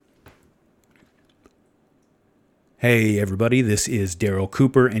Hey everybody, this is Daryl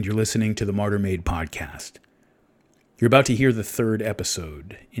Cooper and you're listening to the Martyr Made podcast. You're about to hear the third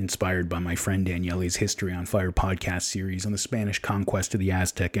episode, inspired by my friend Daniele's History on Fire podcast series on the Spanish conquest of the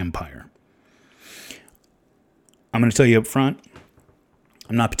Aztec Empire. I'm going to tell you up front,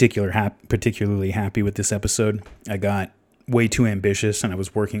 I'm not particularly happy with this episode. I got way too ambitious and I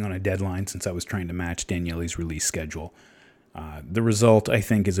was working on a deadline since I was trying to match Daniele's release schedule. The result, I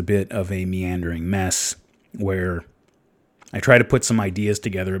think, is a bit of a meandering mess where I try to put some ideas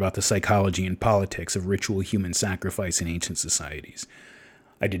together about the psychology and politics of ritual human sacrifice in ancient societies.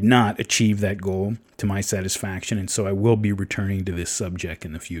 I did not achieve that goal to my satisfaction, and so I will be returning to this subject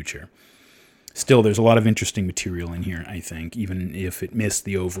in the future. Still, there's a lot of interesting material in here, I think, even if it missed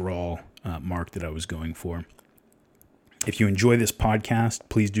the overall mark that I was going for. If you enjoy this podcast,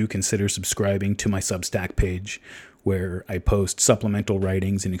 please do consider subscribing to my Substack page, where I post supplemental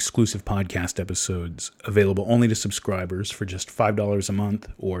writings and exclusive podcast episodes available only to subscribers for just $5 a month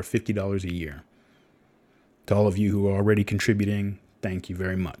or $50 a year. To all of you who are already contributing, thank you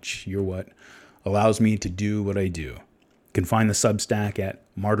very much. You're what allows me to do what I do. You can find the Substack at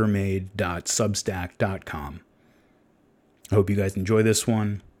martyrmade.substack.com. I hope you guys enjoy this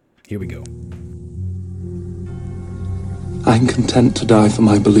one. Here we go. I'm content to die for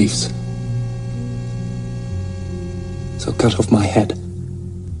my beliefs. So cut off my head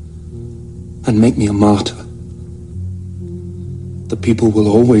and make me a martyr. The people will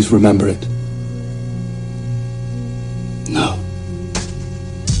always remember it. No,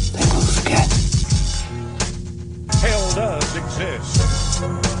 they will forget. Hell does exist.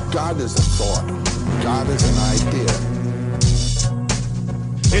 God is a thought. God is an idea.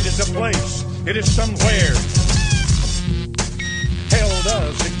 It is a place. It is somewhere. Hell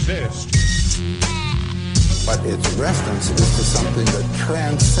does exist. But its reference is to something that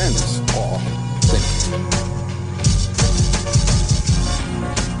transcends all thinking.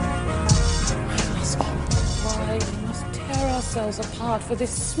 I ask why we must tear ourselves apart for this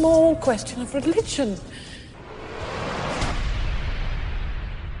small question of religion.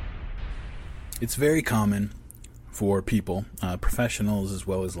 It's very common for people, professionals as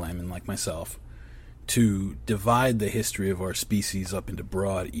well as laymen like myself, to divide the history of our species up into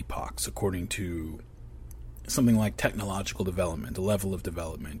broad epochs according to something like technological development, the level of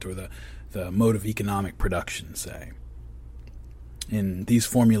development, or the mode of economic production, say. In these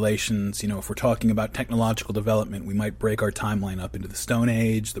formulations, if we're talking about technological development, we might break our timeline up into the Stone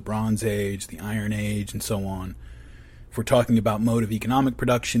Age, the Bronze Age, the Iron Age, and so on. If we're talking about mode of economic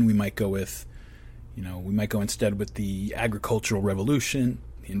production, we might go instead with the agricultural revolution,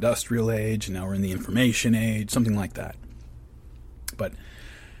 the industrial age, and now we're in the information age, something like that. But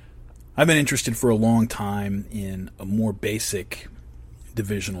I've been interested for a long time in a more basic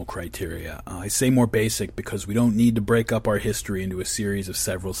divisional criteria. I say more basic because we don't need to break up our history into a series of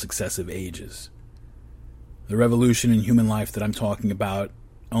several successive ages. The revolution in human life that I'm talking about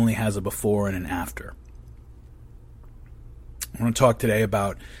only has a before and an after. I want to talk today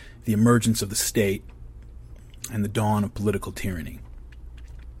about the emergence of the state and the dawn of political tyranny.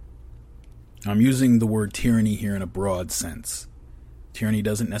 I'm using the word tyranny here in a broad sense. Tyranny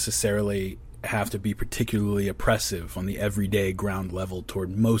doesn't necessarily have to be particularly oppressive on the everyday ground level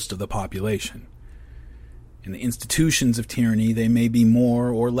toward most of the population. In the institutions of tyranny, they may be more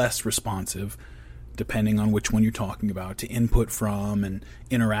or less responsive, depending on which one you're talking about, to input from and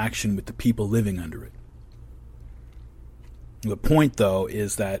interaction with the people living under it. The point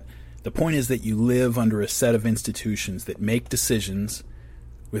is that you live under a set of institutions that make decisions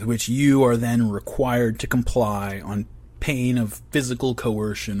with which you are then required to comply on pain of physical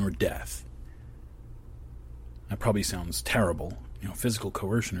coercion or death. That probably sounds terrible. Physical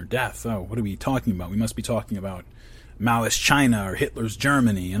coercion or death. Oh, what are we talking about? We must be talking about Maoist China or Hitler's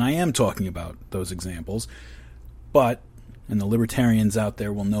Germany, and I am talking about those examples. But, and the libertarians out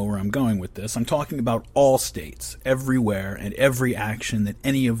there will know where I'm going with this, I'm talking about all states, everywhere, and every action that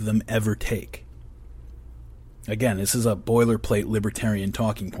any of them ever take. Again, this is a boilerplate libertarian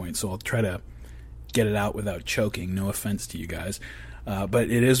talking point, so I'll try to get it out without choking. No offense to you guys. But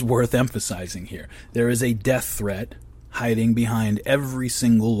it is worth emphasizing here. There is a death threat hiding behind every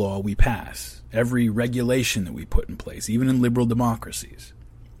single law we pass, every regulation that we put in place, even in liberal democracies.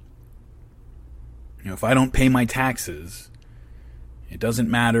 If I don't pay my taxes, it doesn't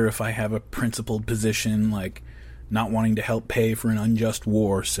matter if I have a principled position like not wanting to help pay for an unjust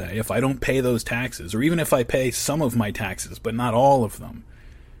war, say. If I don't pay those taxes, or even if I pay some of my taxes, but not all of them,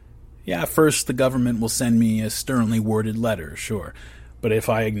 yeah, first the government will send me a sternly worded letter, sure. But if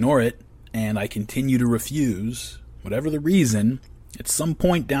I ignore it and I continue to refuse, whatever the reason, At some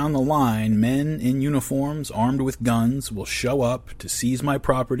point down the line, men in uniforms armed with guns will show up to seize my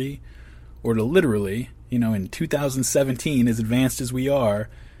property, or to literally, in 2017, as advanced as we are,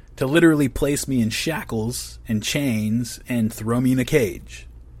 to literally place me in shackles and chains and throw me in a cage.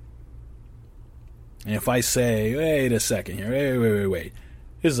 And if I say, wait a second here, wait.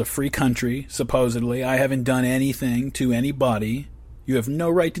 This is a free country, supposedly. I haven't done anything to anybody. You have no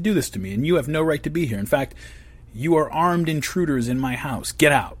right to do this to me, and you have no right to be here. In fact, you are armed intruders in my house.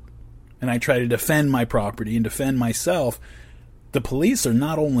 Get out. And I try to defend my property and defend myself. The police are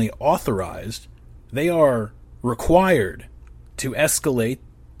not only authorized, they are required to escalate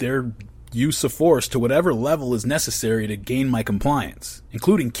their use of force to whatever level is necessary to gain my compliance,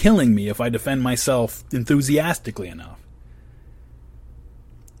 including killing me if I defend myself enthusiastically enough.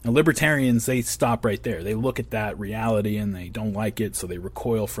 Now, libertarians, they stop right there. They look at that reality and they don't like it, so they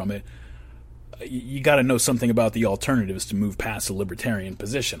recoil from it. You got to know something about the alternatives to move past the libertarian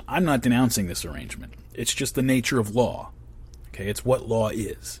position. I'm not denouncing this arrangement. It's just the nature of law. Okay, it's what law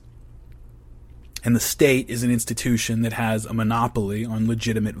is. And the state is an institution that has a monopoly on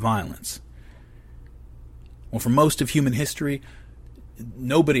legitimate violence. Well, for most of human history,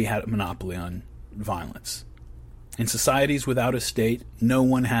 nobody had a monopoly on violence. In societies without a state, no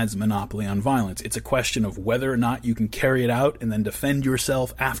one has a monopoly on violence. It's a question of whether or not you can carry it out and then defend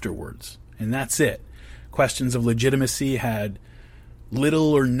yourself afterwards. And that's it. Questions of legitimacy had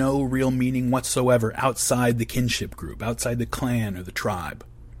little or no real meaning whatsoever outside the kinship group, outside the clan or the tribe.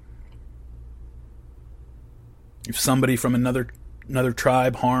 If somebody from another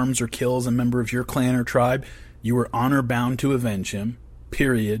tribe harms or kills a member of your clan or tribe, you are honor bound to avenge him,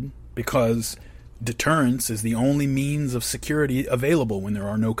 period, because deterrence is the only means of security available when there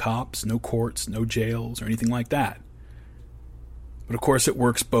are no cops, no courts, no jails, or anything like that. But of course it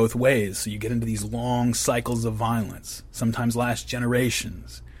works both ways, so you get into these long cycles of violence, sometimes last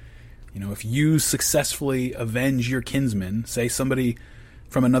generations. If you successfully avenge your kinsman, say somebody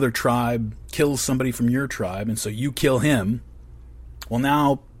from another tribe kills somebody from your tribe, and so you kill him, well,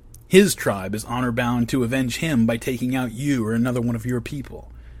 now his tribe is honor bound to avenge him by taking out you or another one of your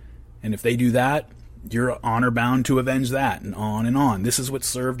people. And if they do that, you're honor bound to avenge that, and on and on. This is what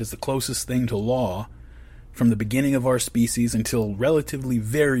served as the closest thing to law from the beginning of our species until relatively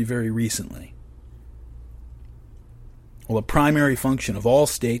very, very recently. Well, a primary function of all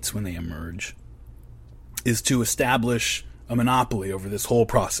states when they emerge is to establish a monopoly over this whole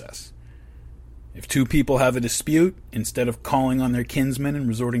process. If two people have a dispute, instead of calling on their kinsmen and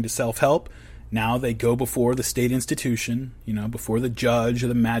resorting to self-help, now they go before the state institution, before the judge or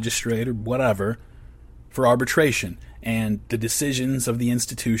the magistrate or whatever, for arbitration, and the decisions of the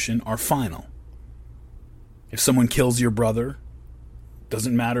institution are final. If someone kills your brother,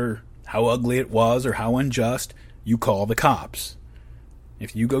 doesn't matter how ugly it was or how unjust, you call the cops.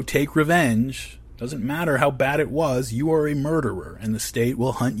 If you go take revenge, doesn't matter how bad it was, you are a murderer, and the state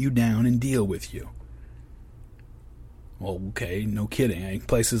will hunt you down and deal with you. Well, okay, no kidding.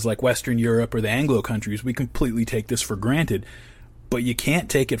 Places like Western Europe or the Anglo countries, we completely take this for granted, but you can't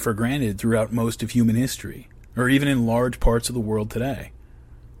take it for granted throughout most of human history, or even in large parts of the world today.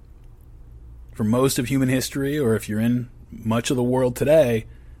 For most of human history, or if you're in much of the world today,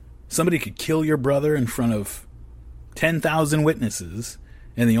 somebody could kill your brother in front of 10,000 witnesses,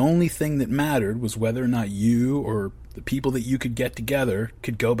 and the only thing that mattered was whether or not you or the people that you could get together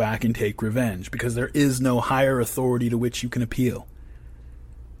could go back and take revenge, because there is no higher authority to which you can appeal.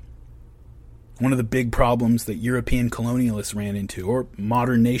 One of the big problems that European colonialists ran into, or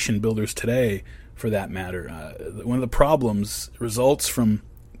modern nation builders today for that matter, one of the problems results from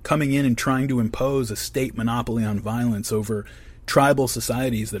coming in and trying to impose a state monopoly on violence over tribal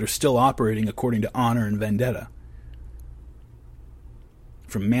societies that are still operating according to honor and vendetta.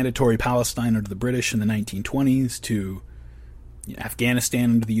 From mandatory Palestine under the British in the 1920s to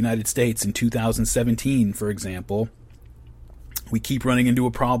Afghanistan under the United States in 2017, for example, we keep running into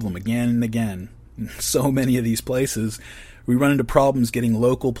a problem again and again. In so many of these places, we run into problems getting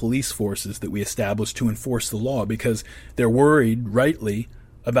local police forces that we establish to enforce the law because they're worried, rightly,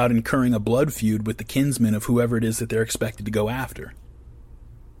 about incurring a blood feud with the kinsmen of whoever it is that they're expected to go after.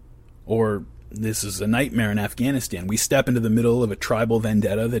 Or this is a nightmare in Afghanistan. We step into the middle of a tribal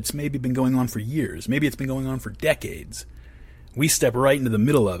vendetta that's maybe been going on for years. Maybe it's been going on for decades. We step right into the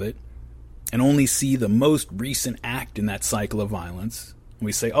middle of it and only see the most recent act in that cycle of violence.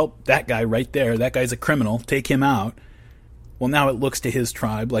 We say, oh, that guy right there, that guy's a criminal, take him out. Well, now it looks to his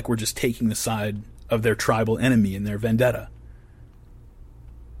tribe like we're just taking the side of their tribal enemy in their vendetta.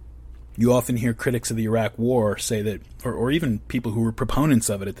 You often hear critics of the Iraq War say that, or even people who were proponents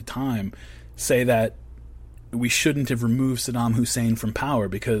of it at the time, say that we shouldn't have removed Saddam Hussein from power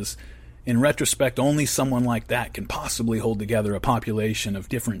because, in retrospect, only someone like that can possibly hold together a population of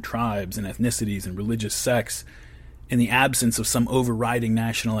different tribes and ethnicities and religious sects in the absence of some overriding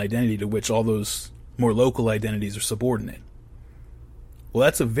national identity to which all those more local identities are subordinate. Well,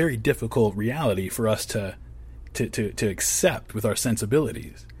 that's a very difficult reality for us to accept with our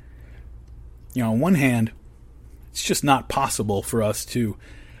sensibilities. On one hand, it's just not possible for us to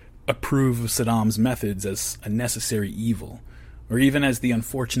approve of Saddam's methods as a necessary evil, or even as the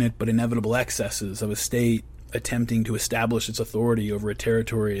unfortunate but inevitable excesses of a state attempting to establish its authority over a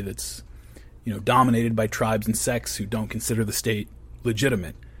territory that's, dominated by tribes and sects who don't consider the state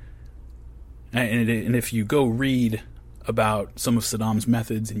legitimate. And if you go read about some of Saddam's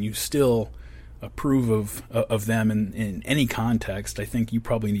methods and you still approve of them in any context, I think you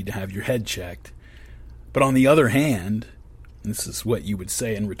probably need to have your head checked. But on the other hand, this is what you would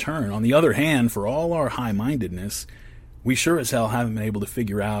say in return, on the other hand, for all our high-mindedness, we sure as hell haven't been able to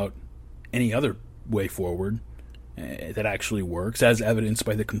figure out any other way forward that actually works, as evidenced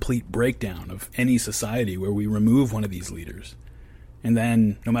by the complete breakdown of any society where we remove one of these leaders. And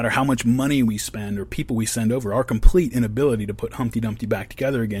then, no matter how much money we spend or people we send over, our complete inability to put Humpty Dumpty back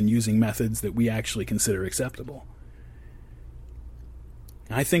together again using methods that we actually consider acceptable.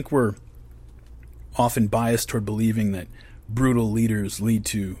 And I think we're often biased toward believing that brutal leaders lead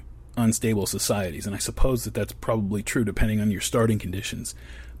to unstable societies, and I suppose that that's probably true depending on your starting conditions.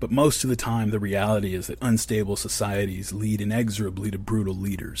 But most of the time, the reality is that unstable societies lead inexorably to brutal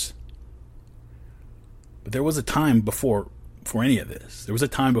leaders. But there was a time before any of this. There was a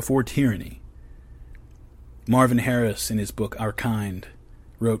time before tyranny. Marvin Harris, in his book Our Kind,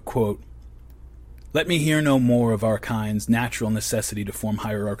 wrote, quote, "Let me hear no more of our kind's natural necessity to form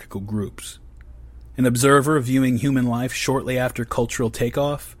hierarchical groups. An observer viewing human life shortly after cultural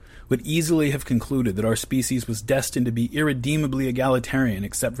takeoff would easily have concluded that our species was destined to be irredeemably egalitarian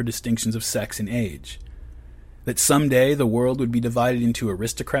except for distinctions of sex and age. That someday the world would be divided into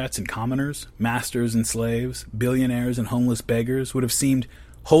aristocrats and commoners, masters and slaves, billionaires and homeless beggars would have seemed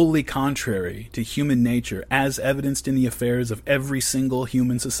wholly contrary to human nature as evidenced in the affairs of every single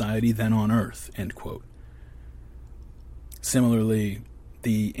human society then on earth." End quote. Similarly,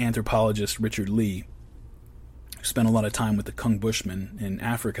 the anthropologist Richard Lee, who spent a lot of time with the Kung Bushmen in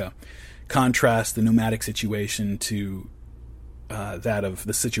Africa, contrasts the nomadic situation to that of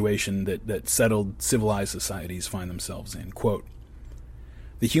the situation that settled civilized societies find themselves in. Quote,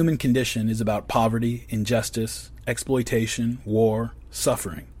 "The human condition is about poverty, injustice, exploitation, war,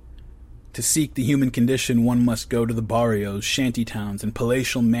 suffering. To seek the human condition, one must go to the barrios, shantytowns, and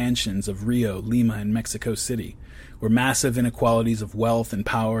palatial mansions of Rio, Lima, and Mexico City, where massive inequalities of wealth and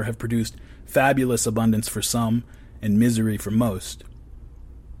power have produced fabulous abundance for some and misery for most.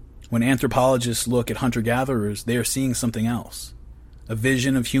 When anthropologists look at hunter-gatherers, they are seeing something else. A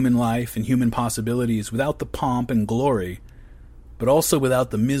vision of human life and human possibilities without the pomp and glory, but also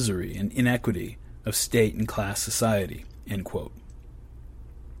without the misery and inequity of state and class society." End quote.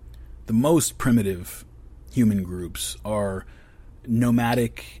 The most primitive human groups are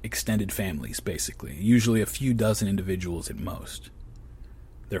nomadic extended families, basically, usually a few dozen individuals at most.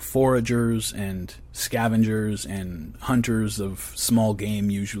 They're foragers and scavengers and hunters of small game,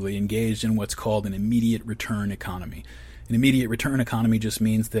 usually engaged in what's called an immediate return economy. An immediate return economy just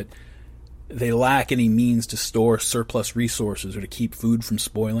means that they lack any means to store surplus resources or to keep food from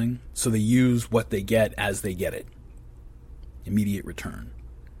spoiling, so they use what they get as they get it. Immediate return.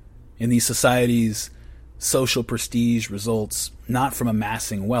 In these societies, social prestige results not from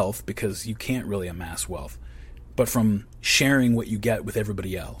amassing wealth, because you can't really amass wealth, but from sharing what you get with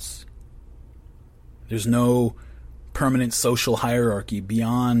everybody else. There's no permanent social hierarchy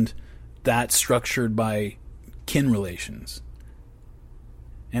beyond that structured by kin relations.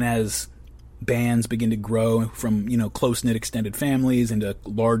 And as bands begin to grow from, close-knit extended families into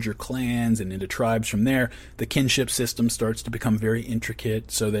larger clans and into tribes from there, the kinship system starts to become very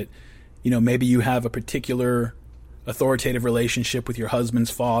intricate, so that, maybe you have a particular authoritative relationship with your husband's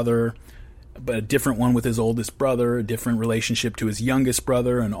father, but a different one with his oldest brother, a different relationship to his youngest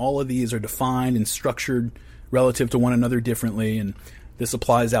brother, and all of these are defined and structured relative to one another differently, and this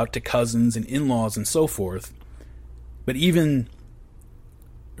applies out to cousins and in-laws and so forth. But even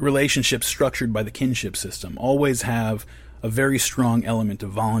relationships structured by the kinship system always have a very strong element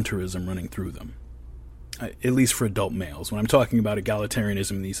of voluntarism running through them, at least for adult males. When I'm talking about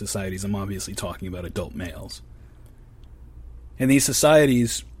egalitarianism in these societies, I'm obviously talking about adult males. In these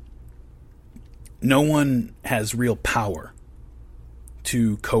societies, no one has real power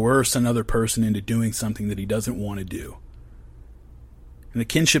to coerce another person into doing something that he doesn't want to do. And the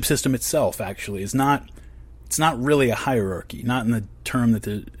kinship system itself, actually, is not It's not really a hierarchy, not in the term that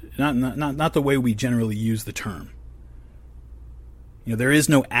not the way we generally use the term. There is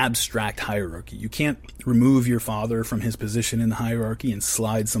no abstract hierarchy. You can't remove your father from his position in the hierarchy and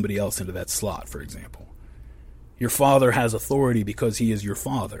slide somebody else into that slot, for example. Your father has authority because he is your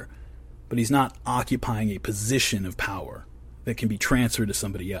father, but he's not occupying a position of power that can be transferred to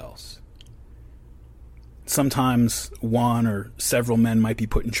somebody else. Sometimes one or several men might be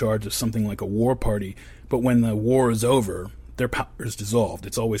put in charge of something like a war party, but when the war is over, their power is dissolved.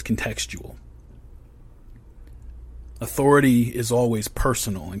 It's always contextual. Authority is always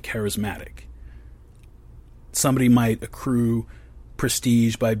personal and charismatic. Somebody might accrue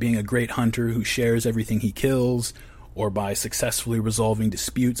prestige by being a great hunter who shares everything he kills, or by successfully resolving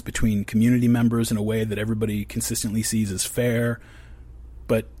disputes between community members in a way that everybody consistently sees as fair.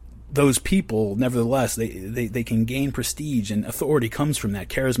 But those people, nevertheless, they can gain prestige, and authority comes from that,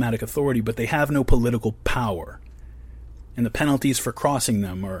 charismatic authority, but they have no political power. And the penalties for crossing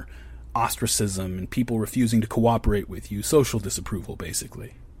them are ostracism and people refusing to cooperate with you, social disapproval,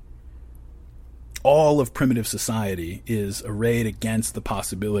 basically. All of primitive society is arrayed against the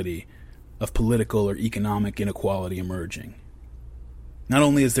possibility of political or economic inequality emerging. Not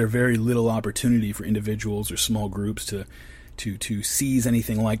only is there very little opportunity for individuals or small groups to seize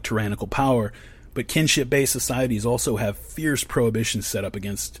anything like tyrannical power, but kinship-based societies also have fierce prohibitions set up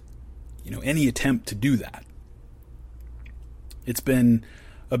against, any attempt to do that. It's been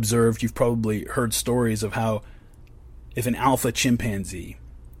observed, you've probably heard stories of how if an alpha chimpanzee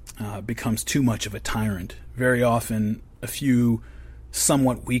becomes too much of a tyrant, very often a few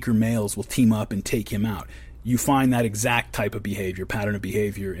somewhat weaker males will team up and take him out. You find that exact type of behavior, pattern of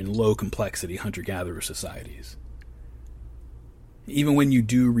behavior, in low-complexity hunter-gatherer societies. Even when you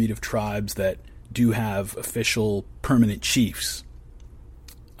do read of tribes that do have official permanent chiefs,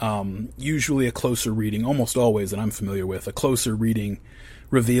 usually a closer reading, almost always that I'm familiar with, a closer reading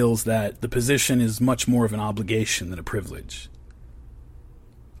reveals that the position is much more of an obligation than a privilege.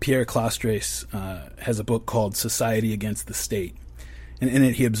 Pierre Clastres has a book called Society Against the State, and in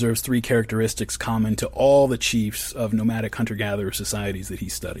it he observes three characteristics common to all the chiefs of nomadic hunter-gatherer societies that he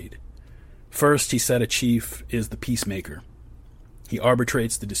studied. First, he said a chief is the peacemaker. He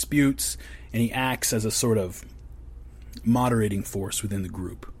arbitrates the disputes, and he acts as a sort of moderating force within the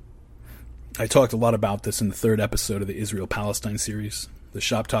group. I talked a lot about this in the third episode of the Israel-Palestine series, the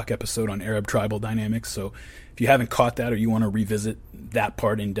Shop Talk episode on Arab tribal dynamics, so if you haven't caught that or you want to revisit that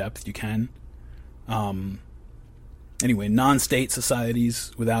part in depth, you can. Anyway, non-state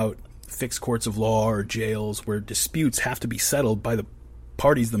societies without fixed courts of law or jails where disputes have to be settled by the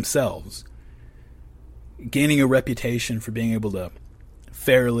parties themselves. Gaining a reputation for being able to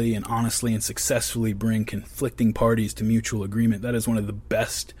fairly and honestly and successfully bring conflicting parties to mutual agreement, that is one of the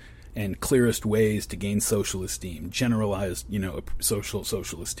best and clearest ways to gain social esteem, generalized,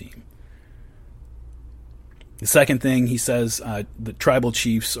 social esteem. The second thing, he says, the tribal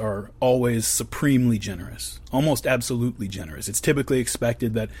chiefs are always supremely generous, almost absolutely generous. It's typically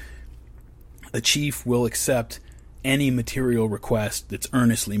expected that the chief will accept any material request that's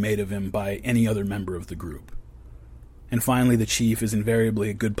earnestly made of him by any other member of the group. And finally, the chief is invariably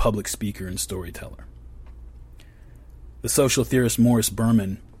a good public speaker and storyteller. The social theorist Morris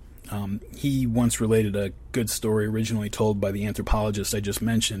Berman, he once related a good story originally told by the anthropologist I just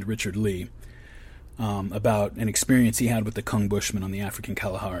mentioned, Richard Lee, about an experience he had with the Kung Bushmen on the African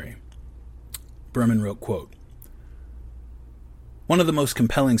Kalahari. Berman wrote, quote, "One of the most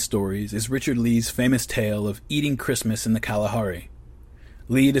compelling stories is Richard Lee's famous tale of eating Christmas in the Kalahari.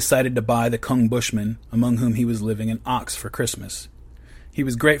 Lee decided to buy the Kung Bushmen, among whom he was living, an ox for Christmas. He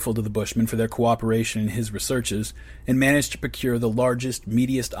was grateful to the Bushmen for their cooperation in his researches and managed to procure the largest,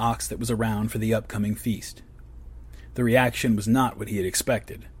 meatiest ox that was around for the upcoming feast. The reaction was not what he had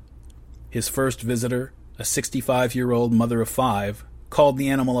expected. His first visitor, a 65-year-old mother of 5, called the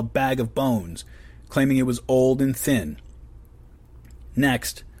animal a bag of bones, claiming it was old and thin.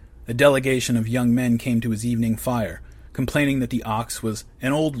 Next, a delegation of young men came to his evening fire, complaining that the ox was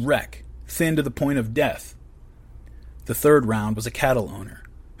an old wreck, thin to the point of death. The third round was a cattle owner,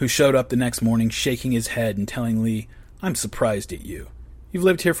 who showed up the next morning shaking his head and telling Lee, 'I'm surprised at you. You've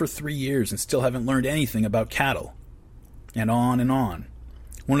lived here for 3 years and still haven't learned anything about cattle.' And on and on.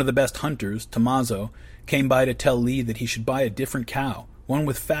 One of the best hunters, Tomaso, came by to tell Lee that he should buy a different cow, one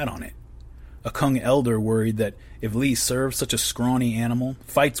with fat on it. A Kung elder worried that if Lee served such a scrawny animal,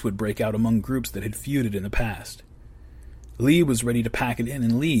 fights would break out among groups that had feuded in the past. Lee was ready to pack it in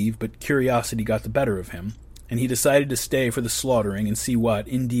and leave, but curiosity got the better of him, and he decided to stay for the slaughtering and see what,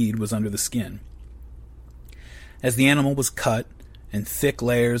 indeed, was under the skin. As the animal was cut and thick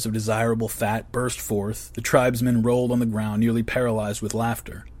layers of desirable fat burst forth, the tribesmen rolled on the ground nearly paralyzed with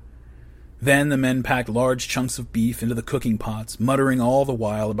laughter. Then the men packed large chunks of beef into the cooking pots, muttering all the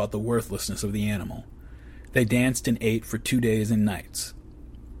while about the worthlessness of the animal. They danced and ate for 2 days and nights.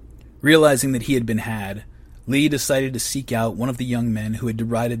 Realizing that he had been had, Lee decided to seek out one of the young men who had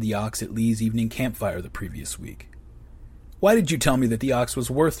derided the ox at Lee's evening campfire the previous week. "Why did you tell me that the ox was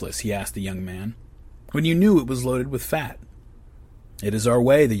worthless?" he asked the young man, "when you knew it was loaded with fat?" "It is our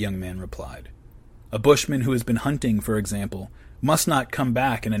way," the young man replied. "A bushman who has been hunting, for example, must not come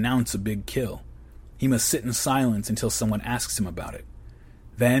back and announce a big kill. He must sit in silence until someone asks him about it.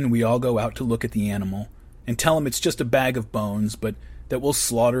 Then we all go out to look at the animal and tell him it's just a bag of bones, but that we'll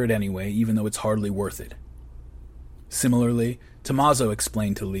slaughter it anyway, even though it's hardly worth it." Similarly, Tommaso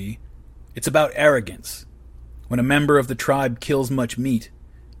explained to Lee, "It's about arrogance. When a member of the tribe kills much meat,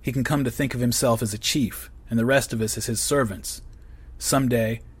 he can come to think of himself as a chief, and the rest of us as his servants.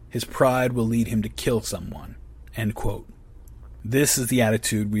 Someday, his pride will lead him to kill someone." End quote. This is the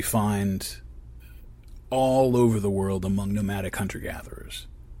attitude we find all over the world among nomadic hunter-gatherers.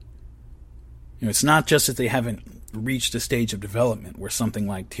 It's not just that they haven't reached a stage of development where something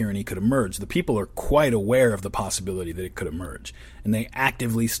like tyranny could emerge. The people are quite aware of the possibility that it could emerge, and they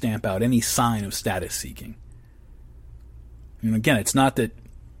actively stamp out any sign of status seeking. And again, it's not that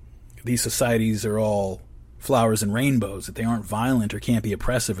these societies are all flowers and rainbows, that they aren't violent or can't be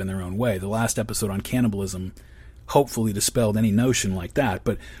oppressive in their own way. The last episode on cannibalism hopefully dispelled any notion like that,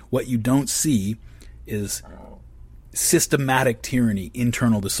 but what you don't see is systematic tyranny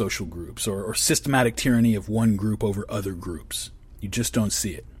internal to social groups, or systematic tyranny of one group over other groups. You just don't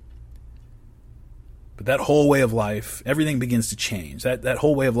see it. But that whole way of life, everything begins to change. That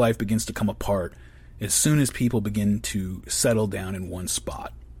whole way of life begins to come apart as soon as people begin to settle down in one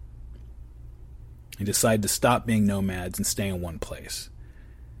spot and decide to stop being nomads and stay in one place.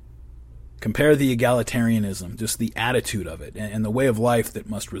 Compare the egalitarianism, just the attitude of it, and the way of life that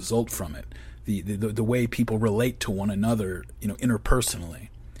must result from it. The way people relate to one another, interpersonally.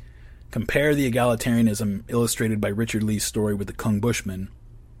 Compare the egalitarianism illustrated by Richard Lee's story with the Kung Bushman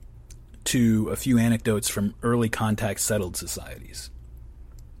to a few anecdotes from early contact settled societies.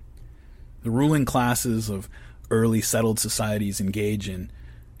 The ruling classes of early settled societies engage in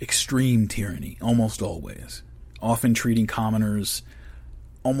extreme tyranny, almost always, often treating commoners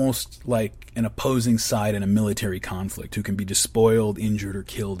almost like an opposing side in a military conflict who can be despoiled, injured, or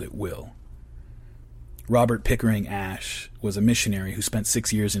killed at will. Robert Pickering Ashe was a missionary who spent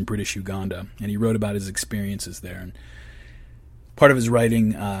 6 years in British Uganda, and he wrote about his experiences there. And part of his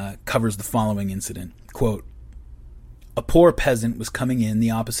writing covers the following incident. Quote, "A poor peasant was coming in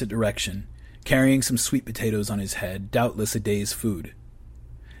the opposite direction, carrying some sweet potatoes on his head, doubtless a day's food.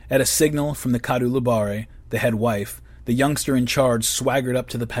 At a signal from the Kadulabare, the head wife, the youngster in charge swaggered up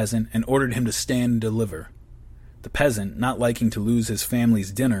to the peasant and ordered him to stand and deliver. The peasant, not liking to lose his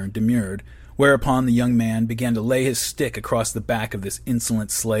family's dinner, demurred, whereupon the young man began to lay his stick across the back of this insolent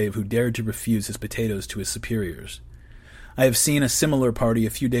slave who dared to refuse his potatoes to his superiors. I have seen a similar party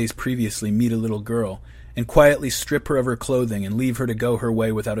a few days previously meet a little girl and quietly strip her of her clothing and leave her to go her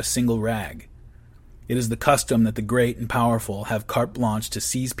way without a single rag. It is the custom that the great and powerful have carte blanche to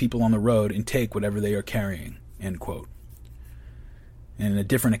seize people on the road and take whatever they are carrying." End quote. And in a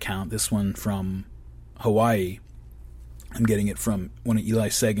different account, this one from Hawaii, I'm getting it from one of Eli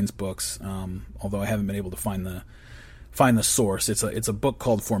Sagan's books, although I haven't been able to find the source. It's a book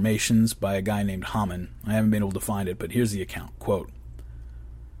called Formations by a guy named Haman. I haven't been able to find it, but here's the account. Quote,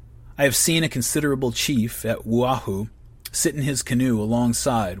 "I have seen a considerable chief at Oahu sit in his canoe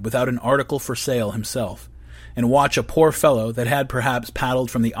alongside without an article for sale himself, and watch a poor fellow that had perhaps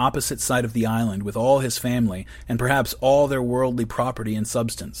paddled from the opposite side of the island with all his family and perhaps all their worldly property and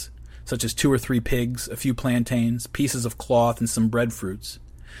substance, such as 2 or 3 pigs, a few plantains, pieces of cloth, and some breadfruits.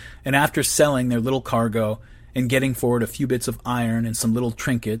 And after selling their little cargo and getting for it a few bits of iron and some little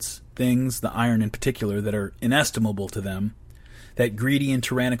trinkets, things, the iron in particular, that are inestimable to them, that greedy and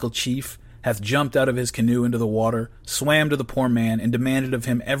tyrannical chief hath jumped out of his canoe into the water, swam to the poor man, and demanded of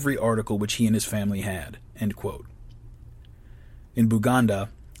him every article which he and his family had." End quote. In Buganda,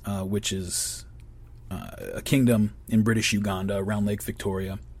 which is a kingdom in British Uganda around Lake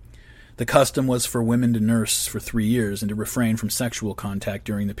Victoria, the custom was for women to nurse for 3 years and to refrain from sexual contact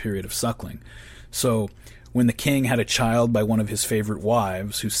during the period of suckling. So when the king had a child by one of his favorite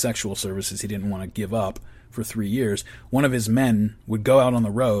wives, whose sexual services he didn't want to give up for 3 years, one of his men would go out on the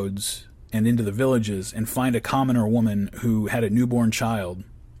roads and into the villages and find a commoner woman who had a newborn child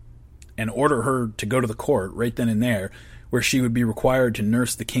and order her to go to the court right then and there where she would be required to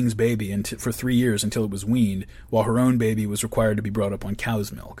nurse the king's baby for 3 years until it was weaned, while her own baby was required to be brought up on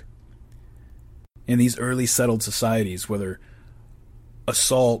cow's milk. In these early settled societies, whether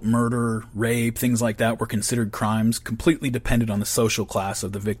assault, murder, rape, things like that were considered crimes, completely depended on the social class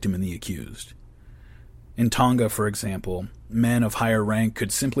of the victim and the accused. In Tonga, for example, men of higher rank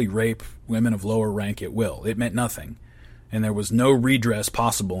could simply rape women of lower rank at will. It meant nothing, and there was no redress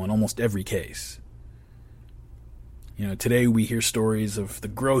possible in almost every case. Today we hear stories of the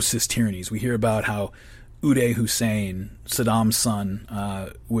grossest tyrannies. We hear about how Uday Hussein, Saddam's son,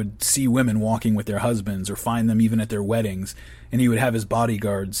 would see women walking with their husbands or find them even at their weddings, and he would have his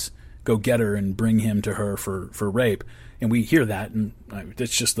bodyguards go get her and bring him to her for rape. And we hear that, and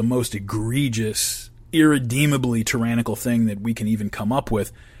that's just the most egregious, irredeemably tyrannical thing that we can even come up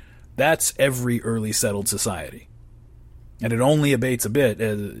with. That's every early settled society. And it only abates a bit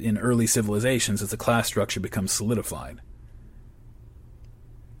in early civilizations as the class structure becomes solidified.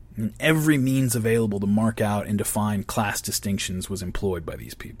 And every means available to mark out and define class distinctions was employed by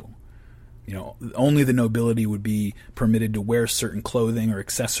these people. Only the nobility would be permitted to wear certain clothing or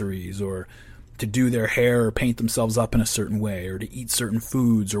accessories, or to do their hair or paint themselves up in a certain way, or to eat certain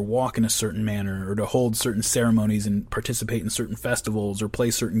foods or walk in a certain manner, or to hold certain ceremonies and participate in certain festivals or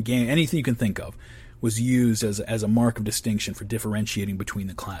play certain games. Anything you can think of was used as a mark of distinction for differentiating between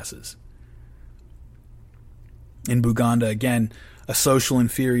the classes. In Buganda, again, a social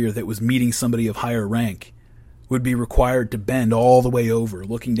inferior that was meeting somebody of higher rank would be required to bend all the way over,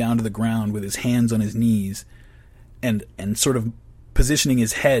 looking down to the ground with his hands on his knees, and sort of positioning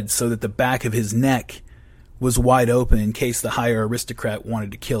his head so that the back of his neck was wide open in case the higher aristocrat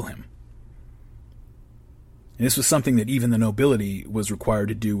wanted to kill him. And this was something that even the nobility was required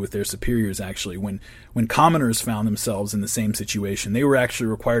to do with their superiors, actually. When commoners found themselves in the same situation, they were actually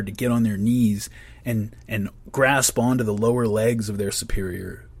required to get on their knees and grasp onto the lower legs of their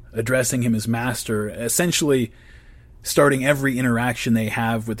superior, addressing him as master, essentially starting every interaction they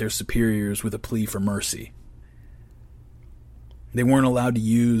have with their superiors with a plea for mercy. They weren't allowed to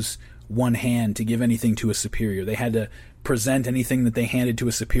use one hand to give anything to a superior. They had to present anything that they handed to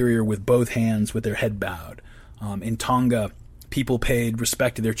a superior with both hands with their head bowed. In Tonga, people paid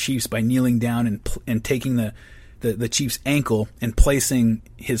respect to their chiefs by kneeling down and taking the chief's ankle and placing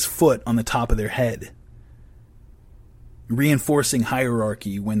his foot on the top of their head. Reinforcing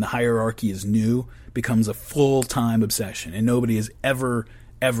hierarchy when the hierarchy is new becomes a full-time obsession, and nobody is ever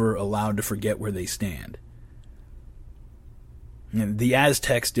allowed to forget where they stand. And the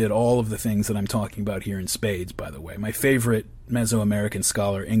Aztecs did all of the things that I'm talking about here in spades, by the way. My favorite Mesoamerican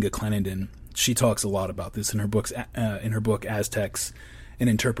scholar, Inga Clenenden, she talks a lot about this in her book Aztecs, an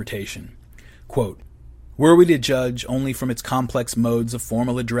Interpretation. Quote, "Were we to judge only from its complex modes of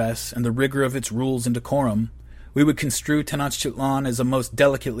formal address and the rigor of its rules and decorum, we would construe Tenochtitlan as a most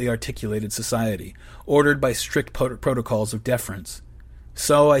delicately articulated society, ordered by strict protocols of deference.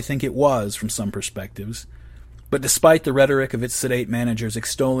 So I think it was, from some perspectives. But despite the rhetoric of its sedate managers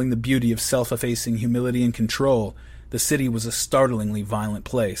extolling the beauty of self-effacing humility and control, the city was a startlingly violent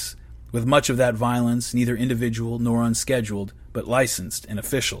place, with much of that violence neither individual nor unscheduled, but licensed and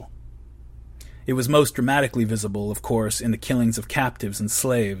official. It was most dramatically visible, of course, in the killings of captives and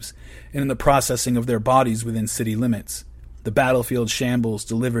slaves, and in the processing of their bodies within city limits, the battlefield shambles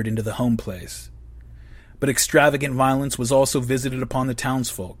delivered into the home place. But extravagant violence was also visited upon the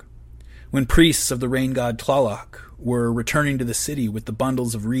townsfolk. When priests of the rain god Tlaloc were returning to the city with the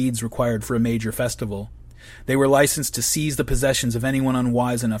bundles of reeds required for a major festival, they were licensed to seize the possessions of anyone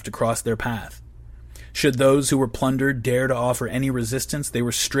unwise enough to cross their path. Should those who were plundered dare to offer any resistance, they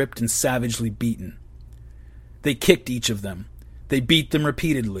were stripped and savagely beaten. They kicked each of them. They beat them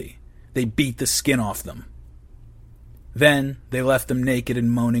repeatedly. They beat the skin off them. Then they left them naked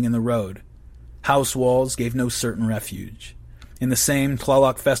and moaning in the road. House walls gave no certain refuge. In the same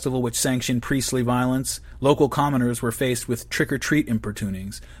Tlaloc festival which sanctioned priestly violence, local commoners were faced with trick-or-treat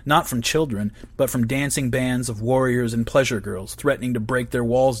importunings, not from children, but from dancing bands of warriors and pleasure girls threatening to break their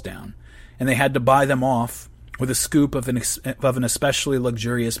walls down, and they had to buy them off with a scoop of an especially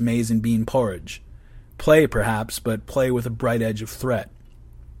luxurious maize and bean porridge. Play, perhaps, but play with a bright edge of threat.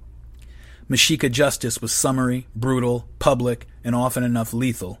 Mexica justice was summary, brutal, public, and often enough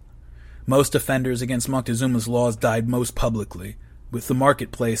lethal. Most offenders against Moctezuma's laws died most publicly, with the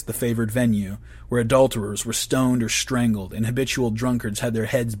marketplace the favored venue, where adulterers were stoned or strangled, and habitual drunkards had their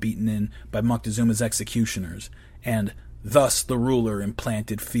heads beaten in by Moctezuma's executioners, and thus the ruler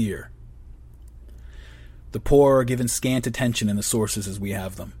implanted fear. The poor are given scant attention in the sources as we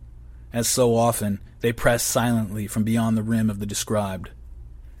have them. As so often, they press silently from beyond the rim of the described.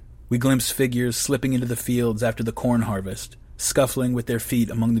 We glimpse figures slipping into the fields after the corn harvest, scuffling with their feet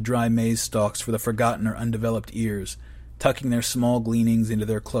among the dry maize stalks for the forgotten or undeveloped ears, tucking their small gleanings into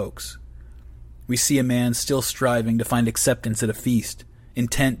their cloaks. We see a man still striving to find acceptance at a feast,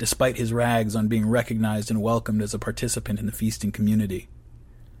 intent despite his rags on being recognized and welcomed as a participant in the feasting community.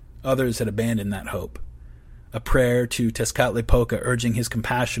 Others had abandoned that hope. A prayer to Tezcatlipoca urging his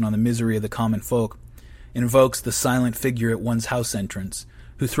compassion on the misery of the common folk invokes the silent figure at one's house entrance,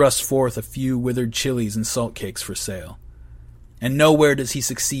 who thrusts forth a few withered chilies and salt cakes for sale. And nowhere does he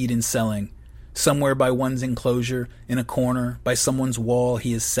succeed in selling. Somewhere by one's enclosure, in a corner, by someone's wall,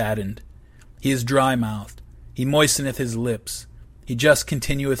 he is saddened. He is dry-mouthed. He moisteneth his lips. He just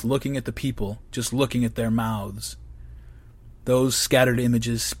continueth looking at the people, just looking at their mouths. Those scattered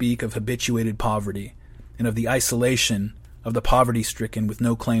images speak of habituated poverty, and of the isolation of the poverty-stricken with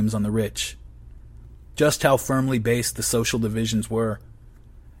no claims on the rich. Just how firmly based the social divisions were,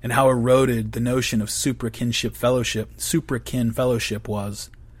 and how eroded the notion of suprakin fellowship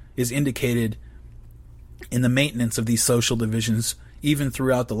was, is indicated in the maintenance of these social divisions even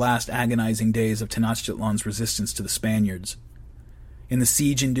throughout the last agonizing days of Tenochtitlan's resistance to the Spaniards. In the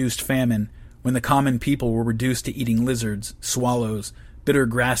siege-induced famine, when the common people were reduced to eating lizards, swallows, bitter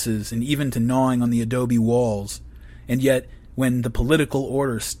grasses, and even to gnawing on the adobe walls, and yet when the political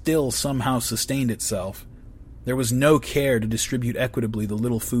order still somehow sustained itself, there was no care to distribute equitably the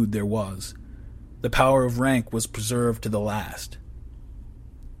little food there was. The power of rank was preserved to the last.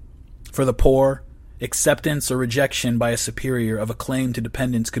 For the poor, acceptance or rejection by a superior of a claim to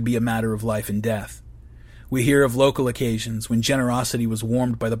dependence could be a matter of life and death. We hear of local occasions when generosity was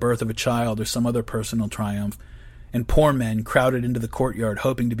warmed by the birth of a child or some other personal triumph, and poor men crowded into the courtyard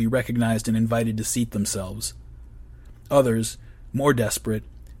hoping to be recognized and invited to seat themselves. Others, more desperate,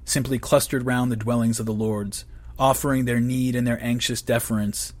 simply clustered round the dwellings of the lords, offering their need and their anxious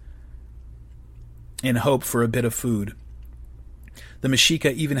deference in hope for a bit of food. The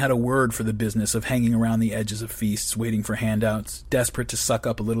Mexica even had a word for the business of hanging around the edges of feasts, waiting for handouts, desperate to suck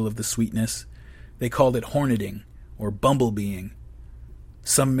up a little of the sweetness. They called it horneting, or bumblebeeing.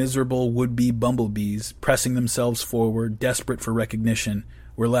 Some miserable would-be bumblebees, pressing themselves forward, desperate for recognition,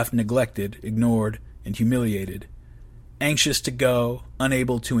 were left neglected, ignored, and humiliated, anxious to go,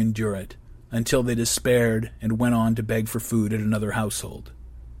 unable to endure it, until they despaired and went on to beg for food at another household.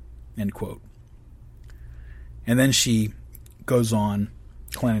 End quote. And then she goes on.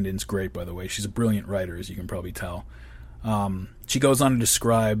 Clarendon's great, by the way. She's a brilliant writer, as you can probably tell. She goes on to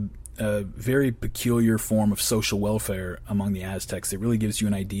describe a very peculiar form of social welfare among the Aztecs. It really gives you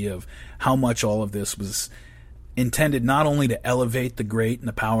an idea of how much all of this was intended not only to elevate the great and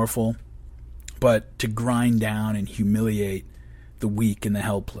the powerful, but to grind down and humiliate the weak and the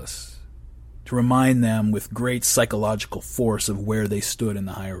helpless, to remind them with great psychological force of where they stood in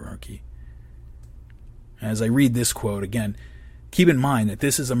the hierarchy. As I read this quote, again, keep in mind that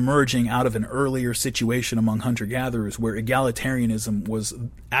this is emerging out of an earlier situation among hunter-gatherers where egalitarianism was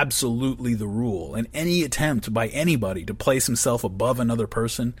absolutely the rule, and any attempt by anybody to place himself above another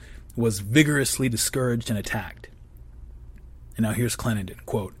person was vigorously discouraged and attacked. And now here's Clarendon,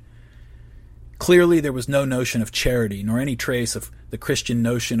 quote, "Clearly there was no notion of charity, nor any trace of the Christian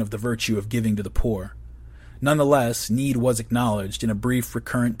notion of the virtue of giving to the poor. Nonetheless, need was acknowledged in a brief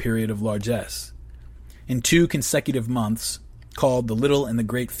recurrent period of largesse. In 2 consecutive months, called the Little and the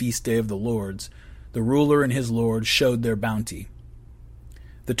Great Feast Day of the Lords, the ruler and his lords showed their bounty.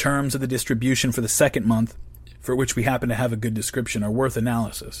 The terms of the distribution for the second month, for which we happen to have a good description, are worth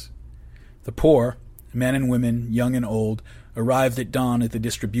analysis. The poor, men and women, young and old, arrived at dawn at the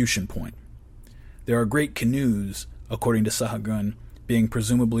distribution point. There are great canoes, according to Sahagún, being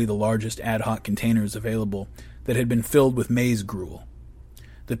presumably the largest ad hoc containers available, that had been filled with maize gruel.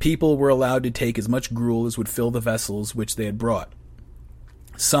 The people were allowed to take as much gruel as would fill the vessels which they had brought.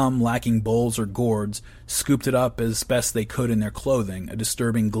 Some, lacking bowls or gourds, scooped it up as best they could in their clothing, a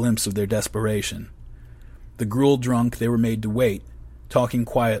disturbing glimpse of their desperation. The gruel drunk, they were made to wait, talking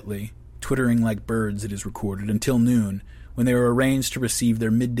quietly, twittering like birds, it is recorded, until noon, when they were arranged to receive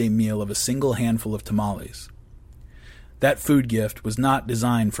their midday meal of a single handful of tamales. That food gift was not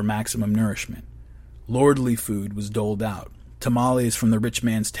designed for maximum nourishment. Lordly food was doled out. Tamales from the rich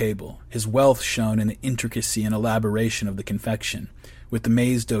man's table, his wealth shown in the intricacy and elaboration of the confection, with the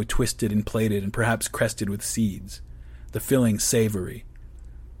maize dough twisted and plated and perhaps crested with seeds, the filling savory.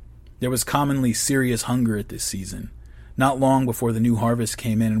 There was commonly serious hunger at this season, not long before the new harvest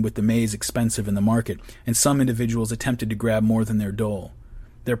came in and with the maize expensive in the market, and some individuals attempted to grab more than their dole.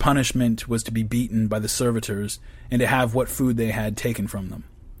 Their punishment was to be beaten by the servitors and to have what food they had taken from them.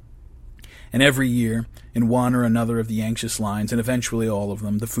 And every year, in one or another of the anxious lines, and eventually all of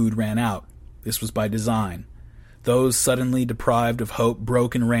them, the food ran out. This was by design. Those suddenly deprived of hope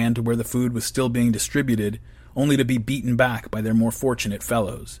broke and ran to where the food was still being distributed, only to be beaten back by their more fortunate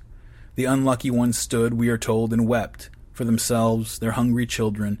fellows. The unlucky ones stood, we are told, and wept for themselves, their hungry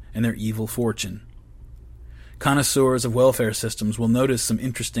children, and their evil fortune. Connoisseurs of welfare systems will notice some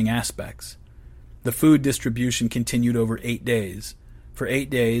interesting aspects. The food distribution continued over 8 days. For 8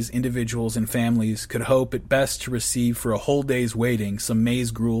 days, individuals and families could hope at best to receive for a whole day's waiting some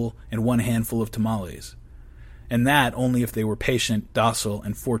maize gruel and one handful of tamales. And that only if they were patient, docile,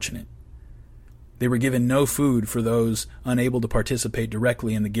 and fortunate. They were given no food for those unable to participate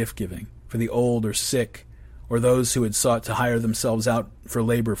directly in the gift-giving, for the old or sick, or those who had sought to hire themselves out for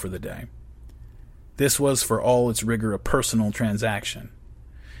labor for the day. This was, for all its rigor, a personal transaction.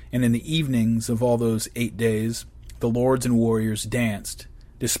 And in the evenings of all those 8 days, the lords and warriors danced,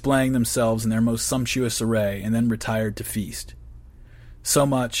 displaying themselves in their most sumptuous array, and then retired to feast. So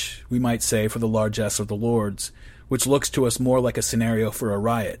much, we might say, for the largesse of the lords, which looks to us more like a scenario for a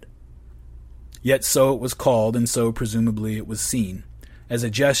riot. Yet so it was called, and so presumably it was seen, as a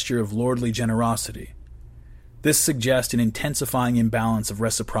gesture of lordly generosity. This suggests an intensifying imbalance of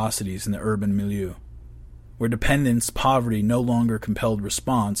reciprocities in the urban milieu, where dependence, poverty no longer compelled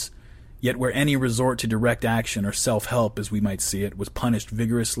response, yet where any resort to direct action or self-help, as we might see it, was punished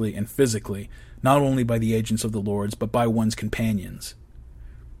vigorously and physically, not only by the agents of the lords, but by one's companions.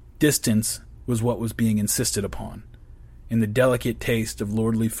 Distance was what was being insisted upon, in the delicate taste of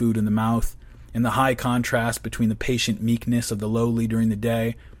lordly food in the mouth, and the high contrast between the patient meekness of the lowly during the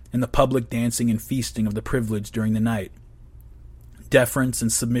day and the public dancing and feasting of the privileged during the night. Deference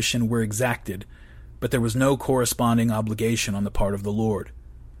and submission were exacted, but there was no corresponding obligation on the part of the lord.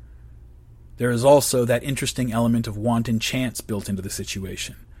 There is also that interesting element of wanton chance built into the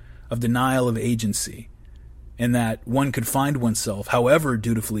situation, of denial of agency, in that one could find oneself, however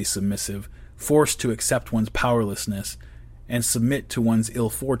dutifully submissive, forced to accept one's powerlessness and submit to one's ill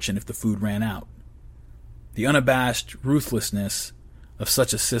fortune if the food ran out. The unabashed ruthlessness of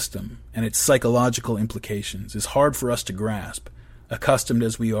such a system and its psychological implications is hard for us to grasp, accustomed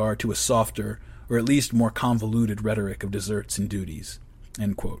as we are to a softer or at least more convoluted rhetoric of deserts and duties."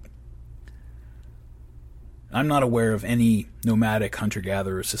 End quote. I'm not aware of any nomadic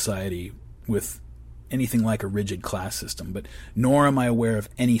hunter-gatherer society with anything like a rigid class system, but nor am I aware of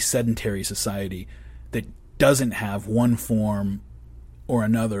any sedentary society that doesn't have one form or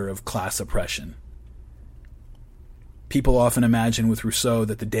another of class oppression. People often imagine with Rousseau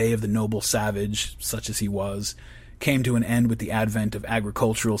that the day of the noble savage, such as he was, came to an end with the advent of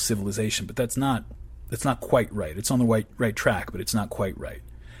agricultural civilization, but that's not quite right. It's on the right track, but it's not quite right.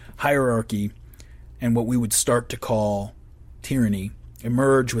 Hierarchy and what we would start to call tyranny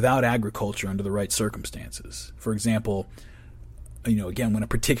emerge without agriculture under the right circumstances. For example, again, when a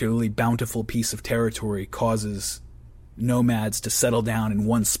particularly bountiful piece of territory causes nomads to settle down in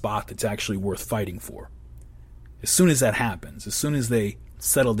one spot that's actually worth fighting for. As soon as that happens, as soon as they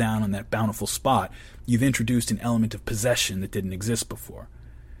settle down on that bountiful spot, you've introduced an element of possession that didn't exist before.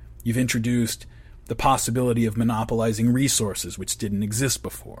 You've introduced the possibility of monopolizing resources which didn't exist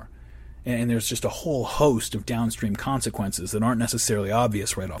before. And there's just a whole host of downstream consequences that aren't necessarily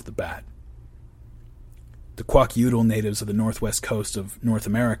obvious right off the bat. The Kwakiutl natives of the northwest coast of North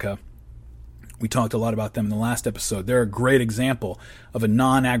America, we talked a lot about them in the last episode. They're a great example of a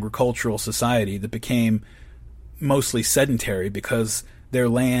non-agricultural society that became mostly sedentary because their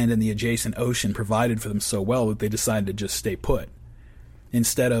land and the adjacent ocean provided for them so well that they decided to just stay put.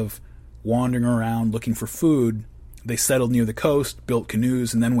 Instead of wandering around looking for food, they settled near the coast, built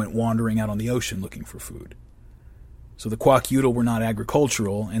canoes, and then went wandering out on the ocean looking for food. So the Kwakiutl were not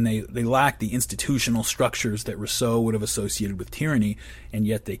agricultural, and they lacked the institutional structures that Rousseau would have associated with tyranny, and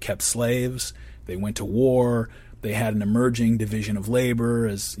yet they kept slaves, they went to war, they had an emerging division of labor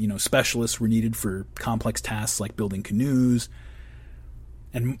as specialists were needed for complex tasks like building canoes.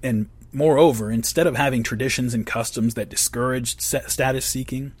 And moreover, instead of having traditions and customs that discouraged status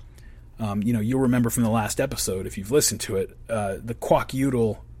seeking, you'll remember from the last episode, if you've listened to it, the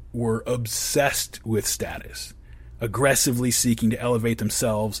Kwakiutl were obsessed with status, aggressively seeking to elevate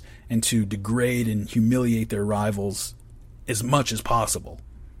themselves and to degrade and humiliate their rivals as much as possible.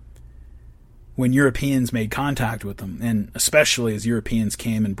 When Europeans made contact with them, and especially as Europeans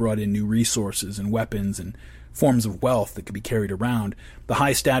came and brought in new resources and weapons and forms of wealth that could be carried around, the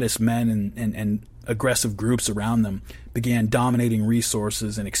high-status men and aggressive groups around them began dominating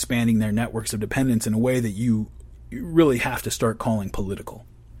resources and expanding their networks of dependence in a way that you really have to start calling political.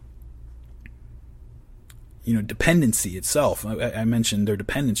 dependency itself. I mentioned their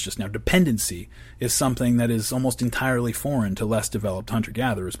dependence just now. Dependency is something that is almost entirely foreign to less developed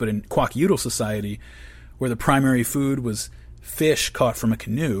hunter-gatherers. But in Kwakiutl society, where the primary food was fish caught from a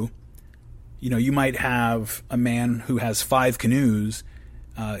canoe, you might have a man who has 5 canoes.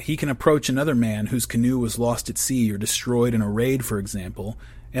 He can approach another man whose canoe was lost at sea or destroyed in a raid, for example,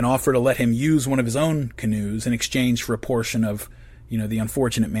 and offer to let him use one of his own canoes in exchange for a portion of, the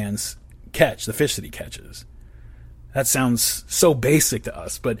unfortunate man's catch, the fish that he catches. That sounds so basic to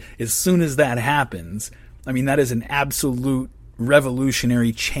us, but as soon as that happens, that is an absolute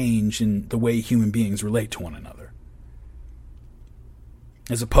revolutionary change in the way human beings relate to one another.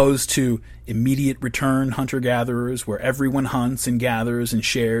 As opposed to immediate return hunter-gatherers, where everyone hunts and gathers and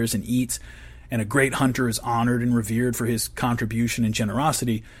shares and eats, and a great hunter is honored and revered for his contribution and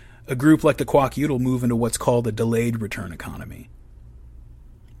generosity, a group like the Kwakiutl move into what's called a delayed return economy.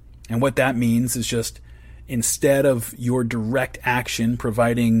 And what that means is just, instead of your direct action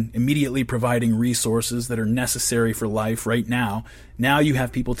immediately providing resources that are necessary for life right now you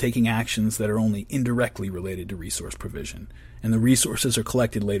have people taking actions that are only indirectly related to resource provision, and the resources are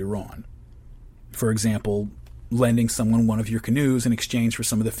collected later on. For example, lending someone one of your canoes in exchange for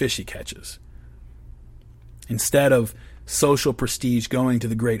some of the fish he catches. Instead of social prestige going to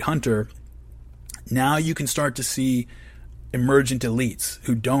the great hunter, now you can start to see emergent elites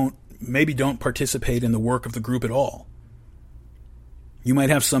who maybe don't participate in the work of the group at all. You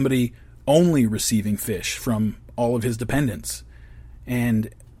might have somebody only receiving fish from all of his dependents and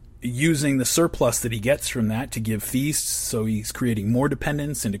using the surplus that he gets from that to give feasts, so he's creating more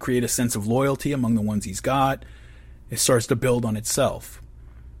dependents and to create a sense of loyalty among the ones he's got. It starts to build on itself.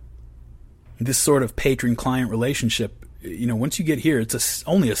 This sort of patron-client relationship, once you get here, it's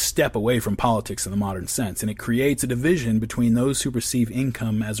only a step away from politics in the modern sense, and it creates a division between those who receive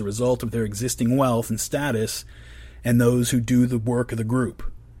income as a result of their existing wealth and status and those who do the work of the group.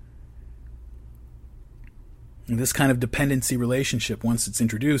 And this kind of dependency relationship, once it's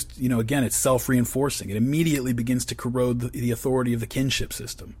introduced, again, it's self-reinforcing. It immediately begins to corrode the authority of the kinship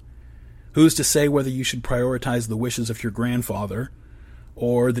system. Who's to say whether you should prioritize the wishes of your grandfather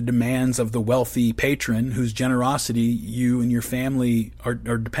or the demands of the wealthy patron whose generosity you and your family are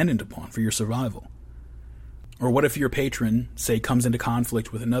dependent upon for your survival? Or what if your patron, say, comes into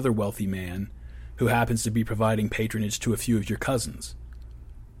conflict with another wealthy man who happens to be providing patronage to a few of your cousins?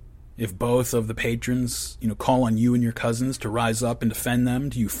 If both of the patrons, call on you and your cousins to rise up and defend them,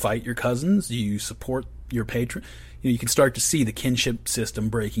 do you fight your cousins? Do you support your patron? You can start to see the kinship system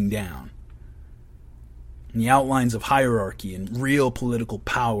breaking down. And the outlines of hierarchy and real political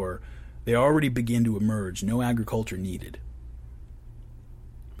power, they already begin to emerge. No agriculture needed.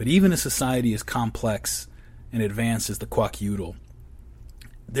 But even a society as complex and advanced as the Kwakiutl,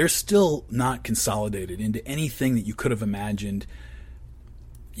 they're still not consolidated into anything that you could have imagined,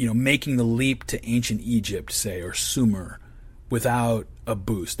 making the leap to ancient Egypt, say, or Sumer, without a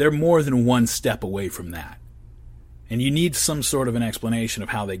boost. They're more than one step away from that. And you need some sort of an explanation of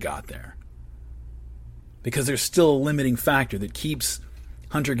how they got there. Because there's still a limiting factor that keeps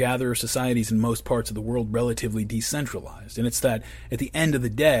hunter-gatherer societies in most parts of the world relatively decentralized. And it's that at the end of the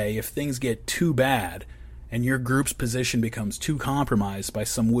day, if things get too bad and your group's position becomes too compromised by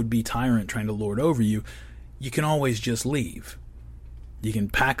some would-be tyrant trying to lord over you, you can always just leave. You can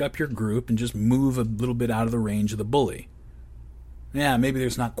pack up your group and just move a little bit out of the range of the bully. Yeah, maybe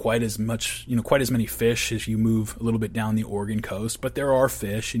there's not quite as many fish as you move a little bit down the Oregon coast, but there are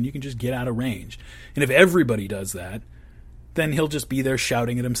fish and you can just get out of range. And if everybody does that, then he'll just be there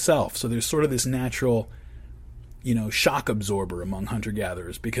shouting at himself. So there's sort of this natural, shock absorber among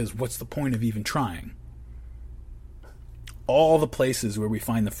hunter-gatherers, because what's the point of even trying? All the places where we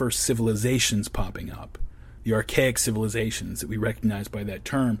find the first civilizations popping up, the archaic civilizations that we recognize by that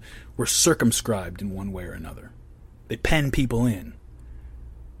term, were circumscribed in one way or another. They pen people in.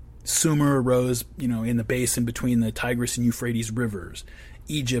 Sumer arose, in the basin between the Tigris and Euphrates rivers.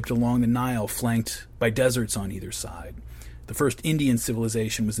 Egypt along the Nile, flanked by deserts on either side. The first Indian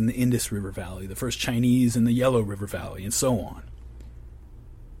civilization was in the Indus River Valley, the first Chinese in the Yellow River Valley, and so on.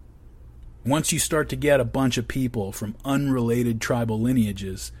 Once you start to get a bunch of people from unrelated tribal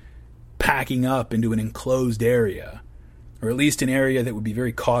lineages packing up into an enclosed area, or at least an area that would be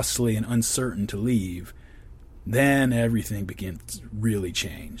very costly and uncertain to leave, then everything begins to really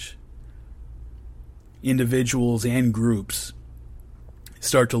change. Individuals and groups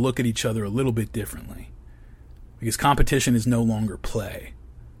start to look at each other a little bit differently, because competition is no longer play.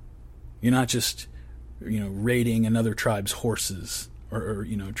 You're not just, raiding another tribe's horses or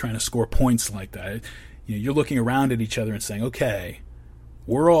trying to score points like that. You're looking around at each other and saying, okay,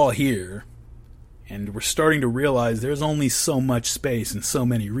 we're all here. And we're starting to realize there's only so much space and so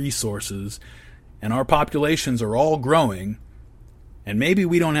many resources, and our populations are all growing. And maybe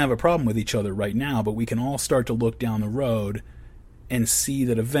we don't have a problem with each other right now, but we can all start to look down the road and see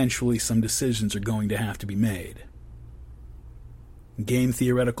that eventually some decisions are going to have to be made. Game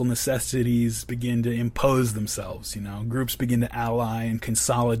theoretical necessities begin to impose themselves, Groups begin to ally and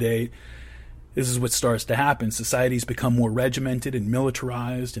consolidate. This is what starts to happen. Societies become more regimented and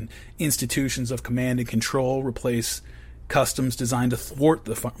militarized, and institutions of command and control replace customs designed to thwart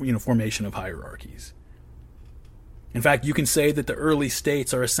the formation of hierarchies. In fact, you can say that the early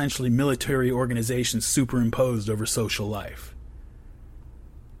states are essentially military organizations superimposed over social life.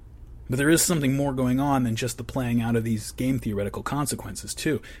 But there is something more going on than just the playing out of these game theoretical consequences,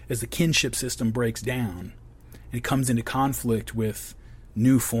 too. As the kinship system breaks down and it comes into conflict with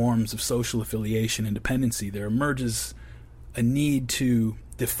new forms of social affiliation and dependency, there emerges a need to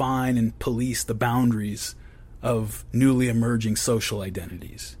define and police the boundaries of newly emerging social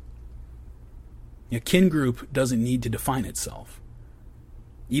identities. A kin group doesn't need to define itself.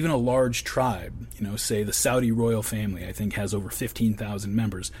 Even a large tribe, say the Saudi royal family, I think has over 15,000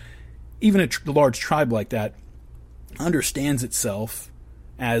 members. Even a large tribe like that understands itself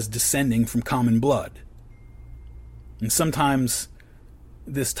as descending from common blood. And sometimes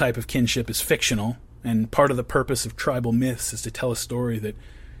this type of kinship is fictional, and part of the purpose of tribal myths is to tell a story that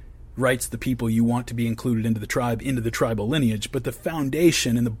writes the people you want to be included into the tribe into the tribal lineage, but the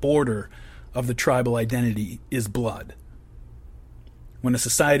foundation and the border of the tribal identity is blood. When a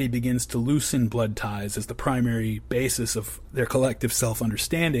society begins to loosen blood ties as the primary basis of their collective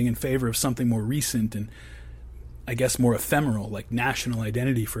self-understanding in favor of something more recent and, I guess, more ephemeral, like national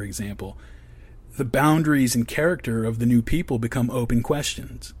identity, for example, the boundaries and character of the new people become open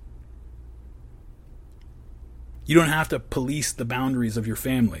questions. You don't have to police the boundaries of your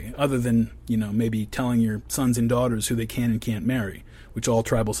family, other than, maybe telling your sons and daughters who they can and can't marry, which all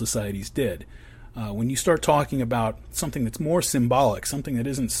tribal societies did. When you start talking about something that's more symbolic, something that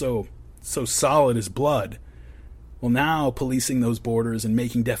isn't so solid as blood, well, now policing those borders and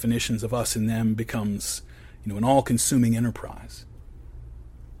making definitions of us and them becomes, an all-consuming enterprise.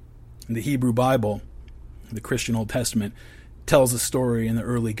 In the Hebrew Bible, the Christian Old Testament, tells a story in the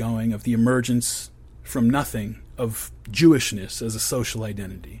early going of the emergence from nothing of Jewishness as a social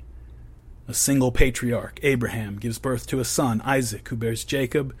identity. A single patriarch, Abraham, gives birth to a son, Isaac, who bears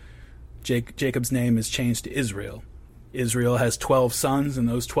Jacob. Jacob's name is changed to Israel. Israel has 12 sons, and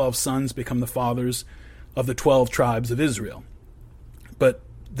those 12 sons become the fathers of the 12 tribes of Israel. But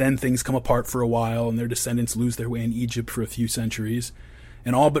then things come apart for a while, and their descendants lose their way in Egypt for a few centuries,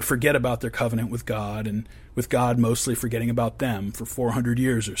 and all but forget about their covenant with God, and with God mostly forgetting about them for 400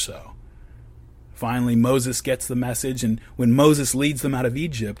 years or so. Finally, Moses gets the message, and when Moses leads them out of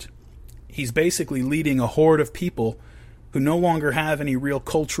Egypt, he's basically leading a horde of people who no longer have any real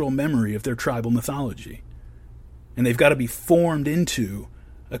cultural memory of their tribal mythology. And they've got to be formed into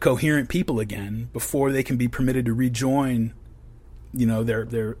a coherent people again before they can be permitted to rejoin,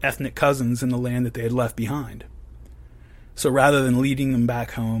 their ethnic cousins in the land that they had left behind. So rather than leading them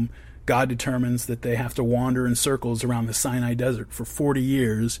back home, God determines that they have to wander in circles around the Sinai desert for 40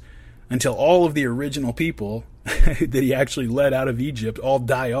 years until all of the original people that he actually led out of Egypt all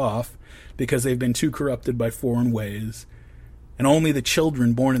die off because they've been too corrupted by foreign ways. And only the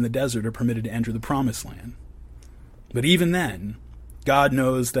children born in the desert are permitted to enter the promised land. But even then, God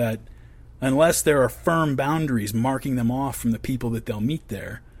knows that unless there are firm boundaries marking them off from the people that they'll meet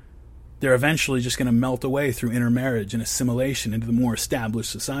there, they're eventually just going to melt away through intermarriage and assimilation into the more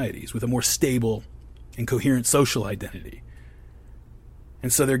established societies with a more stable and coherent social identity.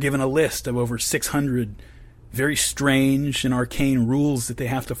 And so they're given a list of over 600 very strange and arcane rules that they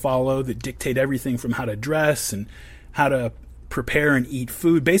have to follow that dictate everything from how to dress and how to prepare and eat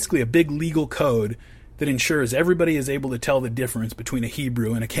food, basically a big legal code that ensures everybody is able to tell the difference between a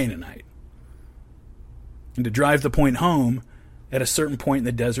Hebrew and a Canaanite. And to drive the point home, at a certain point in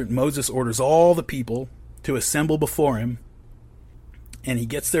the desert, Moses orders all the people to assemble before him, and he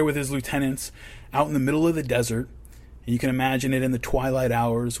gets there with his lieutenants out in the middle of the desert. And you can imagine it in the twilight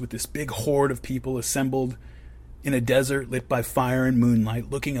hours with this big horde of people assembled in a desert lit by fire and moonlight,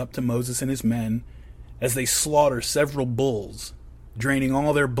 looking up to Moses and his men as they slaughter several bulls, draining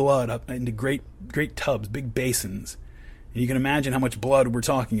all their blood up into great tubs, big basins. And you can imagine how much blood we're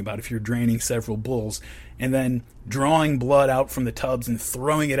talking about if you're draining several bulls, and then drawing blood out from the tubs and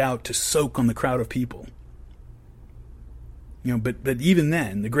throwing it out to soak on the crowd of people. But even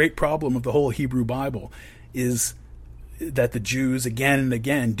then, the great problem of the whole Hebrew Bible is that the Jews again and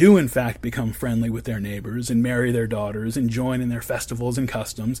again do in fact become friendly with their neighbors and marry their daughters and join in their festivals and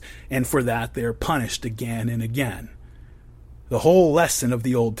customs, and for that they're punished again and again. The whole lesson of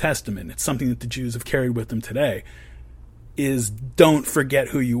the Old Testament, it's something that the Jews have carried with them today, is don't forget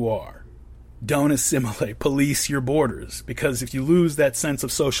who you are. Don't assimilate. Police your borders. Because if you lose that sense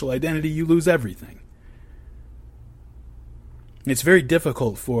of social identity, you lose everything. It's very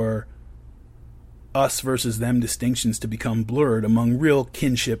difficult for us versus them distinctions to become blurred among real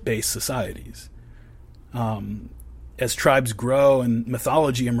kinship-based societies. As tribes grow and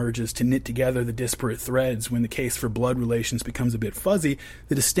mythology emerges to knit together the disparate threads, when the case for blood relations becomes a bit fuzzy,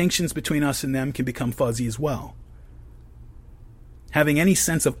 the distinctions between us and them can become fuzzy as well. Having any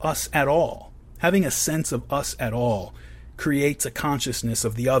sense of us at all, creates a consciousness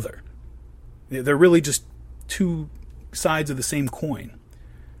of the other. They're really just two sides of the same coin.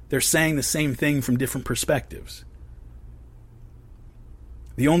 They're saying the same thing from different perspectives.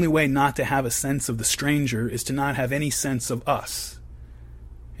 The only way not to have a sense of the stranger is to not have any sense of us.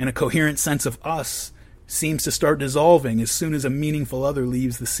 And a coherent sense of us seems to start dissolving as soon as a meaningful other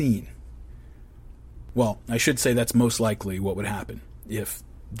leaves the scene. Well, I should say that's most likely what would happen if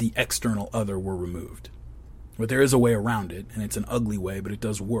the external other were removed. But there is a way around it, and it's an ugly way, but it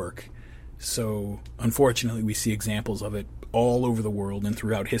does work. So, unfortunately, we see examples of it all over the world and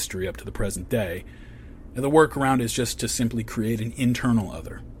throughout history up to the present day. And the workaround is just to simply create an internal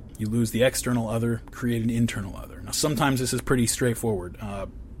other. You lose the external other, create an internal other. Now, sometimes this is pretty straightforward.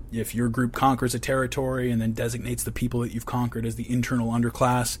 If your group conquers a territory and then designates the people that you've conquered as the internal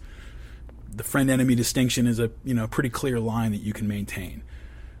underclass, the friend-enemy distinction is a pretty clear line that you can maintain.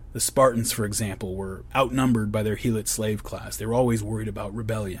 The Spartans, for example, were outnumbered by their Helot slave class. They were always worried about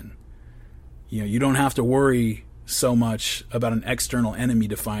rebellion. You don't have to worry so much about an external enemy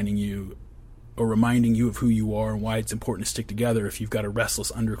defining you or reminding you of who you are and why it's important to stick together if you've got a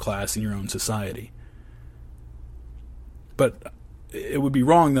restless underclass in your own society. But it would be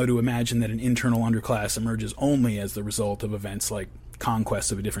wrong, though, to imagine that an internal underclass emerges only as the result of events like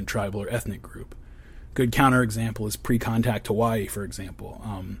conquest of a different tribal or ethnic group. Good counterexample is pre-contact Hawaii, for example.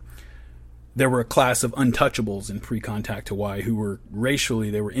 There were a class of untouchables in pre-contact Hawaii who were racially,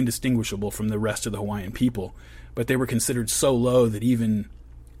 they were indistinguishable from the rest of the Hawaiian people, but they were considered so low that even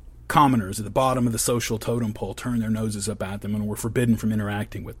commoners at the bottom of the social totem pole turned their noses up at them and were forbidden from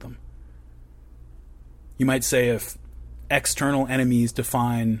interacting with them. You might say if external enemies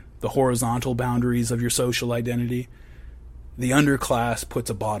define the horizontal boundaries of your social identity, the underclass puts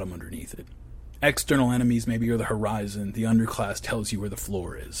a bottom underneath it. External enemies maybe are the horizon, the underclass tells you where the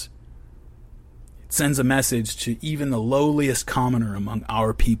floor is. It sends a message to even the lowliest commoner among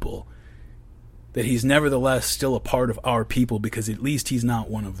our people that he's nevertheless still a part of our people because at least he's not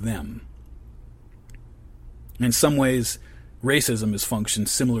one of them. In some ways, racism has functioned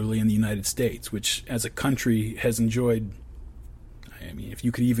similarly in the United States, which as a country has enjoyed, if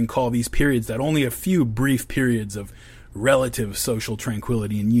you could even call these periods that, only a few brief periods of relative social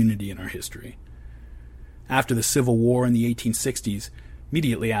tranquility and unity in our history. After the Civil War in the 1860s,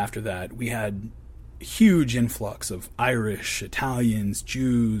 immediately after that, we had a huge influx of Irish, Italians,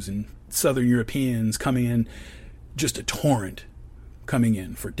 Jews, and Southern Europeans coming in, just a torrent coming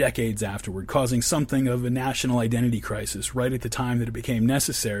in for decades afterward, causing something of a national identity crisis right at the time that it became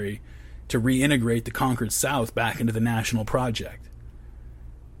necessary to reintegrate the conquered South back into the national project.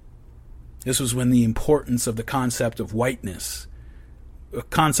 This was when the importance of the concept of whiteness, a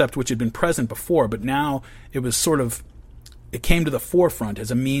concept which had been present before, but now it came to the forefront as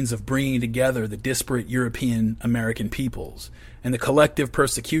a means of bringing together the disparate European American peoples, and the collective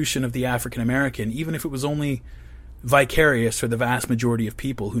persecution of the African American, even if it was only vicarious for the vast majority of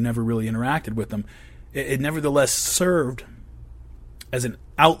people who never really interacted with them, it nevertheless served as an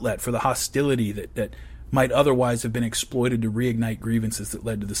outlet for the hostility that might otherwise have been exploited to reignite grievances that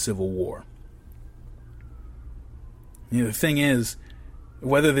led to the Civil War. The thing is,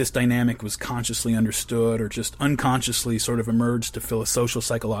 whether this dynamic was consciously understood or just unconsciously sort of emerged to fill a social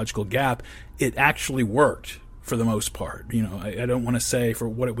psychological gap, it actually worked for the most part. I don't want to say for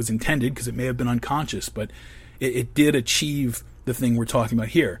what it was intended, because it may have been unconscious, but it did achieve the thing we're talking about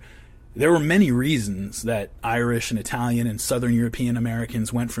here. There were many reasons that Irish and Italian and Southern European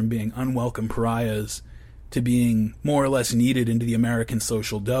Americans went from being unwelcome pariahs to being more or less kneaded into the American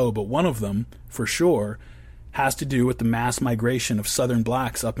social dough, but one of them, for sure, has to do with the mass migration of Southern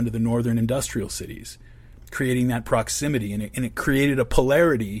blacks up into the northern industrial cities, creating that proximity, and it created a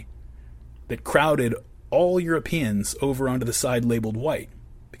polarity that crowded all Europeans over onto the side labeled white,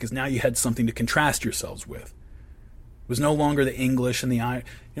 because now you had something to contrast yourselves with. It was no longer the English and the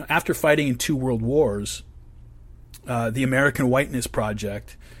after fighting in 2 world wars, the American Whiteness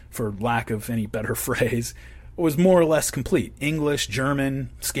Project, for lack of any better phrase, was more or less complete. English,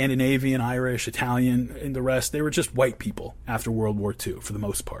 German, Scandinavian, Irish, Italian, and the rest, they were just white people after World War II for the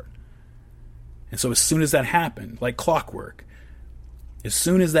most part. And so as soon as that happened, like clockwork, as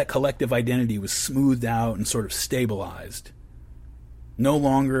soon as that collective identity was smoothed out and sort of stabilized, no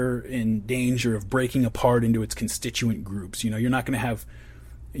longer in danger of breaking apart into its constituent groups. You're not going to have,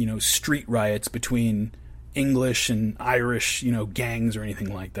 street riots between English and Irish, gangs or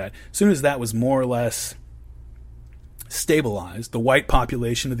anything like that. As soon as that was more or less stabilized, the white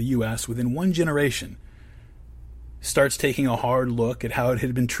population of the U.S. within one generation starts taking a hard look at how it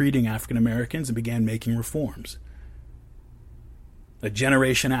had been treating African Americans and began making reforms. A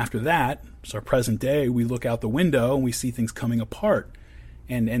generation after that, it's our present day, we look out the window and we see things coming apart,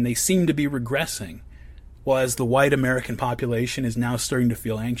 and they seem to be regressing. Well, as the white American population is now starting to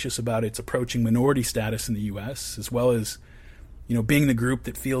feel anxious about its approaching minority status in the U.S., as well as being the group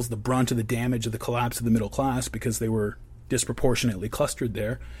that feels the brunt of the damage of the collapse of the middle class because they were disproportionately clustered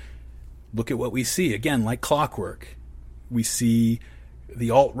there, look at what we see. Again, like clockwork, we see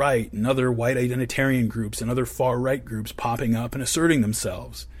the alt-right and other white identitarian groups and other far-right groups popping up and asserting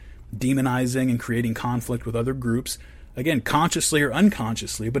themselves, demonizing and creating conflict with other groups, again, consciously or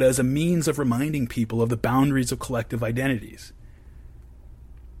unconsciously, but as a means of reminding people of the boundaries of collective identities.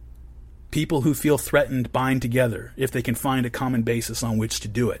 People who feel threatened bind together if they can find a common basis on which to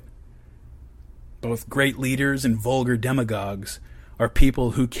do it. Both great leaders and vulgar demagogues are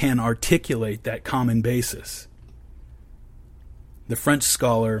people who can articulate that common basis. The French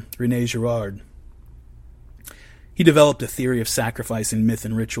scholar René Girard, he developed a theory of sacrifice in myth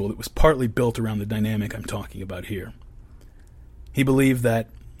and ritual that was partly built around the dynamic I'm talking about here. He believed that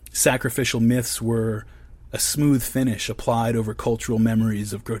sacrificial myths were a smooth finish applied over cultural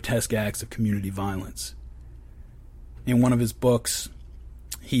memories of grotesque acts of community violence. In one of his books,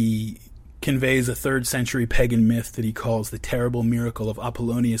 he conveys a 3rd century pagan myth that he calls the terrible miracle of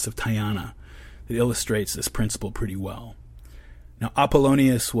Apollonius of Tyana that illustrates this principle pretty well. Now,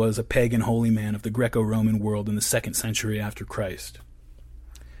 Apollonius was a pagan holy man of the Greco-Roman world in the 2nd century after Christ.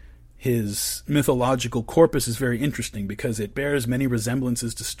 His mythological corpus is very interesting because it bears many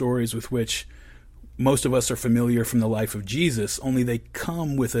resemblances to stories with which most of us are familiar from the life of Jesus, only they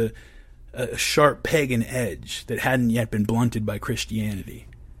come with a sharp pagan edge that hadn't yet been blunted by Christianity.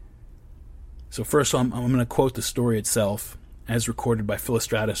 So first I'm going to quote the story itself as recorded by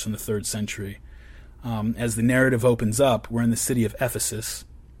Philostratus in the 3rd century. As the narrative opens up, we're in the city of Ephesus,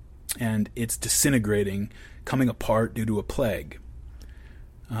 and it's disintegrating, coming apart due to a plague.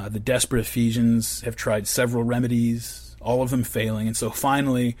 The desperate Ephesians have tried several remedies, all of them failing, and so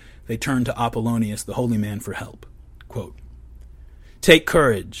finally they turn to Apollonius, the holy man, for help. Quote, "Take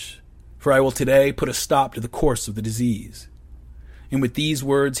courage, for I will today put a stop to the course of the disease." And with these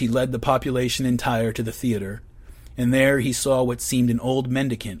words he led the population entire to the theater, and there he saw what seemed an old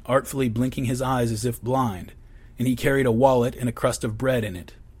mendicant artfully blinking his eyes as if blind, and he carried a wallet and a crust of bread in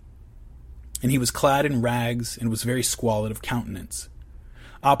it. And he was clad in rags and was very squalid of countenance.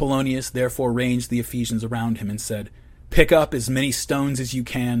 Apollonius therefore ranged the Ephesians around him and said, "Pick up as many stones as you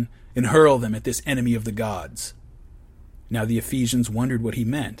can and hurl them at this enemy of the gods." Now the Ephesians wondered what he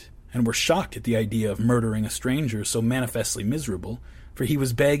meant, and were shocked at the idea of murdering a stranger so manifestly miserable, for he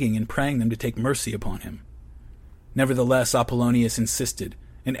was begging and praying them to take mercy upon him. Nevertheless, Apollonius insisted,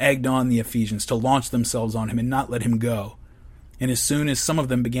 and egged on the Ephesians to launch themselves on him and not let him go. And as soon as some of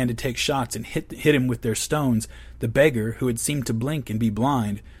them began to take shots and hit him with their stones, the beggar, who had seemed to blink and be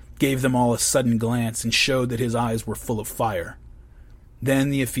blind, gave them all a sudden glance and showed that his eyes were full of fire. Then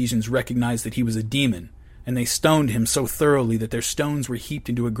the Ephesians recognized that he was a demon, and they stoned him so thoroughly that their stones were heaped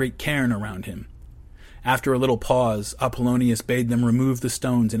into a great cairn around him. After a little pause, Apollonius bade them remove the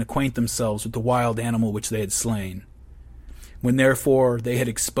stones and acquaint themselves with the wild animal which they had slain. When therefore they had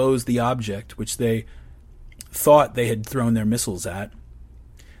exposed the object which they thought they had thrown their missiles at,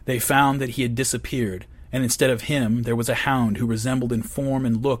 they found that he had disappeared, and instead of him there was a hound who resembled in form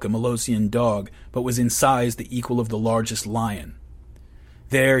and look a Molossian dog, but was in size the equal of the largest lion.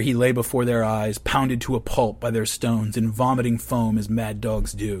 There he lay before their eyes, pounded to a pulp by their stones, and vomiting foam as mad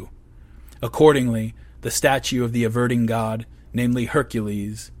dogs do. Accordingly, the statue of the averting god, namely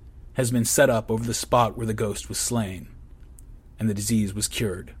Hercules, has been set up over the spot where the ghost was slain, and the disease was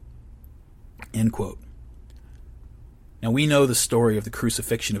cured. End quote. Now we know the story of the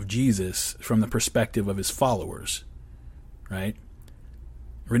crucifixion of Jesus from the perspective of his followers, right?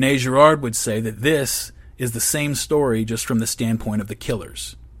 René Girard would say that this is the same story just from the standpoint of the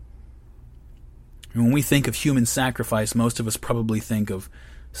killers. And when we think of human sacrifice, most of us probably think of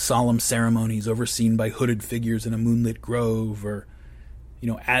solemn ceremonies overseen by hooded figures in a moonlit grove, or,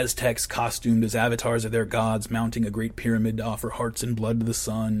 Aztecs costumed as avatars of their gods mounting a great pyramid to offer hearts and blood to the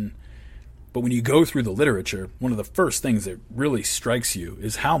sun. But when you go through the literature, one of the first things that really strikes you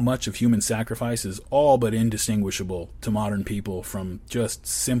is how much of human sacrifice is all but indistinguishable to modern people from just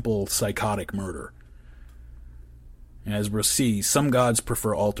simple psychotic murder. As we'll see, some gods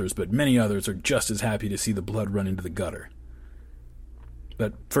prefer altars, but many others are just as happy to see the blood run into the gutter.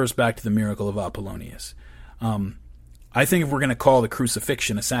 But first, back to the miracle of Apollonius. I think if we're going to call the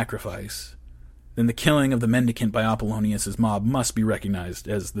crucifixion a sacrifice, then the killing of the mendicant by Apollonius' mob must be recognized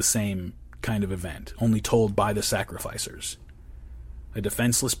as the same kind of event, only told by the sacrificers. A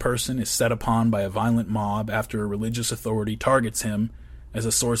defenseless person is set upon by a violent mob after a religious authority targets him as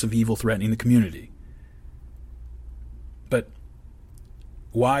a source of evil threatening the community. But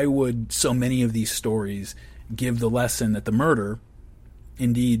why would so many of these stories give the lesson that the murder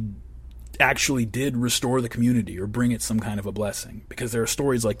indeed actually did restore the community or bring it some kind of a blessing? Because there are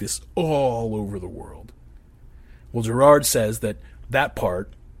stories like this all over the world. Well, Girard says that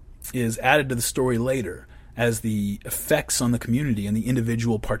part is added to the story later as the effects on the community and the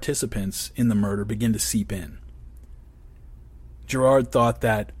individual participants in the murder begin to seep in. Girard thought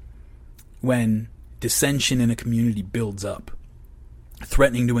that when dissension in a community builds up,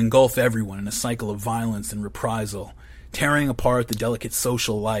 threatening to engulf everyone in a cycle of violence and reprisal, tearing apart the delicate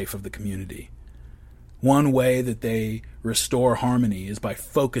social life of the community, one way that they restore harmony is by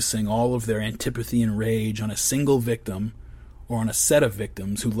focusing all of their antipathy and rage on a single victim or on a set of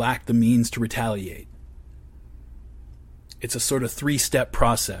victims who lack the means to retaliate. It's a sort of three-step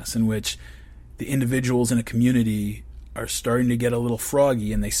process in which the individuals in a community are starting to get a little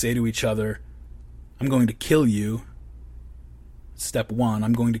froggy, and they say to each other, I'm going to kill you. Step one,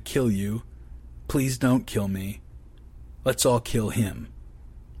 I'm going to kill you. Please don't kill me. Let's all kill him.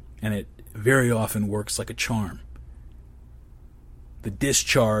 And it very often works like a charm. The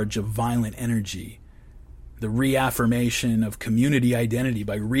discharge of violent energy, the reaffirmation of community identity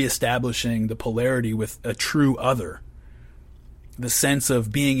by reestablishing the polarity with a true other, the sense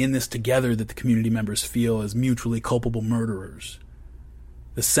of being in this together that the community members feel as mutually culpable murderers,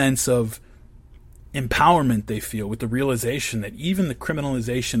 the sense of empowerment they feel with the realization that even the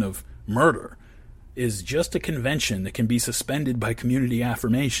criminalization of murder is just a convention that can be suspended by community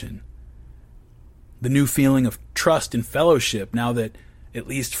affirmation. The new feeling of trust and fellowship now that, at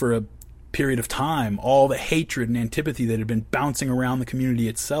least for a period of time, all the hatred and antipathy that had been bouncing around the community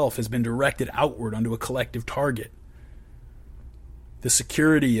itself has been directed outward onto a collective target. The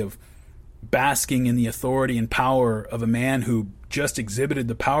security of basking in the authority and power of a man who just exhibited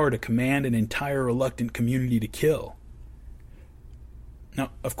the power to command an entire reluctant community to kill.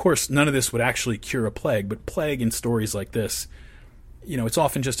 Now, of course, none of this would actually cure a plague, but plague in stories like this, it's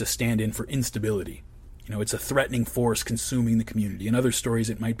often just a stand-in for instability. It's a threatening force consuming the community. In other stories,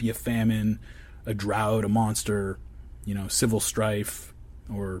 it might be a famine, a drought, a monster, civil strife,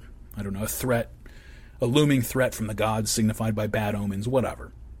 or, a threat, a looming threat from the gods signified by bad omens,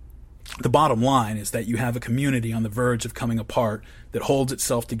 whatever. The bottom line is that you have a community on the verge of coming apart that holds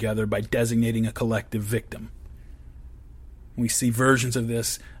itself together by designating a collective victim. We see versions of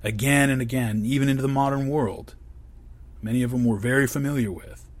this again and again, even into the modern world. Many of them we're very familiar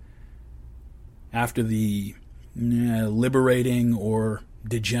with. After the liberating or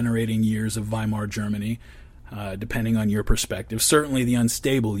degenerating years of Weimar Germany, depending on your perspective, certainly the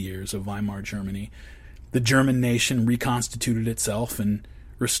unstable years of Weimar Germany, the German nation reconstituted itself and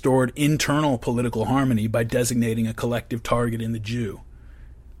restored internal political harmony by designating a collective target in the Jew.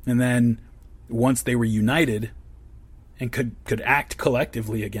 And then, once they were united and could act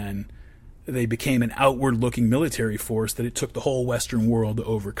collectively again, they became an outward-looking military force that it took the whole Western world to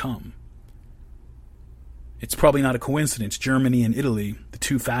overcome. It's probably not a coincidence. Germany and Italy, the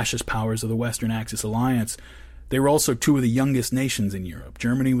two fascist powers of the Western Axis alliance, they were also two of the youngest nations in Europe.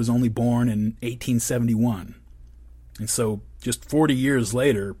 Germany was only born in 1871. And so just 40 years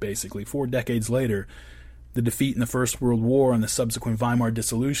later, basically, 4 decades later, the defeat in the First World War and the subsequent Weimar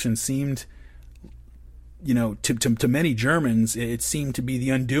dissolution seemed, to many Germans, it seemed to be the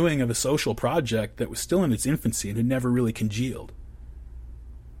undoing of a social project that was still in its infancy and had never really congealed.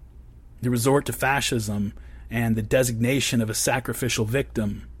 The resort to fascism and the designation of a sacrificial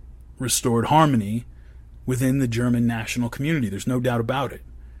victim restored harmony within the German national community. There's no doubt about it.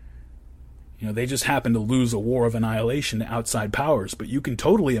 They just happened to lose a war of annihilation to outside powers, but you can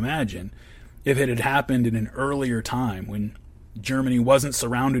totally imagine if it had happened in an earlier time when Germany wasn't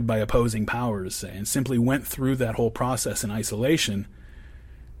surrounded by opposing powers, say, and simply went through that whole process in isolation,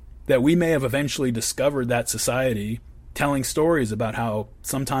 that we may have eventually discovered that society telling stories about how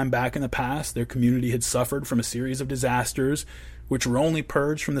sometime back in the past their community had suffered from a series of disasters which were only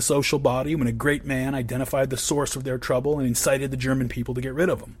purged from the social body when a great man identified the source of their trouble and incited the German people to get rid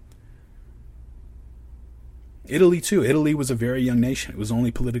of them. Italy, too. Italy was a very young nation. It was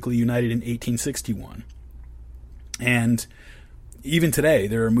only politically united in 1861. And even today,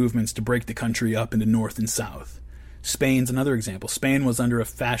 there are movements to break the country up into North and South. Spain's another example. Spain was under a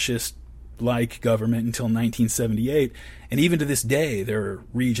fascist-like government until 1978, and even to this day, there are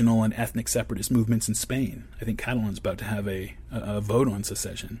regional and ethnic separatist movements in Spain. I think Catalan's about to have a vote on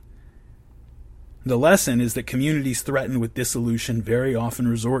secession. The lesson is that communities threatened with dissolution very often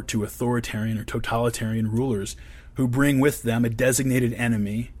resort to authoritarian or totalitarian rulers who bring with them a designated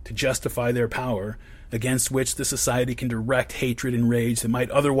enemy to justify their power, against which the society can direct hatred and rage that might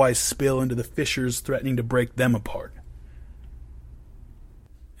otherwise spill into the fissures threatening to break them apart.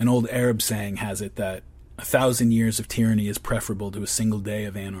 An old Arab saying has it that 1,000 years of tyranny is preferable to a single day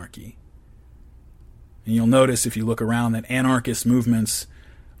of anarchy. And you'll notice if you look around that anarchist movements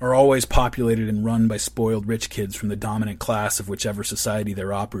are always populated and run by spoiled rich kids from the dominant class of whichever society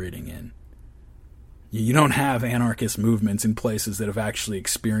they're operating in. You don't have anarchist movements in places that have actually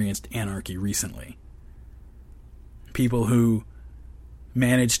experienced anarchy recently. People who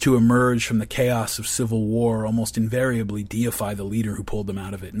manage to emerge from the chaos of civil war almost invariably deify the leader who pulled them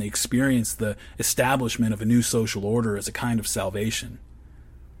out of it, and they experience the establishment of a new social order as a kind of salvation.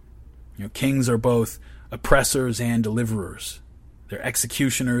 Kings are both oppressors and deliverers. They're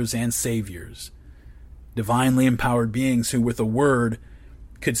executioners and saviors. Divinely empowered beings who, with a word,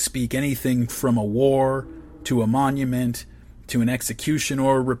 could speak anything from a war to a monument to an execution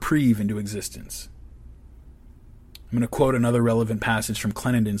or a reprieve into existence. I'm going to quote another relevant passage from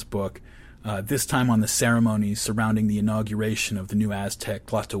Clenden's book, this time on the ceremonies surrounding the inauguration of the new Aztec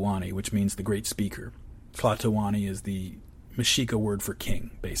Tlatoani, which means the great speaker. Tlatoani is the Mexica word for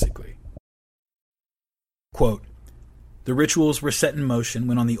king, basically. Quote, "The rituals were set in motion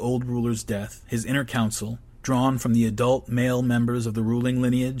when on the old ruler's death, his inner council, drawn from the adult male members of the ruling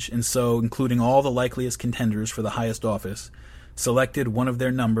lineage, and so including all the likeliest contenders for the highest office, selected one of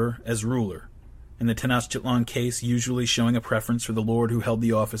their number as ruler, in the Tenochtitlan case usually showing a preference for the lord who held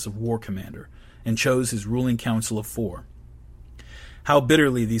the office of war commander, and chose his ruling council of 4. How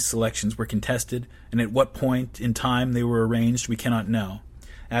bitterly these selections were contested, and at what point in time they were arranged, we cannot know.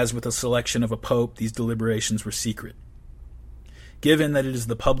 As with the selection of a pope, these deliberations were secret. Given that it is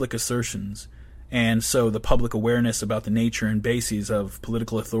the public assertions, and so the public awareness about the nature and bases of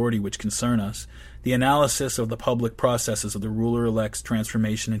political authority which concern us, the analysis of the public processes of the ruler-elect's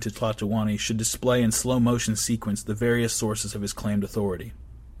transformation into Tlatoani should display in slow-motion sequence the various sources of his claimed authority.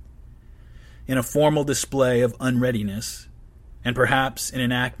 In a formal display of unreadiness, and perhaps in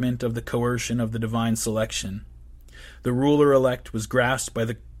enactment of the coercion of the divine selection, the ruler-elect was grasped by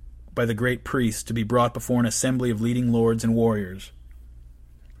the great priest to be brought before an assembly of leading lords and warriors.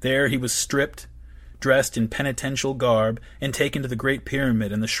 There he was stripped, dressed in penitential garb, and taken to the great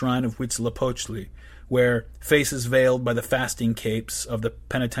pyramid and the shrine of Huitzilopochtli, where, faces veiled by the fasting capes of the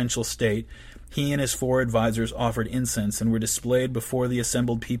penitential state, he and his 4 advisors offered incense and were displayed before the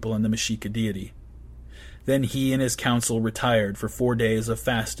assembled people and the Mexica deity. Then he and his council retired for 4 days of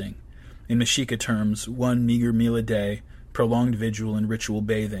fasting, in Mexica terms 1 meager meal a day, prolonged vigil and ritual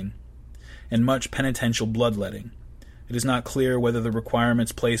bathing, and much penitential bloodletting. It is not clear whether the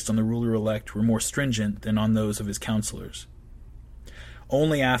requirements placed on the ruler-elect were more stringent than on those of his counselors.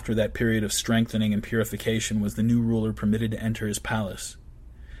 Only after that period of strengthening and purification was the new ruler permitted to enter his palace.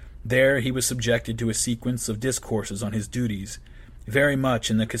 There he was subjected to a sequence of discourses on his duties, very much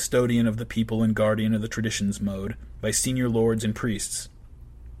in the custodian of the people and guardian of the traditions mode, by senior lords and priests.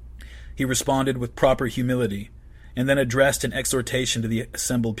 He responded with proper humility, and then addressed an exhortation to the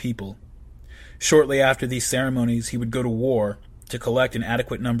assembled people. Shortly after these ceremonies, he would go to war to collect an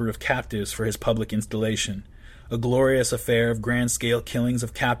adequate number of captives for his public installation, a glorious affair of grand-scale killings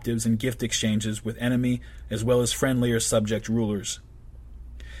of captives and gift exchanges with enemy as well as friendly or subject rulers.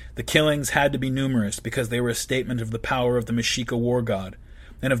 The killings had to be numerous because they were a statement of the power of the Mexica war god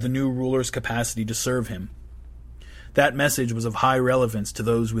and of the new ruler's capacity to serve him. That message was of high relevance to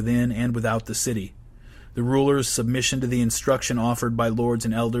those within and without the city. The ruler's submission to the instruction offered by lords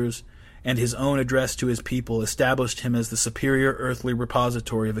and elders, and his own address to his people established him as the superior earthly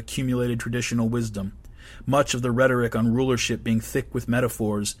repository of accumulated traditional wisdom, much of the rhetoric on rulership being thick with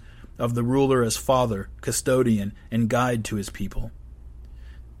metaphors of the ruler as father, custodian, and guide to his people.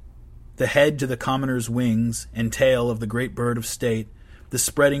 The head to the commoner's wings and tail of the great bird of state, the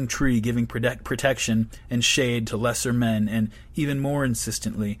spreading tree giving protection and shade to lesser men, and, even more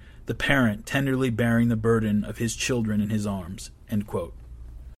insistently, the parent tenderly bearing the burden of his children in his arms." End quote.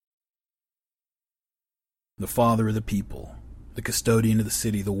 The father of the people, the custodian of the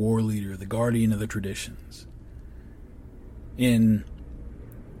city, the war leader, the guardian of the traditions. In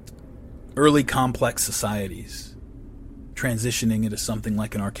early complex societies, transitioning into something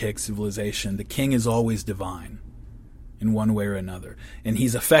like an archaic civilization, the king is always divine in one way or another, and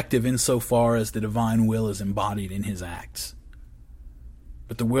he's effective insofar as the divine will is embodied in his acts.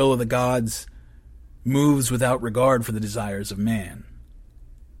 But the will of the gods moves without regard for the desires of man.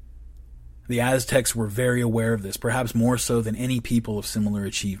 The Aztecs were very aware of this, perhaps more so than any people of similar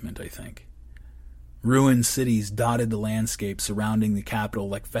achievement, I think. Ruined cities dotted the landscape surrounding the capital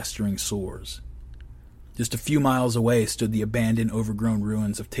like festering sores. Just a few miles away stood the abandoned, overgrown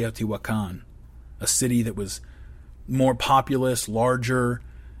ruins of Teotihuacan, a city that was more populous, larger,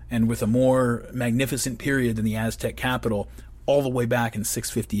 and with a more magnificent period than the Aztec capital, all the way back in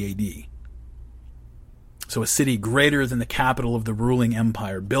 650 AD. So a city greater than the capital of the ruling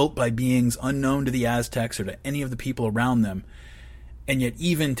empire, built by beings unknown to the Aztecs or to any of the people around them, and yet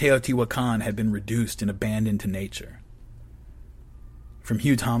even Teotihuacan had been reduced and abandoned to nature. From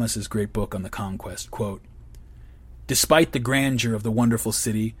Hugh Thomas's great book on the conquest, quote, "Despite the grandeur of the wonderful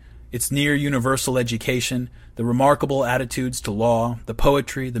city, its near universal education, the remarkable attitudes to law, the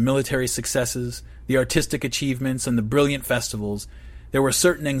poetry, the military successes, the artistic achievements, and the brilliant festivals, there were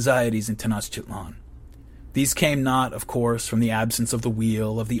certain anxieties in Tenochtitlan. These came not, of course, from the absence of the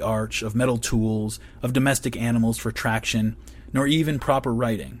wheel, of the arch, of metal tools, of domestic animals for traction, nor even proper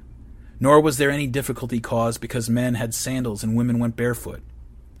writing. Nor was there any difficulty caused because men had sandals and women went barefoot.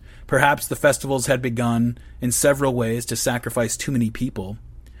 Perhaps the festivals had begun, in several ways, to sacrifice too many people,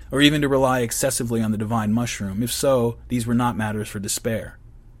 or even to rely excessively on the divine mushroom. If so, these were not matters for despair.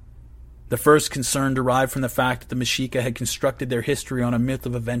 The first concern derived from the fact that the Mexica had constructed their history on a myth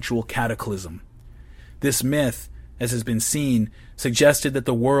of eventual cataclysm. This myth, as has been seen, suggested that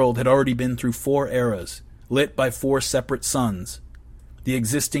the world had already been through 4 eras, lit by 4 separate suns. The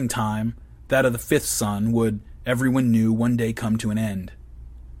existing time, that of the 5th sun, would, everyone knew, one day come to an end.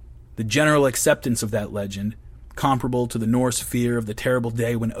 The general acceptance of that legend, comparable to the Norse fear of the terrible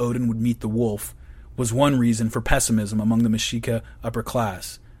day when Odin would meet the wolf, was one reason for pessimism among the Mexica upper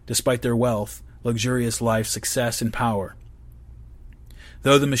class, despite their wealth, luxurious life, success, and power.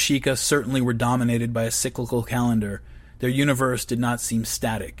 Though the Mexica certainly were dominated by a cyclical calendar, their universe did not seem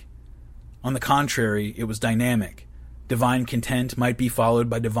static. On the contrary, it was dynamic. Divine content might be followed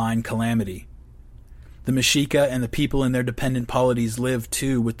by divine calamity. The Mexica and the people in their dependent polities lived,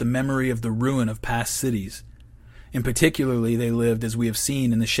 too, with the memory of the ruin of past cities. In particularly, they lived, as we have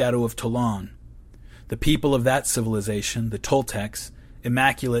seen, in the shadow of Toulon. The people of that civilization, the Toltecs,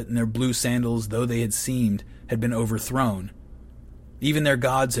 immaculate in their blue sandals though they had seemed, had been overthrown. Even their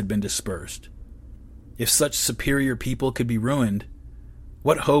gods had been dispersed. If such superior people could be ruined,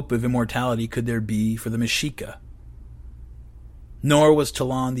 what hope of immortality could there be for the Mexica? Nor was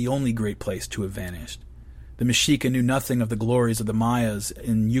Toulon the only great place to have vanished. The Mexica knew nothing of the glories of the Mayas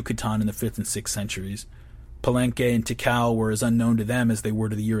in Yucatan in the 5th and 6th centuries. Palenque and Tikal were as unknown to them as they were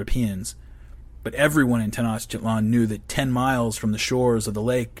to the Europeans. But everyone in Tenochtitlan knew that 10 miles from the shores of the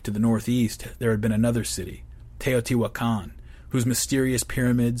lake to the northeast there had been another city, Teotihuacan, whose mysterious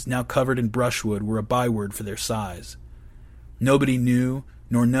pyramids, now covered in brushwood, were a byword for their size. Nobody knew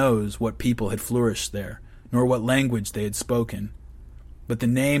nor knows what people had flourished there, nor what language they had spoken. But the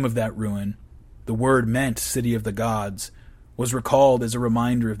name of that ruin, the word meant city of the gods, was recalled as a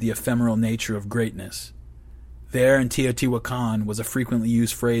reminder of the ephemeral nature of greatness. There in Teotihuacan was a frequently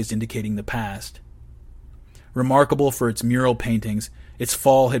used phrase indicating the past. Remarkable for its mural paintings, its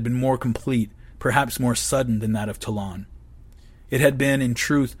fall had been more complete, perhaps more sudden than that of Toulon. It had been, in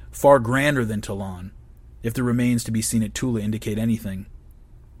truth, far grander than Toulon, if the remains to be seen at Tula indicate anything.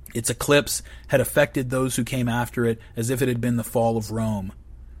 Its eclipse had affected those who came after it as if it had been the fall of Rome.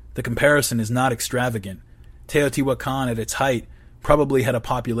 The comparison is not extravagant. Teotihuacan, at its height, probably had a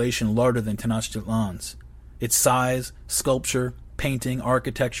population larger than Tenochtitlan's. Its size, sculpture, painting,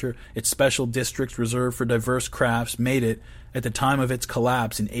 architecture, its special districts reserved for diverse crafts made it, at the time of its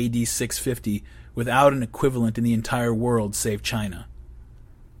collapse in AD 650, without an equivalent in the entire world save China.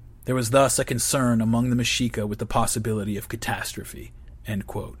 There was thus a concern among the Mexica with the possibility of catastrophe." End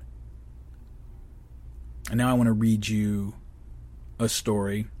quote. And now I want to read you a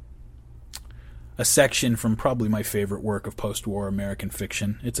story, a section from probably my favorite work of post-war American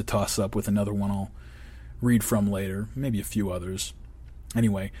fiction. It's a toss-up with another one I'll read from later, maybe a few others.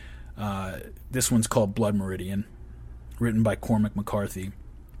 Anyway, this one's called Blood Meridian, written by Cormac McCarthy.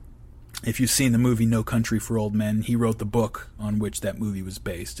 If you've seen the movie No Country for Old Men, he wrote the book on which that movie was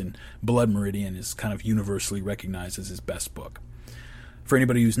based, and Blood Meridian is kind of universally recognized as his best book. For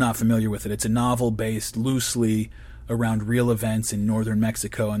anybody who's not familiar with it, it's a novel based loosely around real events in northern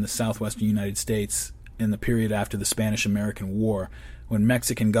Mexico and the southwestern United States in the period after the Spanish-American War, when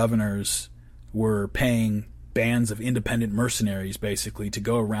Mexican governors were paying bands of independent mercenaries, basically, to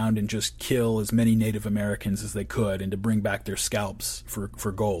go around and just kill as many Native Americans as they could and to bring back their scalps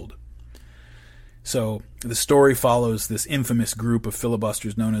for gold. So the story follows this infamous group of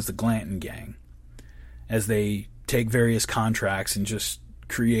filibusters known as the Glanton Gang, as they take various contracts and just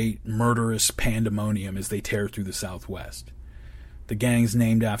create murderous pandemonium as they tear through the Southwest. The gang's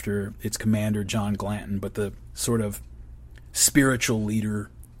named after its commander, John Glanton, but the sort of spiritual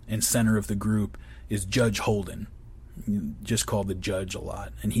leader and center of the group is Judge Holden, just called the Judge a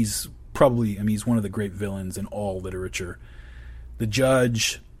lot. And he's probably, he's one of the great villains in all literature. The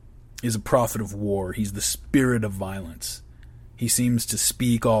Judge is a prophet of war. He's the spirit of violence. He seems to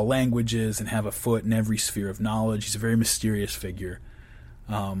speak all languages and have a foot in every sphere of knowledge. He's a very mysterious figure.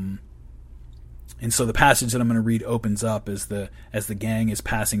 And so the passage that I'm going to read opens up as the gang is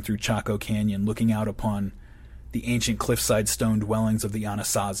passing through Chaco Canyon, looking out upon the ancient cliffside stone dwellings of the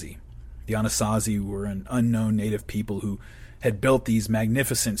Anasazi. The Anasazi were an unknown native people who had built these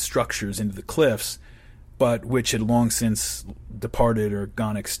magnificent structures into the cliffs, but which had long since departed or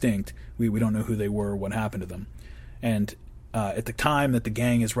gone extinct. We don't know who they were or what happened to them. And at the time that the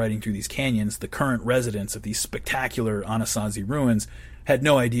gang is riding through these canyons, the current residents of these spectacular Anasazi ruins had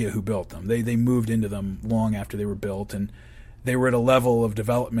no idea who built them. They moved into them long after they were built, and they were at a level of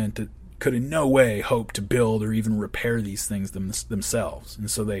development that could in no way hope to build or even repair these things themselves. And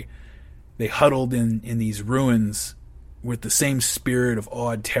so they huddled in these ruins with the same spirit of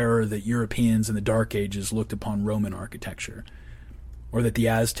awed terror that Europeans in the Dark Ages looked upon Roman architecture, or that the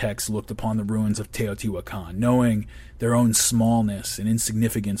Aztecs looked upon the ruins of Teotihuacan, knowing their own smallness and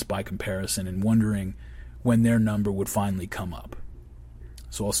insignificance by comparison and wondering when their number would finally come up.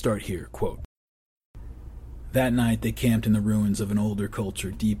 So I'll start here, quote, "That night they camped in the ruins of an older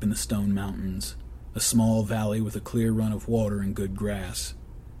culture deep in the Stone Mountains, a small valley with a clear run of water and good grass.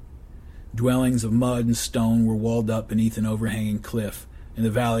 Dwellings of mud and stone were walled up beneath an overhanging cliff, and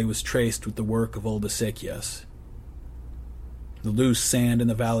the valley was traced with the work of old acequias. The loose sand in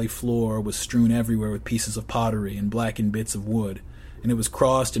the valley floor was strewn everywhere with pieces of pottery and blackened bits of wood, and it was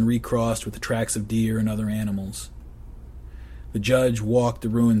crossed and recrossed with the tracks of deer and other animals. The judge walked the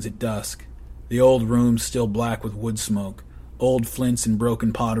ruins at dusk, the old rooms still black with wood smoke, old flints and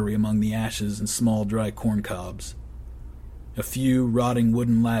broken pottery among the ashes and small dry corn cobs. A few rotting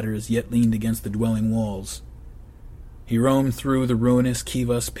wooden ladders yet leaned against the dwelling walls. He roamed through the ruinous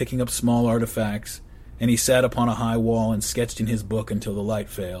kivas, picking up small artifacts, and he sat upon a high wall and sketched in his book until the light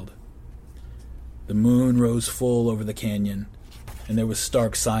failed. The moon rose full over the canyon, and there was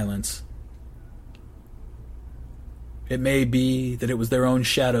stark silence. It may be that it was their own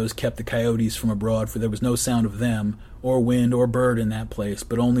shadows kept the coyotes from abroad, for there was no sound of them, or wind or bird in that place,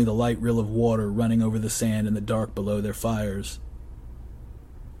 but only the light rill of water running over the sand in the dark below their fires.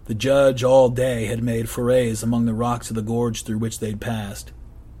 The judge all day had made forays among the rocks of the gorge through which they'd passed,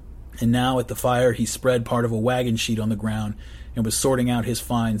 and now at the fire he spread part of a wagon sheet on the ground and was sorting out his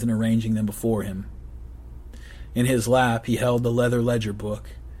finds and arranging them before him. In his lap he held the leather ledger book,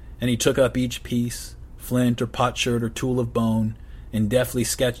 and he took up each piece, flint or potsherd or tool of bone, and deftly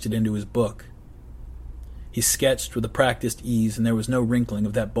sketched it into his book. He sketched with a practiced ease, and there was no wrinkling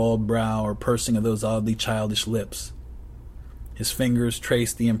of that bald brow or pursing of those oddly childish lips. His fingers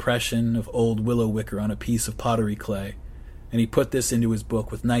traced the impression of old willow wicker on a piece of pottery clay, and he put this into his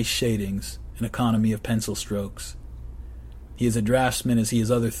book with nice shadings and economy of pencil strokes. He is a draftsman as he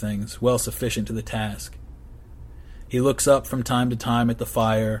is other things, well sufficient to the task. He looks up from time to time at the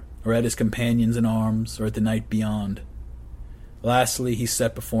fire, or at his companions in arms, or at the night beyond. Lastly, he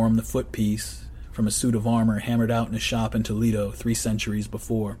set before him the footpiece from a suit of armor hammered out in a shop in Toledo 3 centuries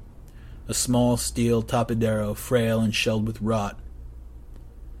before, a small steel tapadero, frail and shelled with rot.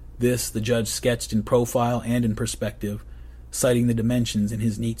 This the judge sketched in profile and in perspective, citing the dimensions in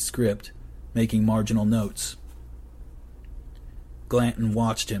his neat script, making marginal notes. Glanton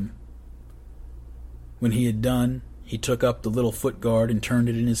watched him. When he had done, he took up the little foot-guard and turned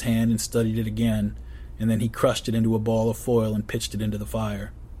it in his hand and studied it again, and then he crushed it into a ball of foil and pitched it into the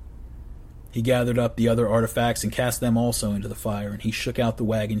fire. He gathered up the other artifacts and cast them also into the fire, and he shook out the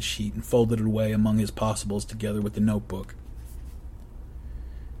wagon sheet and folded it away among his possibles together with the notebook.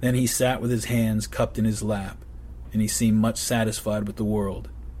 Then he sat with his hands cupped in his lap, and he seemed much satisfied with the world,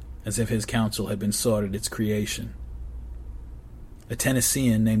 as if his counsel had been sought at its creation. A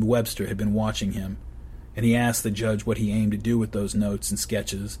Tennessean named Webster had been watching him, and he asked the judge what he aimed to do with those notes and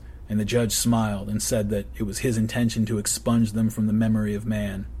sketches, and the judge smiled and said that it was his intention to expunge them from the memory of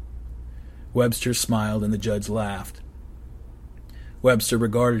man. Webster smiled, and the judge laughed. Webster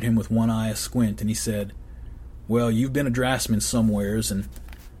regarded him with one eye asquint, and he said, "Well, you've been a draftsman somewheres, and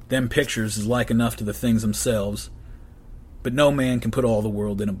them pictures is like enough to the things themselves. But no man can put all the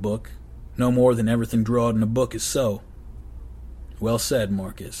world in a book, no more than everything drawed in a book is so." "Well said,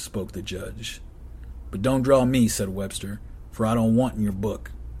 Marcus," spoke the judge. "But don't draw me," said Webster, "for I don't want in your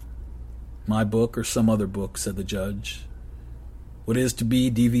book." "My book or some other book," said the judge. "What is to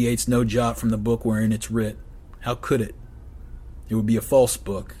be deviates no jot from the book wherein it's writ. How could it? It would be a false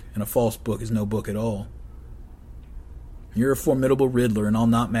book, and a false book is no book at all. You're a formidable riddler, and I'll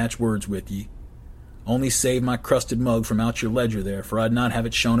not match words with ye. Only save my crusted mug from out your ledger there, for I'd not have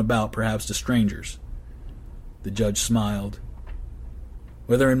it shown about, perhaps, to strangers." The judge smiled.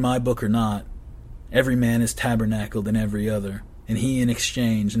 "Whether in my book or not, every man is tabernacled in every other, and he in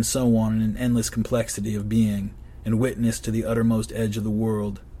exchange, and so on in an endless complexity of being, and witness to the uttermost edge of the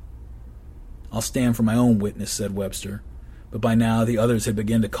world." "I'll stand for my own witness," said Webster, but by now the others had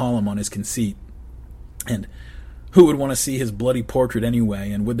begun to call him on his conceit. And who would want to see his bloody portrait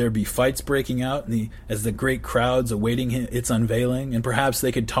anyway, and would there be fights breaking out as the great crowds awaiting its unveiling, and perhaps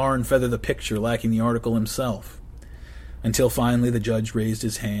they could tar and feather the picture lacking the article himself? Until finally the judge raised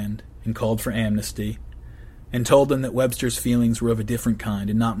his hand and called for amnesty, and told them that Webster's feelings were of a different kind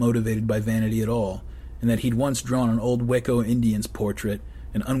and not motivated by vanity at all, and that he'd once drawn an old Waco Indian's portrait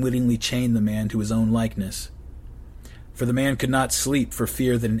and unwittingly chained the man to his own likeness. For the man could not sleep for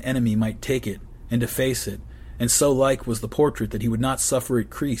fear that an enemy might take it and deface it, and so like was the portrait that he would not suffer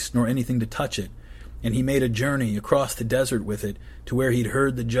it creased nor anything to touch it, and he made a journey across the desert with it to where he'd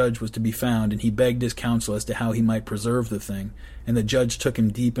heard the judge was to be found, and he begged his counsel as to how he might preserve the thing, and the judge took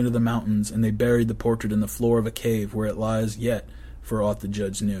him deep into the mountains, and they buried the portrait in the floor of a cave where it lies yet, for aught the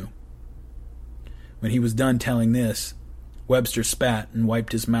judge knew. When he was done telling this, Webster spat and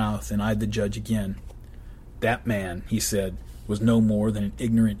wiped his mouth and eyed the judge again. "That man," he said, "was no more than an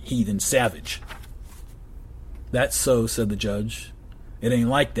ignorant heathen savage." "That's so," said the judge. "It ain't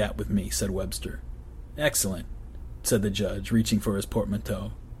like that with me," said Webster. "Excellent," said the judge, reaching for his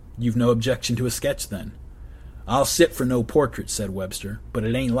portmanteau. "You've no objection to a sketch, then?" "I'll sit for no portrait," said Webster, "but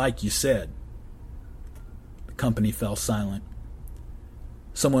it ain't like you said." The company fell silent.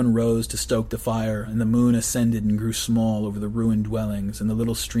 Someone rose to stoke the fire, and the moon ascended and grew small over the ruined dwellings, and the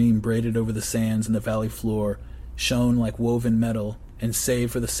little stream braided over the sands in the valley floor shone like woven metal, and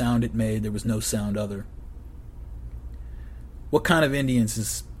save for the sound it made, there was no sound other. "What kind of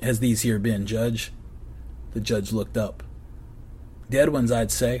Indians has these here been, Judge?" The judge looked up. "Dead ones,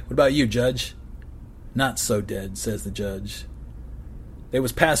 I'd say. What about you, Judge?" "Not so dead," says the judge. "They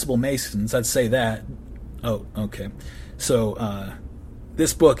was passable Masons, I'd say that." "Oh, okay. So,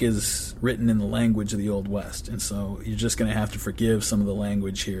 this book is written in the language of the Old West, and so you're just going to have to forgive some of the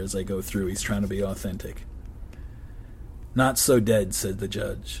language here as I go through. He's trying to be authentic." "Not so dead," said the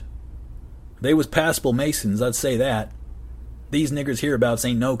judge. "They was passable Masons, I'd say that. These niggers hereabouts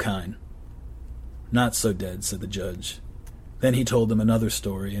ain't no kind." "Not so dead," said the judge. Then he told them another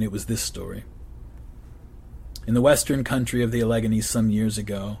story, and it was this story. In the western country of the Alleghanies some years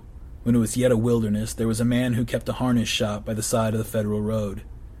ago, when it was yet a wilderness, there was a man who kept a harness shop by the side of the federal road.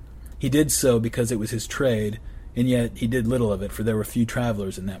 He did so because it was his trade, and yet he did little of it, for there were few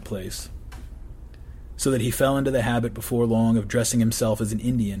travelers in that place. So that he fell into the habit before long of dressing himself as an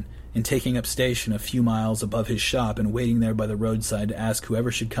Indian, and taking up station a few miles above his shop, and waiting there by the roadside to ask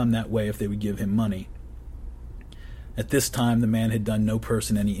whoever should come that way if they would give him money. At this time the man had done no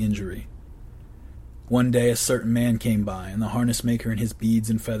person any injury. One day a certain man came by, and the harness maker in his beads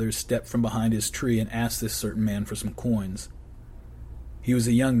and feathers stepped from behind his tree and asked this certain man for some coins. He was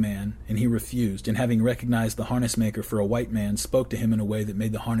a young man, and he refused, and having recognized the harness maker for a white man, spoke to him in a way that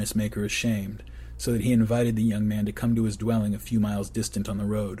made the harness maker ashamed, so that he invited the young man to come to his dwelling a few miles distant on the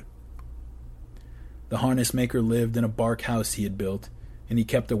road. The harness maker lived in a bark house he had built, and he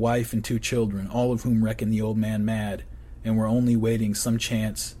kept a wife and 2 children, all of whom reckoned the old man mad, and were only waiting some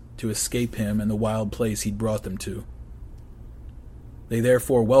chance to escape him and the wild place he'd brought them to. They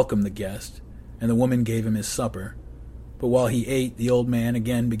therefore welcomed the guest, and the woman gave him his supper. But while he ate, the old man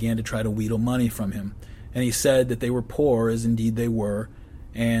again began to try to wheedle money from him, and he said that they were poor, as indeed they were,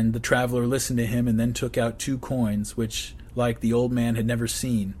 and the traveler listened to him and then took out 2 coins, which, like, the old man had never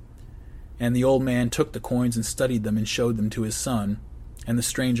seen. And the old man took the coins and studied them and showed them to his son, and the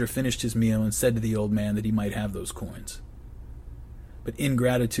stranger finished his meal and said to the old man that he might have those coins. But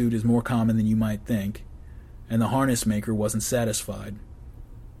ingratitude is more common than you might think, and the harness maker wasn't satisfied.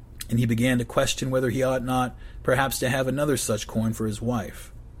 And he began to question whether he ought not perhaps to have another such coin for his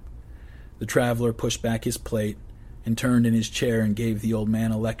wife. The traveler pushed back his plate and turned in his chair and gave the old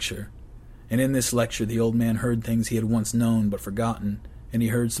man a lecture. And in this lecture the old man heard things he had once known but forgotten, and he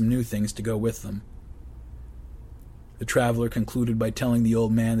heard some new things to go with them. The traveler concluded by telling the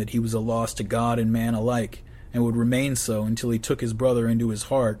old man that he was a loss to God and man alike, and would remain so until he took his brother into his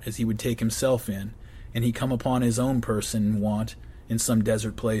heart as he would take himself in, and he come upon his own person in want in some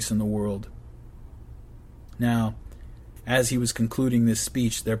desert place in the world. Now, as he was concluding this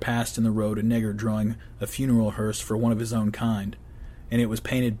speech, there passed in the road a nigger drawing a funeral hearse for one of his own kind, and it was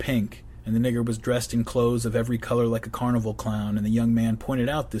painted pink, and the nigger was dressed in clothes of every color like a carnival clown, and the young man pointed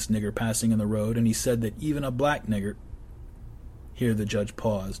out this nigger passing in the road, and he said that even a black nigger— Here the judge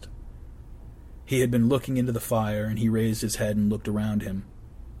paused. He had been looking into the fire, and he raised his head and looked around him.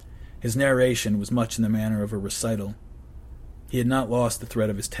 His narration was much in the manner of a recital. He had not lost the thread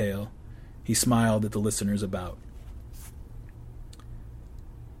of his tale. He smiled at the listeners about.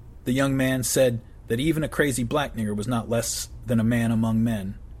 The young man said that even a crazy black nigger was not less than a man among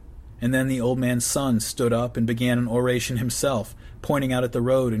men. And then the old man's son stood up and began an oration himself, pointing out at the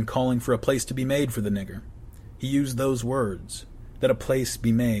road and calling for a place to be made for the nigger. He used those words, that a place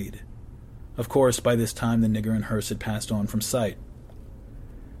be made. Of course, by this time the nigger and hearse had passed on from sight.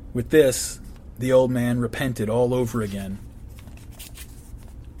 With this, the old man repented all over again,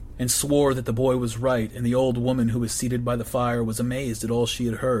 and swore that the boy was right, and the old woman who was seated by the fire was amazed at all she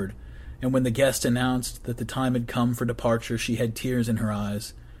had heard, and when the guest announced that the time had come for departure, she had tears in her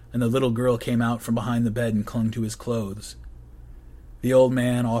eyes, and the little girl came out from behind the bed and clung to his clothes. The old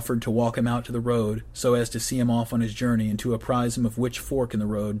man offered to walk him out to the road, so as to see him off on his journey, and to apprise him of which fork in the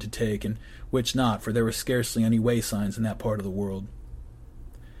road to take and which not, for there were scarcely any way signs in that part of the world.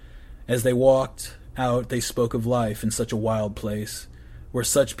 As they walked out, they spoke of life in such a wild place, where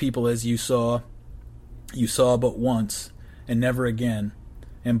such people as you saw but once, and never again.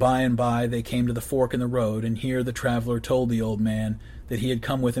 And by they came to the fork in the road, and here the traveler told the old man that he had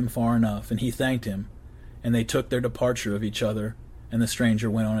come with him far enough, and he thanked him, and they took their departure of each other, and the stranger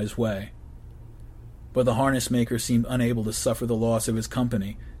went on his way. But the harness-maker seemed unable to suffer the loss of his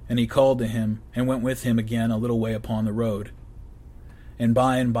company, and he called to him, and went with him again a little way upon the road. And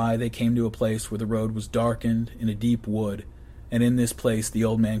by they came to a place where the road was darkened in a deep wood, and in this place the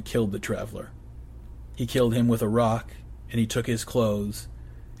old man killed the traveler. He killed him with a rock, and he took his clothes,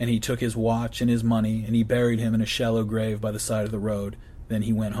 and he took his watch and his money, and he buried him in a shallow grave by the side of the road. Then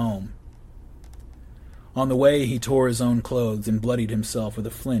he went home. On the way he tore his own clothes and bloodied himself with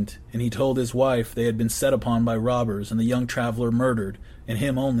a flint, and he told his wife they had been set upon by robbers, and the young traveler murdered, and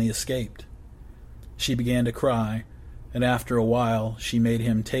him only escaped. She began to cry, and after a while she made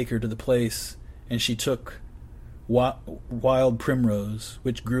him take her to the place, and she took wild primrose,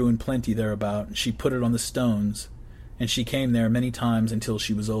 which grew in plenty thereabout, and she put it on the stones, and she came there many times until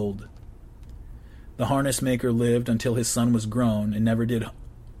she was old. The harness-maker lived until his son was grown, and never did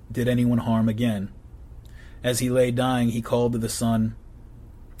anyone harm again. As he lay dying, he called to the son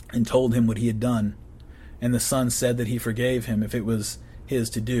and told him what he had done. And the son said that he forgave him if it was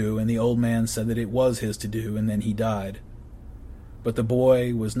his to do, and the old man said that it was his to do, and then he died. But the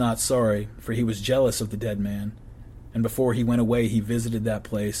boy was not sorry, for he was jealous of the dead man, and before he went away he visited that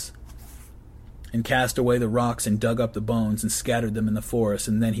place, and cast away the rocks and dug up the bones and scattered them in the forest,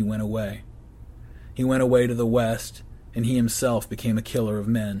 and then he went away. He went away to the west, and he himself became a killer of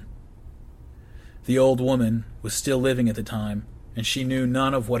men. The old woman was still living at the time, and she knew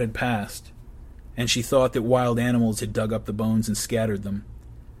none of what had passed, and she thought that wild animals had dug up the bones and scattered them.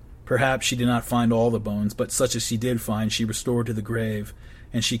 Perhaps she did not find all the bones, but such as she did find she restored to the grave,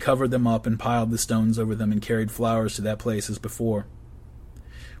 and she covered them up and piled the stones over them and carried flowers to that place as before.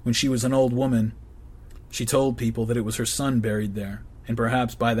 When she was an old woman, she told people that it was her son buried there, and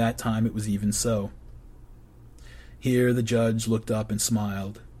perhaps by that time it was even so. Here the judge looked up and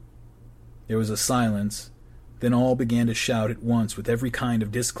smiled. There was a silence. Then all began to shout at once with every kind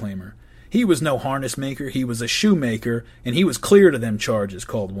of disclaimer. He was no harness-maker, he was a shoemaker, and he was clear to them charges,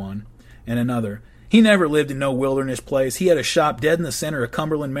 called one. And another, he never lived in no wilderness place, he had a shop dead in the center of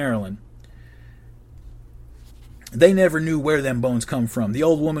Cumberland, Maryland. They never knew where them bones come from. The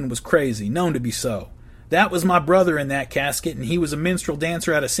old woman was crazy, known to be so. That was my brother in that casket, and he was a minstrel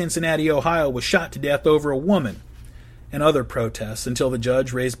dancer out of Cincinnati, Ohio, was shot to death over a woman. And other protests, until the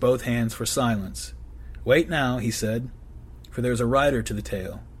judge raised both hands for silence. Wait now, he said, for there's a rider to the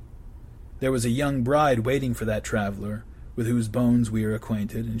tale. There was a young bride waiting for that traveler, with whose bones we are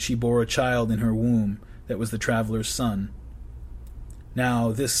acquainted, and she bore a child in her womb that was the traveler's son.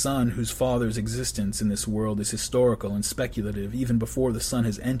 Now, this son, whose father's existence in this world is historical and speculative even before the son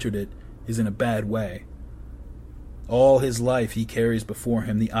has entered it, is in a bad way. All his life he carries before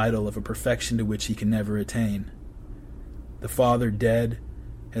him the idol of a perfection to which he can never attain. The father, dead,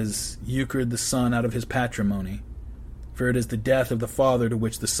 has euchred the son out of his patrimony, for it is the death of the father to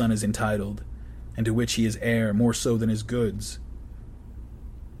which the son is entitled, and to which he is heir more so than his goods.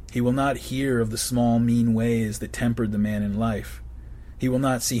 He will not hear of the small mean ways that tempered the man in life. He will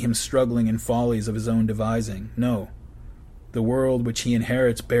not see him struggling in follies of his own devising. No. The world which he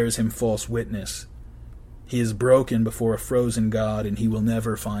inherits bears him false witness. He is broken before a frozen God, and he will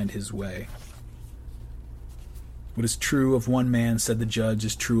never find his way. What is true of one man, said the judge,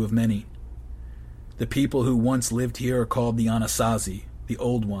 is true of many. The people who once lived here are called the Anasazi, the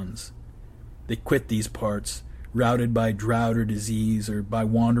old ones. They quit these parts, routed by drought or disease, or by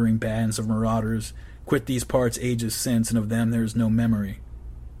wandering bands of marauders, quit these parts ages since, and of them there is no memory.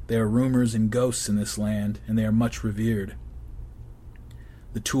 They are rumors and ghosts in this land, and they are much revered.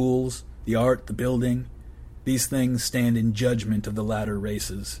 The tools, the art, the building, these things stand in judgment of the latter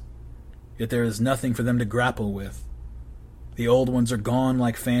races. Yet there is nothing for them to grapple with. The old ones are gone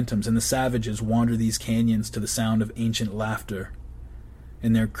like phantoms, and the savages wander these canyons to the sound of ancient laughter.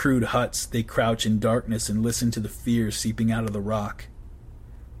 In their crude huts they crouch in darkness and listen to the fear seeping out of the rock.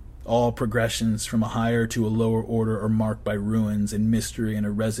 All progressions from a higher to a lower order are marked by ruins and mystery and a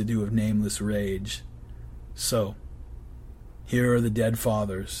residue of nameless rage. So, here are the dead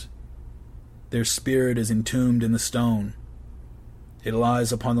fathers. Their spirit is entombed in the stone. It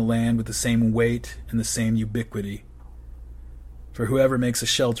lies upon the land with the same weight and the same ubiquity. For whoever makes a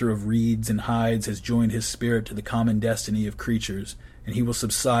shelter of reeds and hides has joined his spirit to the common destiny of creatures, and he will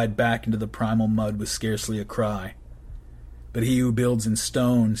subside back into the primal mud with scarcely a cry. But he who builds in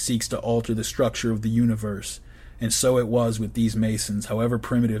stone seeks to alter the structure of the universe, and so it was with these masons, however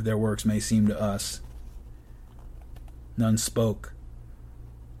primitive their works may seem to us. None spoke.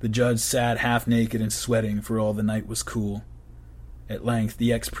 The judge sat half naked and sweating, for all the night was cool. At length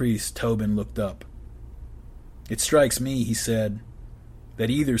the ex-priest Tobin looked up. "It strikes me," he said, "that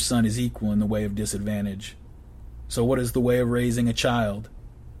either son is equal in the way of disadvantage. So what is the way of raising a child?"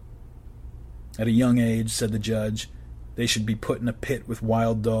 "At a young age," said the judge, "they should be put in a pit with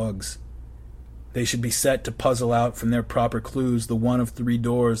wild dogs. They should be set to puzzle out from their proper clues the one of 3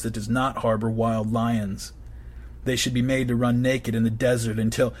 doors that does not harbor wild lions. They should be made to run naked in the desert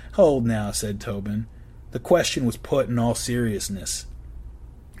until—" "Hold now," said Tobin. "The question was put in all seriousness."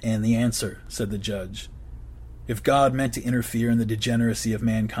 "And the answer," said the judge. "If God meant to interfere in the degeneracy of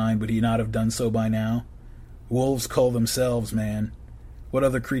mankind, would he not have done so by now? Wolves call themselves man. What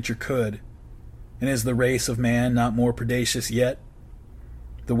other creature could? And is the race of man not more predacious yet?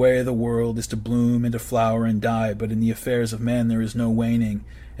 The way of the world is to bloom and to flower and die, but in the affairs of men there is no waning,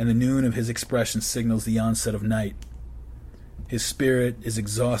 and the noon of his expression signals the onset of night. His spirit is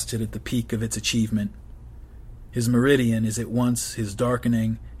exhausted at the peak of its achievement. His meridian is at once his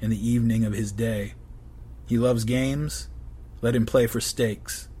darkening and the evening of his day. He loves games. Let him play for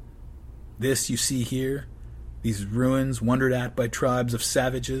stakes. This you see here, these ruins wondered at by tribes of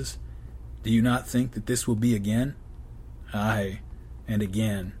savages, do you not think that this will be again? Aye, and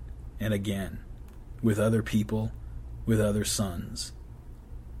again, with other people, with other sons."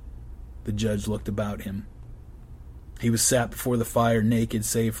 The judge looked about him. He was sat before the fire naked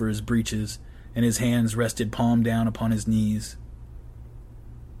save for his breeches, and his hands rested palm down upon his knees.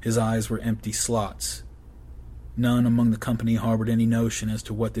 His eyes were empty slots. None among the company harbored any notion as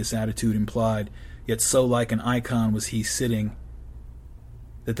to what this attitude implied, yet so like an icon was he sitting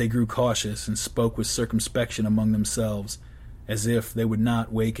that they grew cautious and spoke with circumspection among themselves, as if they would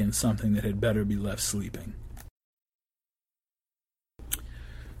not waken something that had better be left sleeping.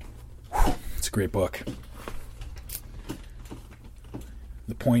 It's a great book.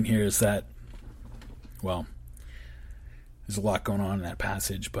 The point here is that, well, there's a lot going on in that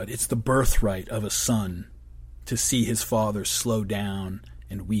passage, but it's the birthright of a son to see his father slow down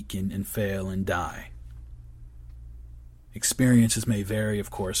and weaken and fail and die. Experiences may vary, of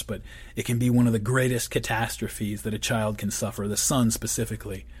course, but it can be one of the greatest catastrophes that a child can suffer, the son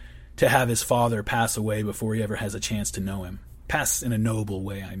specifically, to have his father pass away before he ever has a chance to know him. Pass in a noble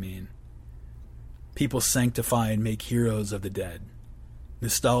way, I mean. People sanctify and make heroes of the dead.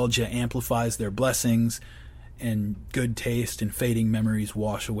 Nostalgia amplifies their blessings, and good taste and fading memories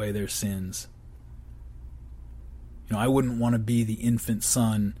wash away their sins. I wouldn't want to be the infant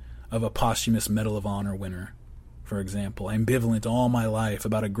son of a posthumous Medal of Honor winner, for example, ambivalent all my life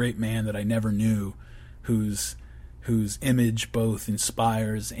about a great man that I never knew, whose image both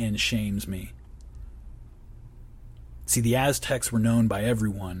inspires and shames me. See, the Aztecs were known by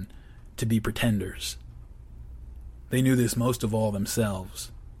everyone to be pretenders. They knew this most of all themselves.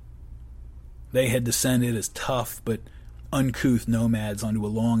 They had descended as tough but uncouth nomads onto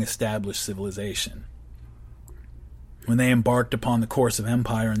a long-established civilization. When they embarked upon the course of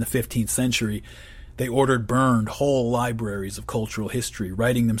empire in the 15th century, they burned whole libraries of cultural history,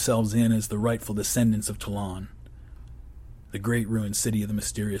 writing themselves in as the rightful descendants of Toulon, the great ruined city of the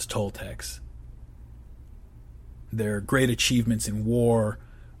mysterious Toltecs. Their great achievements in war,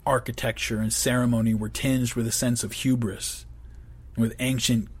 architecture, and ceremony were tinged with a sense of hubris and with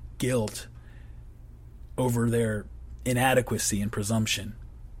ancient guilt over their inadequacy and presumption.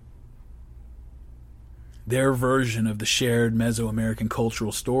 Their version of the shared Mesoamerican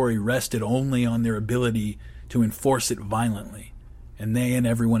cultural story rested only on their ability to enforce it violently, and they and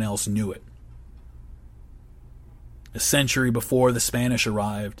everyone else knew it. A century before the Spanish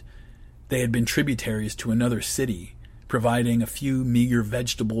arrived, they had been tributaries to another city, providing a few meager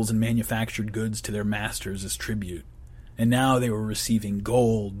vegetables and manufactured goods to their masters as tribute. And now they were receiving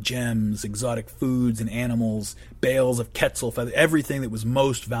gold, gems, exotic foods and animals, bales of quetzal feather, everything that was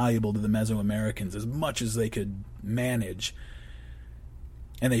most valuable to the Mesoamericans, as much as they could manage.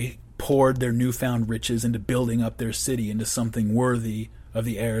 And they poured their newfound riches into building up their city into something worthy of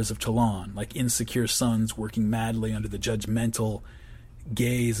the heirs of Toulon, like insecure sons working madly under the judgmental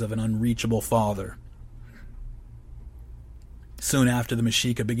gaze of an unreachable father. Soon after the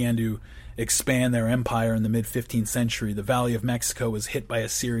Mexica began to expand their empire in the mid-15th century, the Valley of Mexico was hit by a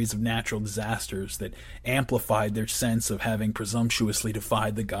series of natural disasters that amplified their sense of having presumptuously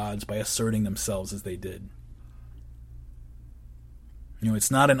defied the gods by asserting themselves as they did.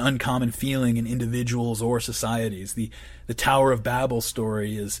 It's not an uncommon feeling in individuals or societies. The Tower of Babel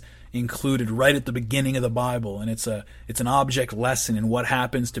story is included right at the beginning of the Bible, and it's an object lesson in what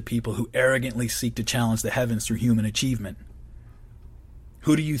happens to people who arrogantly seek to challenge the heavens through human achievement.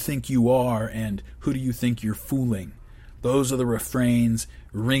 Who do you think you are, and who do you think you're fooling? Those are the refrains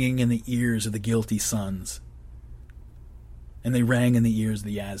ringing in the ears of the guilty sons. And they rang in the ears of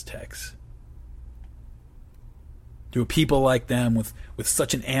the Aztecs. To a people like them with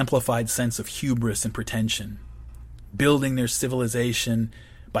such an amplified sense of hubris and pretension, building their civilization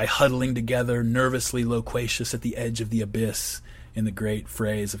by huddling together, nervously loquacious at the edge of the abyss, in the great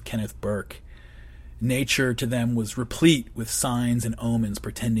phrase of Kenneth Burke, nature to them was replete with signs and omens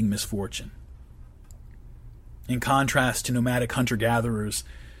portending misfortune. In contrast to nomadic hunter-gatherers,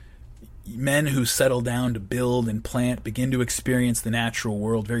 men who settle down to build and plant begin to experience the natural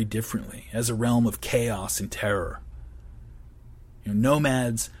world very differently, as a realm of chaos and terror.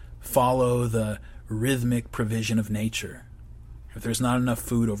 Nomads follow the rhythmic provision of nature. If there's not enough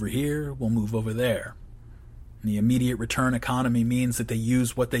food over here, we'll move over there. And the immediate return economy means that they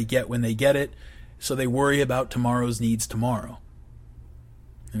use what they get when they get it, so they worry about tomorrow's needs tomorrow.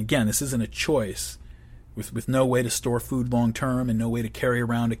 And again, this isn't a choice. With no way to store food long term and no way to carry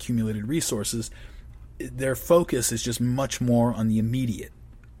around accumulated resources, their focus is just much more on the immediate,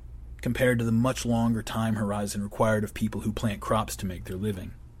 compared to the much longer time horizon required of people who plant crops to make their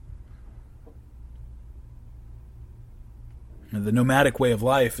living. Now, the nomadic way of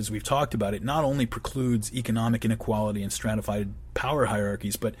life, as we've talked about it, not only precludes economic inequality and stratified power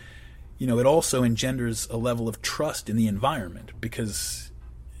hierarchies, but it also engenders a level of trust in the environment because,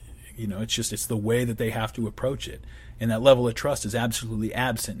 it's the way that they have to approach it. And that level of trust is absolutely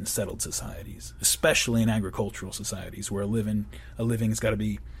absent in settled societies, especially in agricultural societies where a living's got to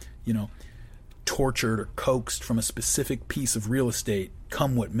be, tortured or coaxed from a specific piece of real estate,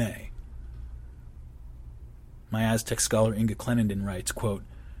 come what may. My Aztec scholar Inga Clenenden writes, quote,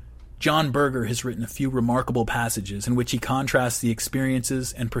 John Berger has written a few remarkable passages in which he contrasts the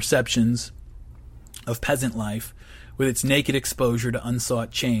experiences and perceptions of peasant life with its naked exposure to unsought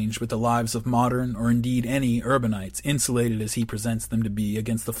change with the lives of modern, or indeed any, urbanites, insulated as he presents them to be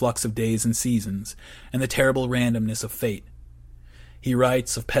against the flux of days and seasons and the terrible randomness of fate. He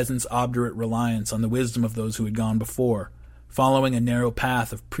writes of peasants' obdurate reliance on the wisdom of those who had gone before, following a narrow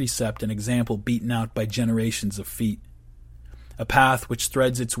path of precept and example beaten out by generations of feet. A path which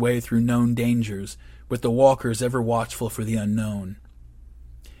threads its way through known dangers, with the walkers ever watchful for the unknown.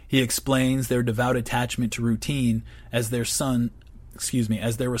 He explains their devout attachment to routine as their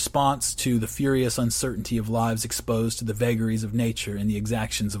response to the furious uncertainty of lives exposed to the vagaries of nature and the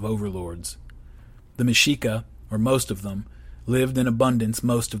exactions of overlords. The Mexica, or most of them, lived in abundance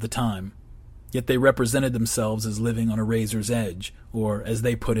most of the time, yet they represented themselves as living on a razor's edge, or, as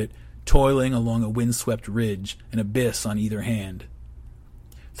they put it, toiling along a windswept ridge, an abyss on either hand.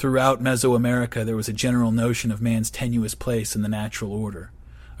 Throughout Mesoamerica there was a general notion of man's tenuous place in the natural order,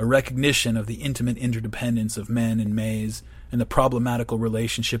 a recognition of the intimate interdependence of men and maize, and the problematical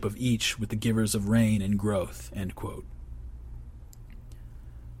relationship of each with the givers of rain and growth." End quote.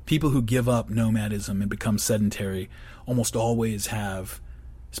 People who give up nomadism and become sedentary almost always have,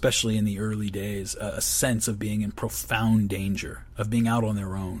 especially in the early days, a sense of being in profound danger, of being out on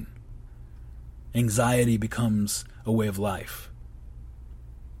their own. Anxiety becomes a way of life.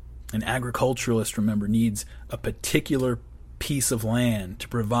 An agriculturalist, remember, needs a particular piece of land to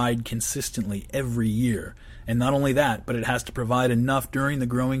provide consistently every year. And not only that, but it has to provide enough during the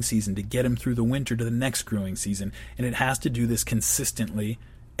growing season to get him through the winter to the next growing season. And it has to do this consistently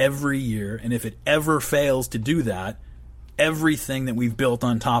every year. And if it ever fails to do that, everything that we've built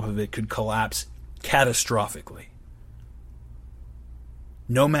on top of it could collapse catastrophically.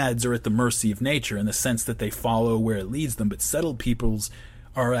 Nomads are at the mercy of nature in the sense that they follow where it leads them, but settled peoples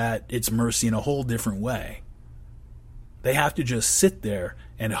are at its mercy in a whole different way. They have to just sit there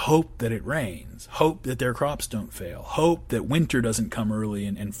and hope that it rains, hope that their crops don't fail, hope that winter doesn't come early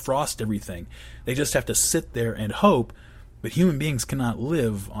and frost everything. They just have to sit there and hope, but human beings cannot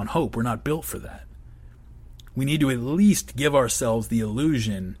live on hope. We're not built for that. We need to at least give ourselves the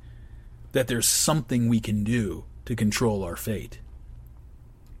illusion that there's something we can do to control our fate.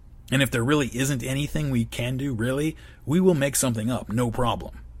 And if there really isn't anything we can do, really, we will make something up, no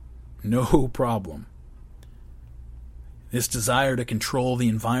problem. No problem. This desire to control the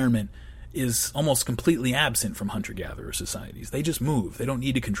environment is almost completely absent from hunter-gatherer societies. They just move. They don't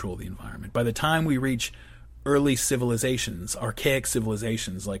need to control the environment. By the time we reach early civilizations, archaic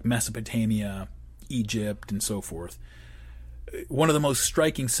civilizations like Mesopotamia, Egypt, and so forth, one of the most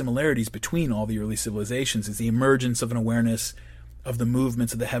striking similarities between all the early civilizations is the emergence of an awareness of the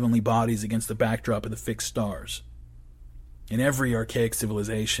movements of the heavenly bodies against the backdrop of the fixed stars. In every archaic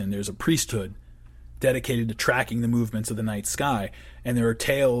civilization, there's a priesthood dedicated to tracking the movements of the night sky, and there are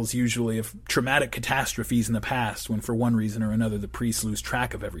tales usually of traumatic catastrophes in the past when for one reason or another the priests lose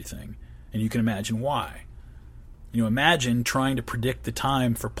track of everything, and you can imagine why. Imagine trying to predict the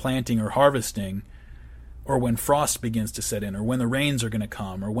time for planting or harvesting, or when frost begins to set in, or when the rains are going to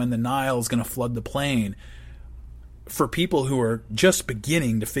come, or when the Nile is going to flood the plain, for people who are just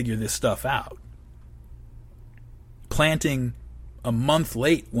beginning to figure this stuff out. Planting a month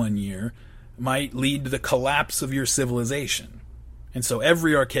late one year might lead to the collapse of your civilization. And so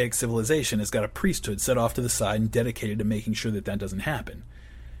every archaic civilization has got a priesthood set off to the side and dedicated to making sure that that doesn't happen.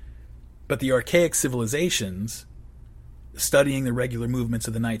 But the archaic civilizations, studying the regular movements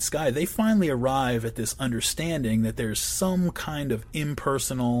of the night sky, they finally arrive at this understanding that there's some kind of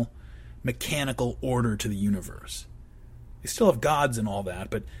impersonal, mechanical order to the universe. They still have gods and all that,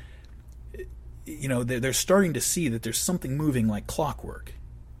 but they're starting to see that there's something moving like clockwork.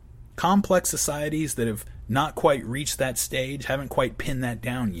 Complex societies that have not quite reached that stage haven't quite pinned that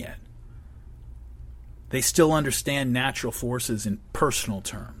down yet. They still understand natural forces in personal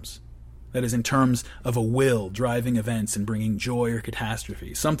terms. That is, in terms of a will driving events and bringing joy or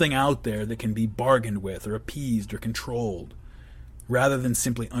catastrophe. Something out there that can be bargained with or appeased or controlled, rather than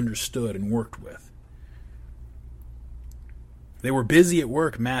simply understood and worked with. They were busy at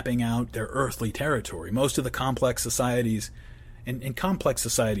work mapping out their earthly territory. Most of the complex societies, and complex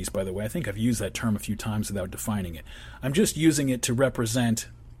societies, by the way, I think I've used that term a few times without defining it. I'm just using it to represent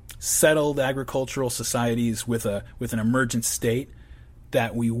settled agricultural societies with an emergent state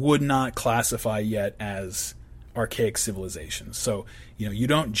that we would not classify yet as archaic civilizations. So, you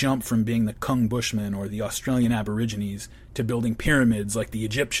don't jump from being the Kung Bushmen or the Australian Aborigines to building pyramids like the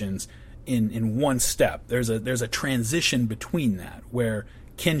Egyptians in one step. There's a transition between that where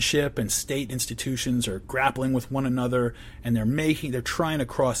kinship and state institutions are grappling with one another, and they're trying to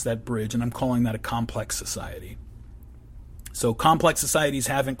cross that bridge, and I'm calling that a complex society. So complex societies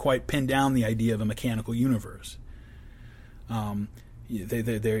haven't quite pinned down the idea of a mechanical universe.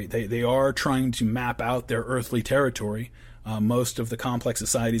 They are trying to map out their earthly territory. Most of the complex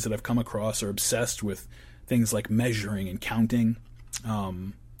societies that I've come across are obsessed with things like measuring and counting.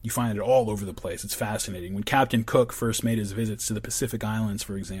 You find it all over the place. It's fascinating. When Captain Cook first made his visits to the Pacific Islands,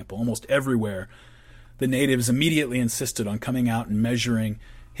 for example, almost everywhere, the natives immediately insisted on coming out and measuring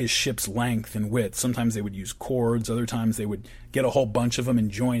his ship's length and width. Sometimes they would use cords. Other times they would get a whole bunch of them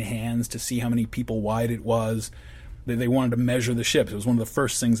and join hands to see how many people wide it was. They wanted to measure the ships. It was one of the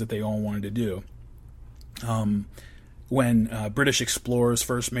first things that they all wanted to do. When British explorers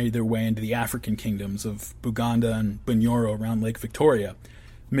first made their way into the African kingdoms of Buganda and Bunyoro around Lake Victoria,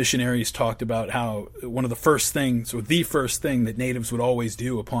 missionaries talked about how one of the first things, or the first thing that natives would always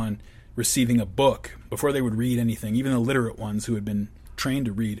do upon receiving a book, before they would read anything, even the literate ones who had been trained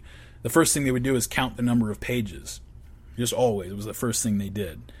to read, the first thing they would do is count the number of pages. Just always. It was the first thing they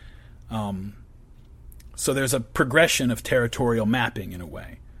did. So there's a progression of territorial mapping in a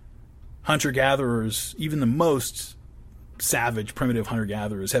way. Hunter-gatherers, even the most savage, primitive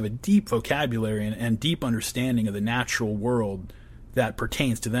hunter-gatherers, have a deep vocabulary and deep understanding of the natural world that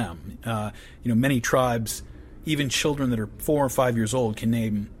pertains to them. Many tribes, even children that are 4 or 5 years old, can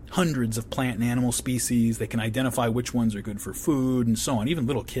name hundreds of plant and animal species. They can identify which ones are good for food and so on, even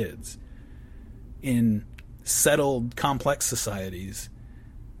little kids. In settled, complex societies,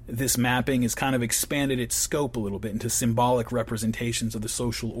 this mapping has kind of expanded its scope a little bit into symbolic representations of the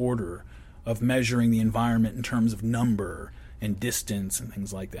social order, of measuring the environment in terms of number and distance and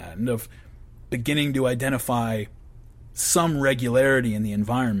things like that, and of beginning to identify some regularity in the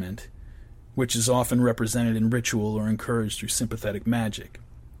environment, which is often represented in ritual or encouraged through sympathetic magic.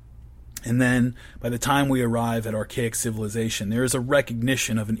 And then, by the time we arrive at archaic civilization, there is a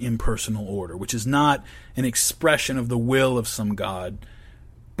recognition of an impersonal order, which is not an expression of the will of some god,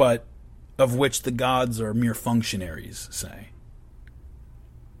 but of which the gods are mere functionaries, say.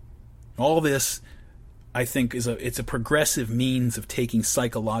 All this, I think, it's a progressive means of taking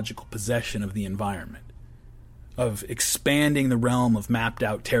psychological possession of the environment, of expanding the realm of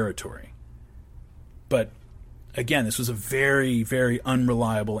mapped-out territory. But again, this was a very, very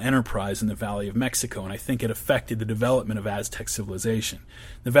unreliable enterprise in the Valley of Mexico, and I think it affected the development of Aztec civilization.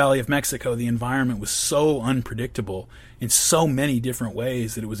 The Valley of Mexico, the environment was so unpredictable in so many different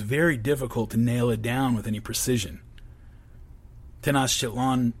ways that it was very difficult to nail it down with any precision.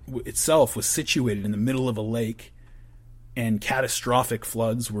 Tenochtitlan itself was situated in the middle of a lake, and catastrophic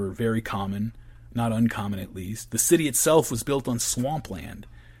floods were very common, not uncommon at least. The city itself was built on swampland,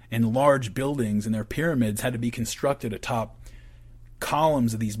 and large buildings and their pyramids had to be constructed atop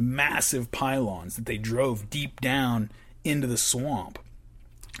columns of these massive pylons that they drove deep down into the swamp,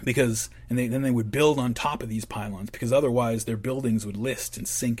 then they would build on top of these pylons, because otherwise their buildings would list and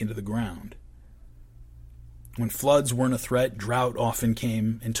sink into the ground. When floods weren't a threat, drought often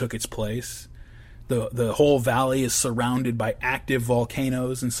came and took its place. The whole valley is surrounded by active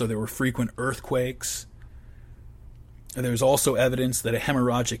volcanoes, and so there were frequent earthquakes. There's also evidence that a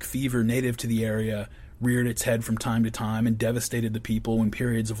hemorrhagic fever native to the area reared its head from time to time and devastated the people when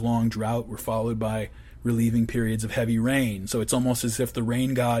periods of long drought were followed by relieving periods of heavy rain. So it's almost as if the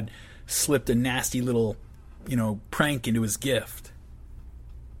rain god slipped a nasty little, prank into his gift.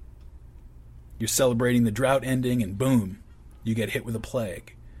 You're celebrating the drought ending, and boom, you get hit with a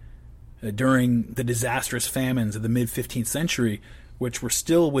plague. During the disastrous famines of the mid-15th century, which were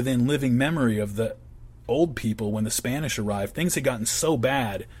still within living memory of the old people when the Spanish arrived, things had gotten so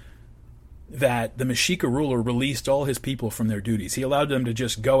bad that the Mexica ruler released all his people from their duties. He allowed them to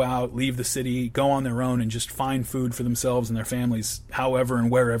just go out, leave the city, go on their own, and just find food for themselves and their families however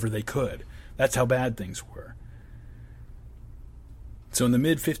and wherever they could. That's how bad things were. So in the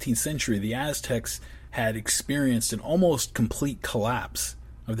mid-15th century, the Aztecs had experienced an almost complete collapse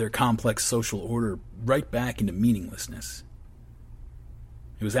of their complex social order right back into meaninglessness.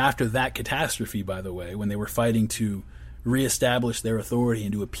 It was after that catastrophe, by the way, when they were fighting to reestablish their authority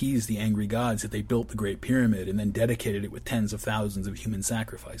and to appease the angry gods, that they built the Great Pyramid and then dedicated it with tens of thousands of human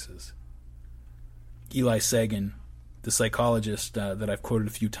sacrifices. Eli Sagan, the psychologist that I've quoted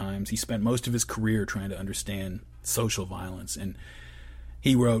a few times, he spent most of his career trying to understand social violence, and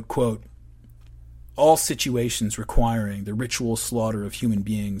he wrote, quote, "All situations requiring the ritual slaughter of human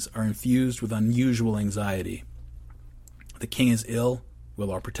beings are infused with unusual anxiety. The king is ill. Will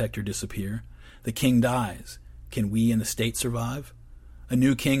our protector disappear? The king dies. Can we and the state survive? A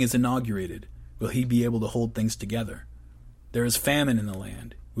new king is inaugurated. Will he be able to hold things together? There is famine in the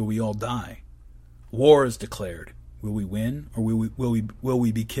land. Will we all die? War is declared. Will we win, or will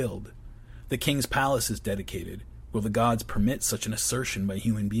we be killed? The king's palace is dedicated. Will the gods permit such an assertion by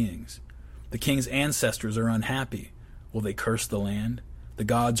human beings? The king's ancestors are unhappy. Will they curse the land? The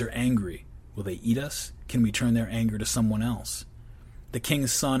gods are angry. Will they eat us? Can we turn their anger to someone else? The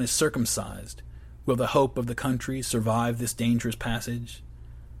king's son is circumcised. Will the hope of the country survive this dangerous passage?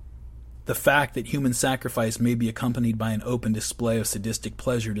 The fact that human sacrifice may be accompanied by an open display of sadistic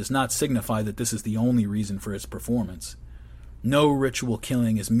pleasure does not signify that this is the only reason for its performance. No ritual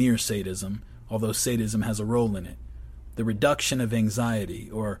killing is mere sadism, although sadism has a role in it. The reduction of anxiety,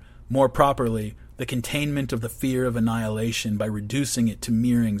 or more properly, the containment of the fear of annihilation by reducing it to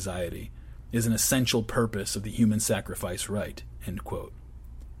mere anxiety, is an essential purpose of the human sacrifice rite." End quote.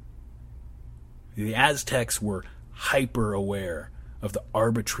 The Aztecs were hyper-aware of the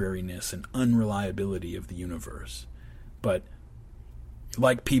arbitrariness and unreliability of the universe. But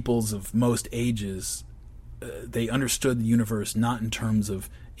like peoples of most ages, they understood the universe not in terms of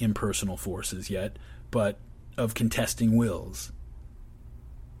impersonal forces yet, but of contesting wills.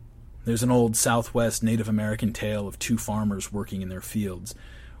 There's an old Southwest Native American tale of two farmers working in their fields.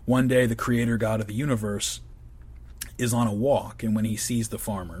 One day, the creator god of the universe is on a walk, and when he sees the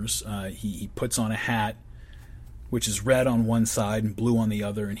farmers, he puts on a hat which is red on one side and blue on the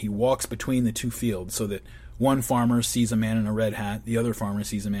other, and he walks between the two fields so that one farmer sees a man in a red hat, the other farmer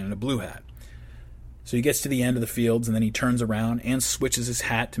sees a man in a blue hat. So he gets to the end of the fields, and then he turns around and switches his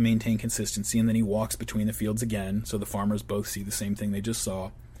hat to maintain consistency, and then he walks between the fields again, so the farmers both see the same thing they just saw.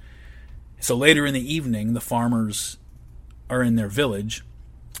 So later in the evening, the farmers are in their village,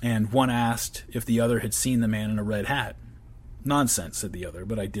 and one asked if the other had seen the man in a red hat. "Nonsense," said the other,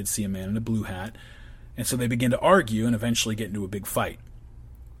 "but I did see a man in a blue hat." And so they begin to argue and eventually get into a big fight.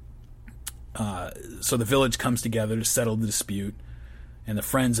 So the village comes together to settle the dispute, and the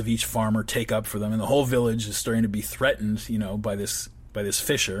friends of each farmer take up for them, and the whole village is starting to be threatened, by this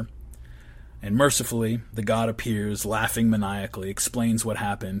fisher. And mercifully, the god appears, laughing maniacally, explains what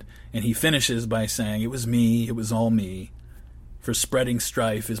happened, and he finishes by saying, "It was me, it was all me, for spreading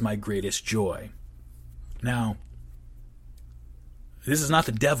strife is my greatest joy." Now, this is not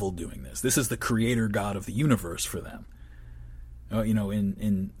the devil doing this. This is the creator god of the universe for them.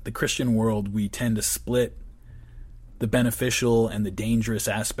 In the Christian world, we tend to split the beneficial and the dangerous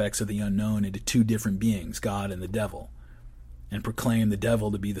aspects of the unknown into two different beings, God and the devil, and proclaim the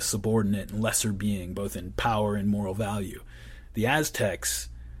devil to be the subordinate and lesser being, both in power and moral value. The Aztecs,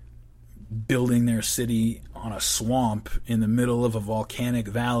 building their city on a swamp in the middle of a volcanic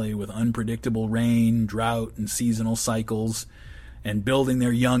valley with unpredictable rain, drought, and seasonal cycles, and building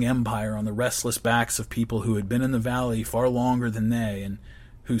their young empire on the restless backs of people who had been in the valley far longer than they, and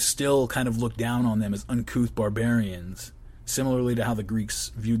who still kind of looked down on them as uncouth barbarians, similarly to how the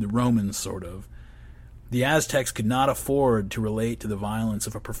Greeks viewed the Romans, sort of. The Aztecs could not afford to relate to the violence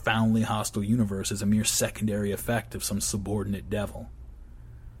of a profoundly hostile universe as a mere secondary effect of some subordinate devil.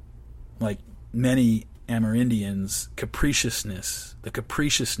 Like many Amerindians, the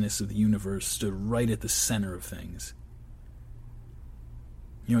capriciousness of the universe stood right at the center of things.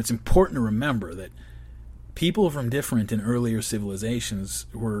 It's important to remember that people from different and earlier civilizations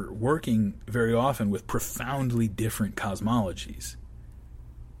were working very often with profoundly different cosmologies.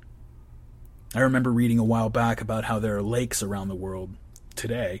 I remember reading a while back about how there are lakes around the world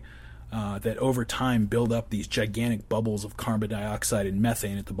today that over time build up these gigantic bubbles of carbon dioxide and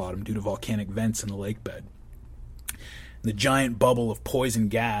methane at the bottom due to volcanic vents in the lake bed. The giant bubble of poison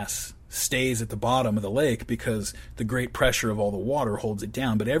gas stays at the bottom of the lake because the great pressure of all the water holds it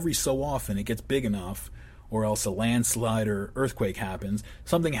down, but every so often it gets big enough, or else a landslide or earthquake happens.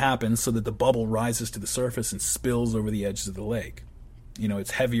 Something happens so that the bubble rises to the surface and spills over the edges of the lake.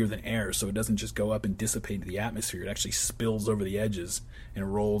 It's heavier than air, so it doesn't just go up and dissipate into the atmosphere. It actually spills over the edges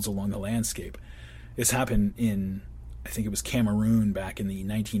and rolls along the landscape. This happened in, I think it was Cameroon back in the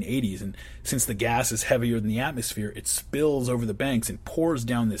 1980s, and since the gas is heavier than the atmosphere, it spills over the banks and pours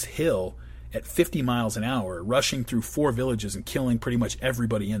down this hill at 50 miles an hour, rushing through 4 villages and killing pretty much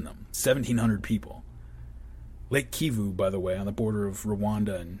everybody in them, 1,700 people. Lake Kivu, by the way, on the border of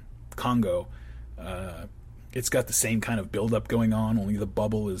Rwanda and Congo, it's got the same kind of buildup going on, only the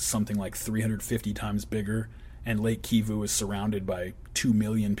bubble is something like 350 times bigger, and Lake Kivu is surrounded by 2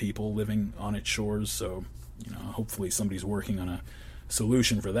 million people living on its shores, so hopefully somebody's working on a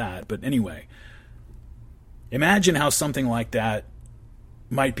solution for that. But anyway, imagine how something like that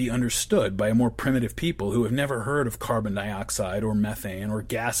might be understood by a more primitive people who have never heard of carbon dioxide or methane or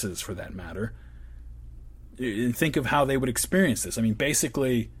gases for that matter. And think of how they would experience this.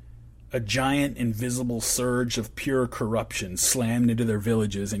 Basically, a giant invisible surge of pure corruption slammed into their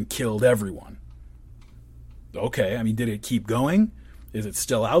villages and killed everyone. Okay, did it keep going? Is it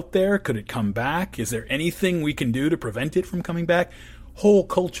still out there? Could it come back? Is there anything we can do to prevent it from coming back? Whole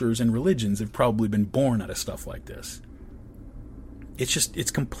cultures and religions have probably been born out of stuff like this.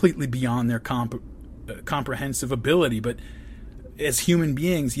 It's completely beyond their comprehensive ability, but as human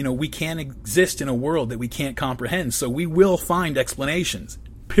beings, we can't exist in a world that we can't comprehend, so we will find explanations,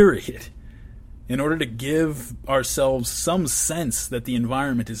 period, in order to give ourselves some sense that the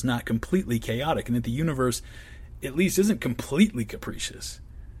environment is not completely chaotic and that the universe at least isn't completely capricious.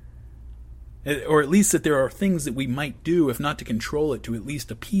 Or at least that there are things that we might do, if not to control it, to at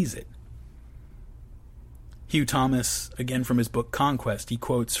least appease it. Hugh Thomas, again from his book Conquest, he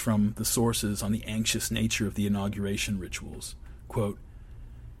quotes from the sources on the anxious nature of the inauguration rituals. Quote,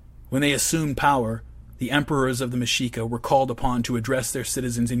 "When they assumed power, the emperors of the Mexica were called upon to address their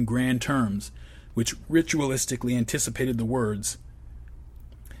citizens in grand terms, which ritualistically anticipated the words.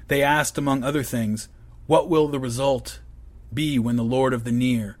 They asked, among other things, what will the result be when the Lord of the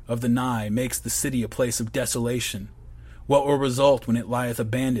near, of the nigh, makes the city a place of desolation? What will result when it lieth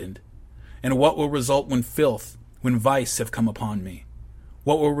abandoned? And what will result when filth, when vice have come upon me?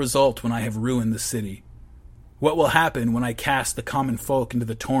 What will result when I have ruined the city? What will happen when I cast the common folk into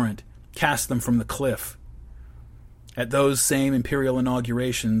the torrent, cast them from the cliff? At those same imperial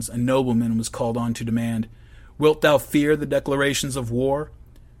inaugurations, a nobleman was called on to demand, Wilt thou fear the declarations of war?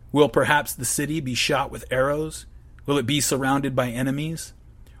 Will perhaps the city be shot with arrows? Will it be surrounded by enemies?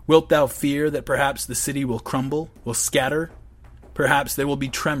 Wilt thou fear that perhaps the city will crumble, will scatter? Perhaps there will be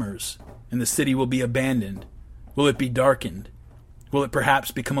tremors, and the city will be abandoned. Will it be darkened? Will it perhaps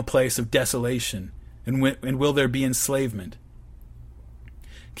become a place of desolation? And will there be enslavement?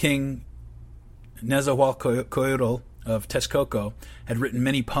 King Nezahualcoyotl of Texcoco had written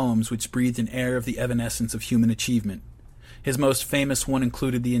many poems which breathed an air of the evanescence of human achievement. His most famous one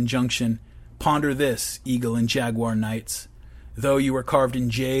included the injunction, Ponder this, eagle and jaguar knights. Though you are carved in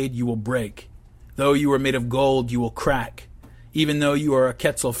jade, you will break. Though you are made of gold, you will crack. Even though you are a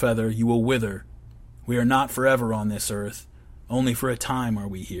quetzal feather, you will wither. We are not forever on this earth. Only for a time are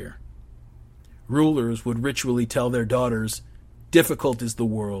we here. Rulers would ritually tell their daughters, Difficult is the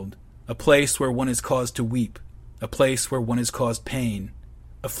world, a place where one is caused to weep, a place where one is caused pain.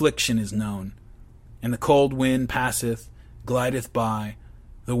 Affliction is known, and the cold wind passeth, glideth by.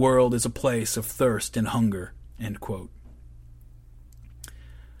 The world is a place of thirst and hunger. End quote.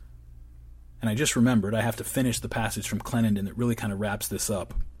 And I just remembered I have to finish the passage from Clenendon that really kind of wraps this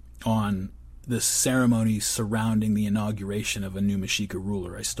up on the ceremony surrounding the inauguration of a new Mexica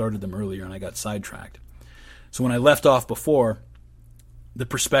ruler. I started them earlier and I got sidetracked. So when I left off before, the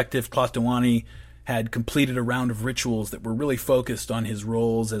prospective Tlatoani had completed a round of rituals that were really focused on his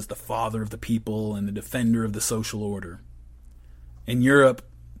roles as the father of the people and the defender of the social order. In Europe,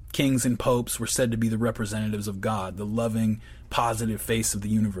 kings and popes were said to be the representatives of God, the loving, positive face of the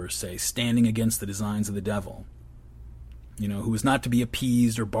universe, say, standing against the designs of the devil. Who was not to be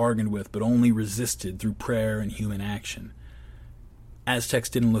appeased or bargained with, but only resisted through prayer and human action. Aztecs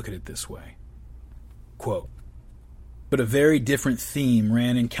didn't look at it this way. Quote, but a very different theme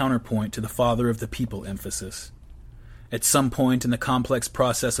ran in counterpoint to the father of the people emphasis. At some point in the complex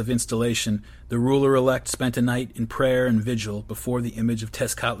process of installation, the ruler-elect spent a night in prayer and vigil before the image of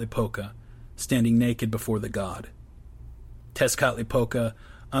Tezcatlipoca, standing naked before the god. Tezcatlipoca,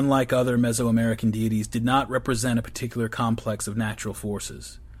 unlike other Mesoamerican deities, did not represent a particular complex of natural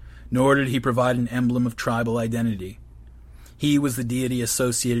forces, nor did he provide an emblem of tribal identity. He was the deity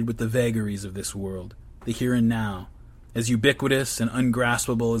associated with the vagaries of this world, the here and now, as ubiquitous and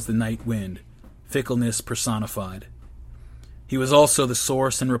ungraspable as the night wind, fickleness personified. He was also the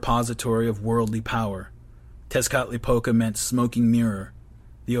source and repository of worldly power. Tezcatlipoca meant smoking mirror,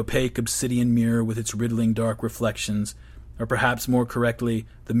 the opaque obsidian mirror with its riddling dark reflections, or perhaps more correctly,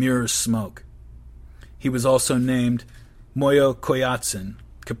 the mirror's smoke. He was also named Moyo Koyatzin,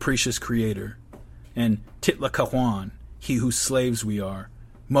 capricious creator, and Titlacahuan, he whose slaves we are,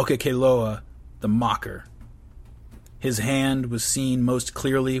 Mokekeloa, the mocker. His hand was seen most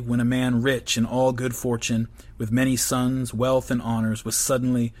clearly when a man rich in all good fortune, with many sons, wealth, and honors, was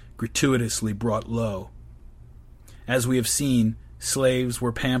suddenly, gratuitously brought low. As we have seen, slaves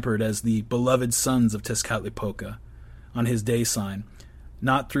were pampered as the beloved sons of Tezcatlipoca on his day sign,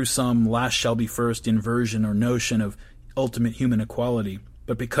 not through some last shall be first inversion or notion of ultimate human equality,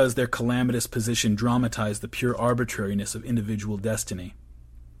 but because their calamitous position dramatized the pure arbitrariness of individual destiny.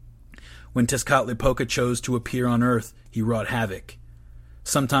 When Tezcatlipoca chose to appear on earth, he wrought havoc.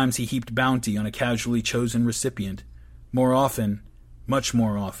 Sometimes he heaped bounty on a casually chosen recipient. More often, much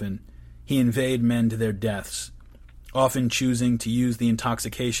more often, he inveigled men to their deaths, often choosing to use the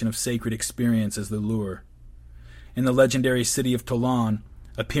intoxication of sacred experience as the lure. In the legendary city of Toulon,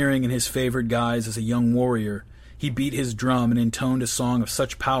 appearing in his favored guise as a young warrior, he beat his drum and intoned a song of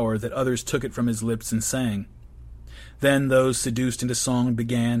such power that others took it from his lips and sang. Then those seduced into song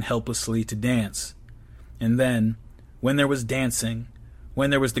began helplessly to dance. And then, when there was dancing,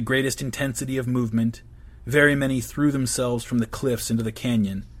 when there was the greatest intensity of movement, very many threw themselves from the cliffs into the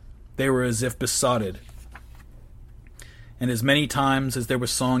canyon. They were as if besotted. And as many times as there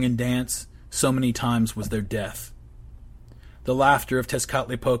was song and dance, so many times was there death. The laughter of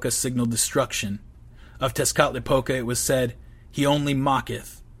Tezcatlipoca signaled destruction. Of Tezcatlipoca it was said, He only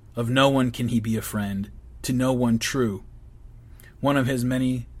mocketh. Of no one can he be a friend. To no one true. One of his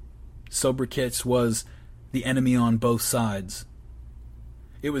many sobriquets was the enemy on both sides.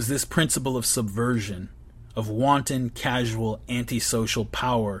 It was this principle of subversion, of wanton, casual, antisocial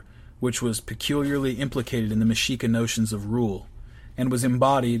power, which was peculiarly implicated in the Mexica notions of rule, and was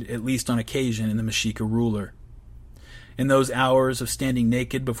embodied, at least on occasion, in the Mexica ruler. In those hours of standing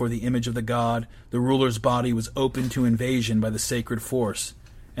naked before the image of the god, the ruler's body was open to invasion by the sacred force,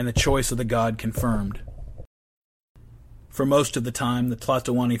 and the choice of the god confirmed. For most of the time, the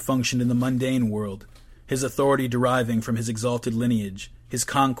Tlatoani functioned in the mundane world, his authority deriving from his exalted lineage, his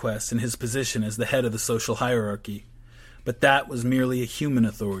conquests, and his position as the head of the social hierarchy. But that was merely a human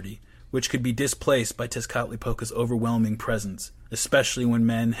authority, which could be displaced by Tezcatlipoca's overwhelming presence, especially when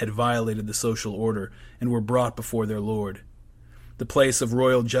men had violated the social order and were brought before their lord. The place of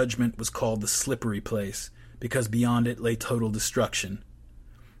royal judgment was called the slippery place, because beyond it lay total destruction.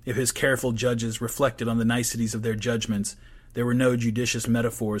 If his careful judges reflected on the niceties of their judgments, there were no judicious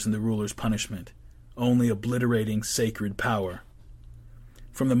metaphors in the ruler's punishment, only obliterating sacred power.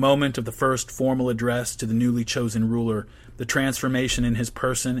 From the moment of the first formal address to the newly chosen ruler, the transformation in his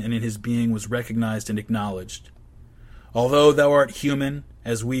person and in his being was recognized and acknowledged. Although thou art human,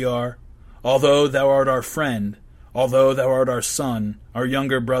 as we are, although thou art our friend, although thou art our son, our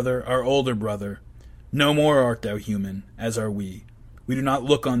younger brother, our older brother, no more art thou human, as are we. We do not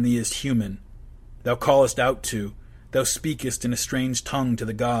look on thee as human. Thou callest out to, thou speakest in a strange tongue to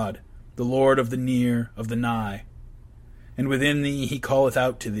the God, the Lord of the near, of the nigh. And within thee he calleth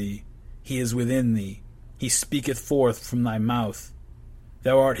out to thee. He is within thee. He speaketh forth from thy mouth.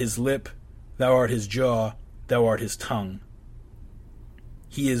 Thou art his lip, thou art his jaw, thou art his tongue.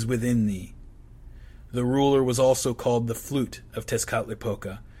 He is within thee. The ruler was also called the flute of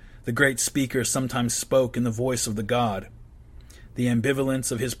Tezcatlipoca. The great speaker sometimes spoke in the voice of the god. The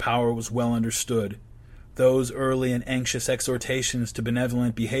ambivalence of his power was well understood. Those early and anxious exhortations to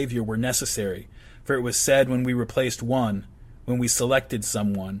benevolent behavior were necessary, for it was said when we replaced one, when we selected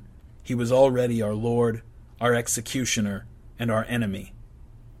someone, he was already our lord, our executioner, and our enemy.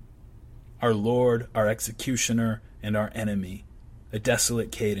 Our lord, our executioner, and our enemy. A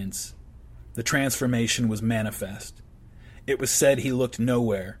desolate cadence. The transformation was manifest. It was said he looked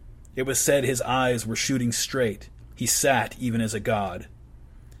nowhere. It was said his eyes were shooting straight. He sat even as a god.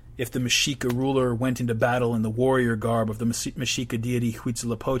 If the Mexica ruler went into battle in the warrior garb of the Mexica deity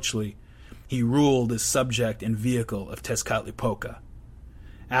Huitzilopochtli, he ruled as subject and vehicle of Tezcatlipoca.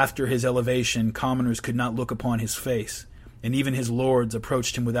 After his elevation, commoners could not look upon his face, and even his lords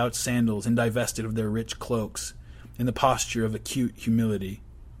approached him without sandals and divested of their rich cloaks, in the posture of acute humility.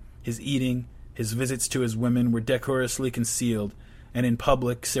 His eating, his visits to his women were decorously concealed, and in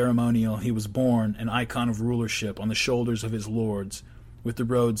public ceremonial he was borne an icon of rulership on the shoulders of his lords, with the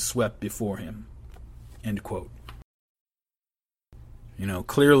roads swept before him." End quote.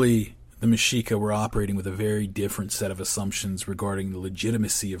 Clearly the Mexica were operating with a very different set of assumptions regarding the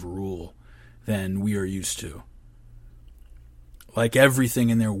legitimacy of rule than we are used to. Like everything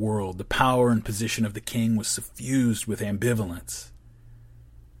in their world, the power and position of the king was suffused with ambivalence.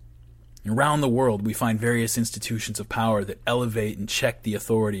 Around the world, we find various institutions of power that elevate and check the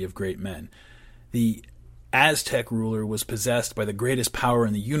authority of great men. The Aztec ruler was possessed by the greatest power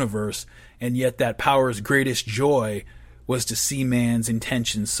in the universe, and yet that power's greatest joy was to see man's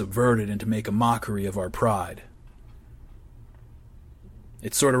intentions subverted and to make a mockery of our pride.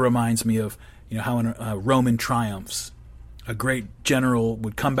 It sort of reminds me of, how in Roman triumphs, a great general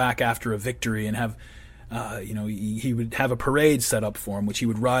would come back after a victory and have, he would have a parade set up for him, which he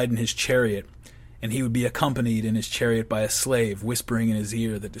would ride in his chariot, and he would be accompanied in his chariot by a slave, whispering in his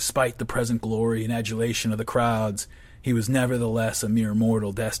ear that despite the present glory and adulation of the crowds, he was nevertheless a mere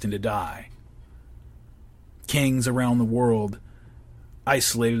mortal destined to die. Kings around the world,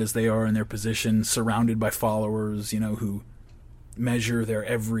 isolated as they are in their position, surrounded by followers, who measure their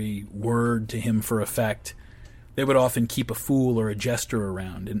every word to him for effect, they would often keep a fool or a jester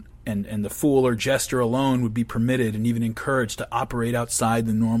around, and the fool or jester alone would be permitted and even encouraged to operate outside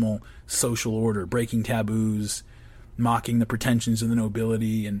the normal social order, breaking taboos, mocking the pretensions of the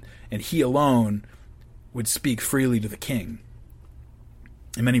nobility, and he alone would speak freely to the king.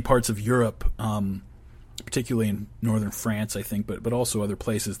 In many parts of Europe, particularly in northern France, I think, but also other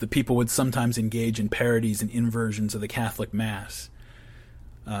places, the people would sometimes engage in parodies and inversions of the Catholic Mass.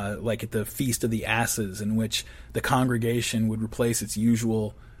 Like at the Feast of the Asses, in which the congregation would replace its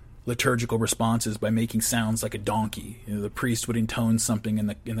usual liturgical responses by making sounds like a donkey. The priest would intone something, and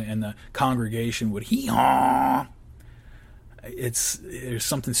the congregation would hee-haw. There's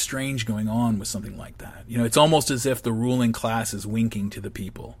something strange going on with something like that. It's almost as if the ruling class is winking to the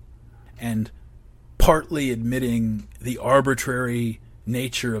people, and partly admitting the arbitrary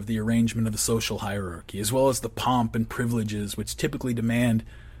nature of the arrangement of the social hierarchy, as well as the pomp and privileges which typically demand,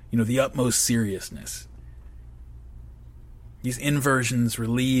 the utmost seriousness. These inversions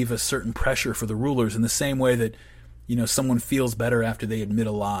relieve a certain pressure for the rulers in the same way that, someone feels better after they admit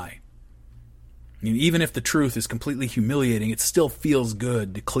a lie. I mean, even if the truth is completely humiliating, it still feels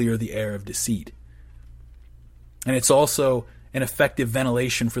good to clear the air of deceit. And it's also an effective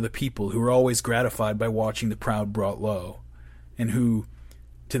ventilation for the people who are always gratified by watching the proud brought low, and who,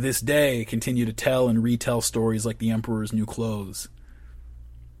 to this day, continue to tell and retell stories like the Emperor's New Clothes.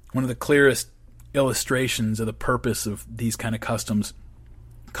 One of the clearest illustrations of the purpose of these kind of customs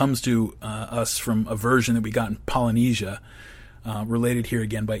comes to us from a version that we got in Polynesia, related here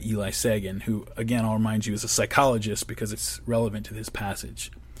again by Eli Sagan, who, again, I'll remind you, is a psychologist because it's relevant to this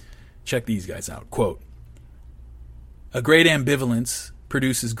passage. Check these guys out. Quote, "A great ambivalence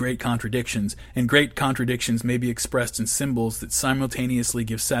produces great contradictions, and great contradictions may be expressed in symbols that simultaneously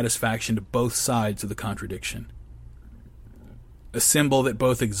give satisfaction to both sides of the contradiction. A symbol that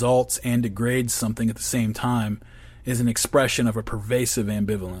both exalts and degrades something at the same time is an expression of a pervasive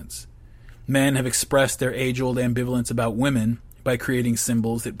ambivalence. Men have expressed their age-old ambivalence about women by creating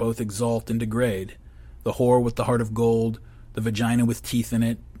symbols that both exalt and degrade. The whore with the heart of gold, the vagina with teeth in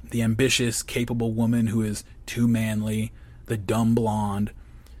it, the ambitious, capable woman who is too manly, the dumb blonde,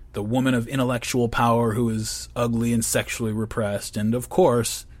 the woman of intellectual power who is ugly and sexually repressed, and, of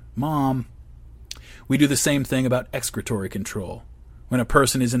course, Mom. We do the same thing about excretory control. When a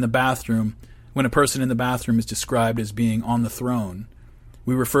person in the bathroom is described as being on the throne,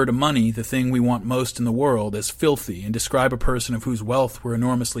 we refer to money, the thing we want most in the world, as filthy, and describe a person of whose wealth we're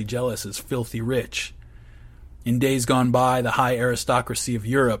enormously jealous as filthy rich. In days gone by, the high aristocracy of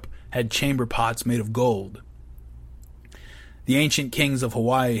Europe had chamber pots made of gold. The ancient kings of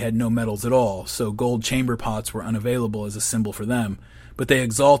Hawaii had no metals at all, so gold chamber pots were unavailable as a symbol for them, but they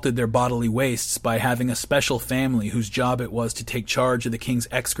exalted their bodily wastes by having a special family whose job it was to take charge of the king's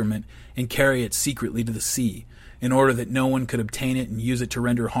excrement and carry it secretly to the sea, in order that no one could obtain it and use it to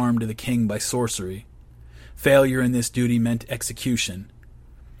render harm to the king by sorcery. Failure in this duty meant execution.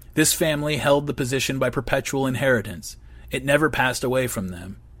 This family held the position by perpetual inheritance. It never passed away from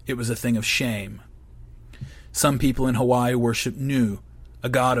them. It was a thing of shame. Some people in Hawaii worship Nu, a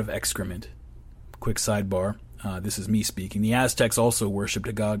god of excrement. Quick sidebar, this is me speaking. The Aztecs also worshipped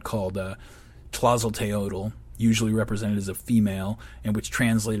a god called Tlazolteotl, usually represented as a female, and which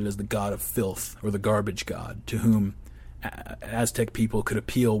translated as the god of filth, or the garbage god, to whom Aztec people could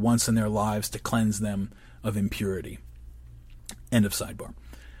appeal once in their lives to cleanse them of impurity. End of sidebar.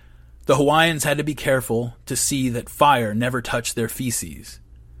 The Hawaiians had to be careful to see that fire never touched their feces.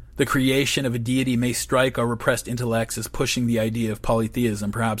 The creation of a deity may strike our repressed intellects as pushing the idea of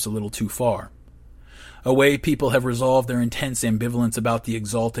polytheism perhaps a little too far. A way people have resolved their intense ambivalence about the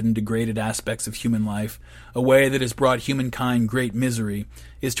exalted and degraded aspects of human life, a way that has brought humankind great misery,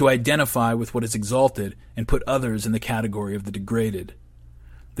 is to identify with what is exalted and put others in the category of the degraded.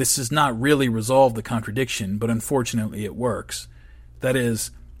 This does not really resolve the contradiction, but unfortunately it works. That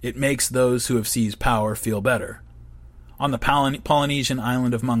is, it makes those who have seized power feel better. On the Polynesian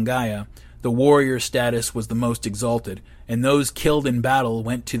island of Mangaya, the warrior status was the most exalted, and those killed in battle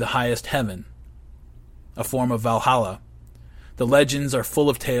went to the highest heaven, a form of Valhalla. The legends are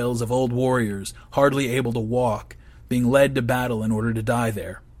full of tales of old warriors, hardly able to walk, being led to battle in order to die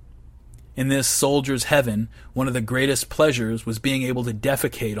there. In this soldier's heaven, one of the greatest pleasures was being able to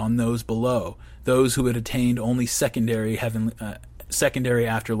defecate on those below, those who had attained only secondary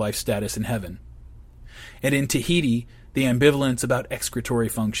afterlife status in heaven. And in Tahiti, the ambivalence about excretory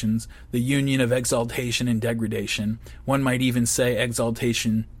functions, the union of exaltation and degradation, one might even say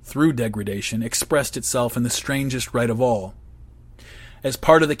exaltation through degradation, expressed itself in the strangest rite of all. As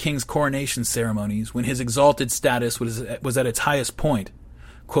part of the king's coronation ceremonies, when his exalted status was at its highest point,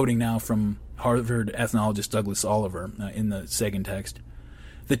 quoting now from Harvard ethnologist Douglas Oliver in the Sagan text,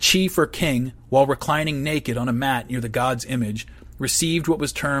 the chief or king, while reclining naked on a mat near the god's image, received what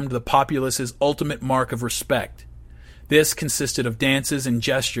was termed the populace's ultimate mark of respect. This consisted of dances and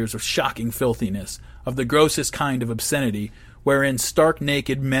gestures of shocking filthiness, of the grossest kind of obscenity, wherein stark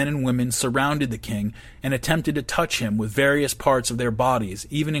naked men and women surrounded the king and attempted to touch him with various parts of their bodies,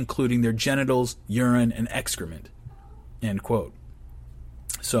 even including their genitals, urine, and excrement." End quote.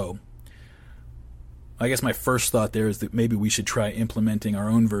 So, I guess my first thought there is that maybe we should try implementing our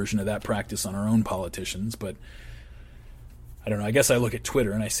own version of that practice on our own politicians, but I don't know. I guess I look at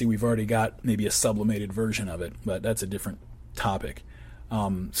Twitter and I see we've already got maybe a sublimated version of it, but that's a different topic.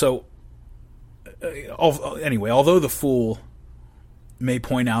 Anyway, although the fool may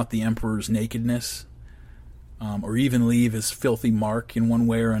point out the emperor's nakedness, or even leave his filthy mark in one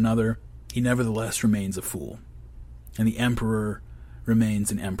way or another, he nevertheless remains a fool. And the emperor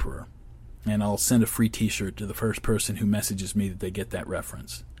remains an emperor. And I'll send a free t-shirt to the first person who messages me that they get that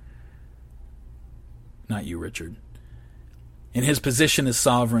reference. Not you, Richard. In his position as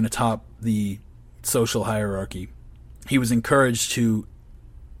sovereign atop the social hierarchy. He was encouraged to,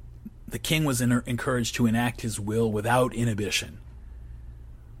 the king was encouraged to enact his will without inhibition.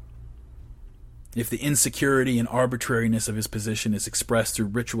 If the insecurity and arbitrariness of his position is expressed through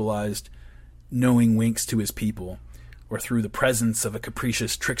ritualized knowing winks to his people, or through the presence of a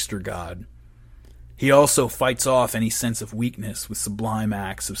capricious trickster god, he also fights off any sense of weakness with sublime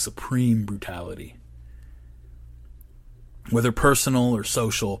acts of supreme brutality. Whether personal or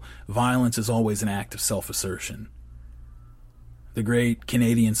social, violence is always an act of self-assertion. The great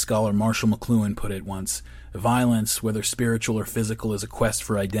Canadian scholar Marshall McLuhan put it once, violence, whether spiritual or physical, is a quest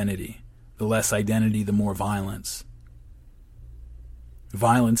for identity. The less identity, the more violence.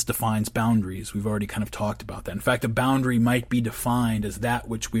 Violence defines boundaries. We've already kind of talked about that. In fact, a boundary might be defined as that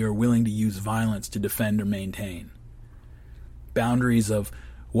which we are willing to use violence to defend or maintain. Boundaries of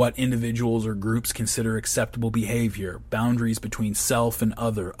what individuals or groups consider acceptable behavior, boundaries between self and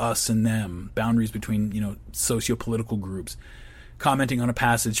other, us and them, boundaries between, socio-political groups. Commenting on a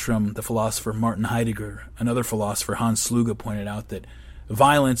passage from the philosopher Martin Heidegger, another philosopher, Hans Sluga, pointed out that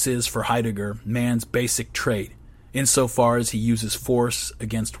violence is, for Heidegger, man's basic trait, insofar as he uses force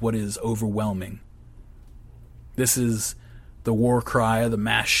against what is overwhelming. This is the war cry of the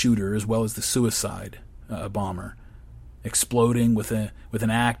mass shooter as well as the suicide bomber, exploding with an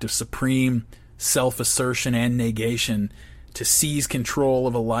act of supreme self-assertion and negation to seize control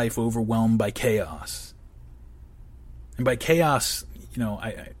of a life overwhelmed by chaos. And by chaos,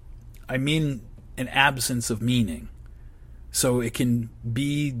 I mean an absence of meaning. So it can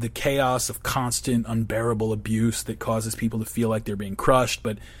be the chaos of constant, unbearable abuse that causes people to feel like they're being crushed,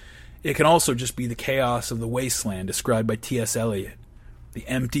 but it can also just be the chaos of the wasteland described by T.S. Eliot, the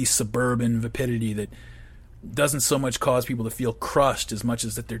empty suburban vapidity that doesn't so much cause people to feel crushed as much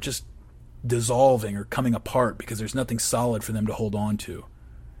as that they're just dissolving or coming apart because there's nothing solid for them to hold on to.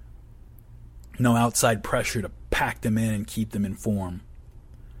 No outside pressure to pack them in and keep them in form.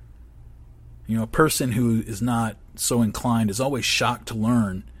 A person who is not so inclined is always shocked to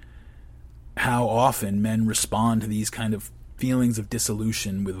learn how often men respond to these kind of feelings of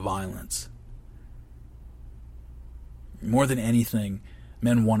dissolution with violence. More than anything,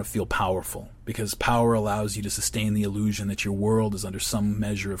 men want to feel powerful, because power allows you to sustain the illusion that your world is under some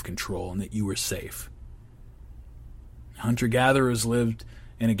measure of control and that you are safe. Hunter-gatherers lived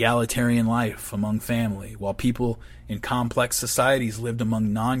an egalitarian life among family, while people in complex societies lived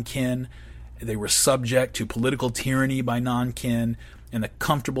among non-kin. They were subject to political tyranny by non-kin, and the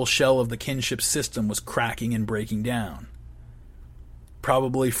comfortable shell of the kinship system was cracking and breaking down.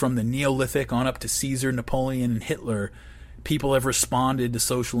 Probably from the Neolithic on up to Caesar, Napoleon, and Hitler, people have responded to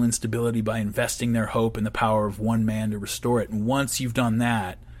social instability by investing their hope in the power of one man to restore it. And once you've done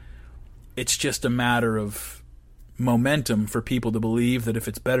that, it's just a matter of momentum for people to believe that if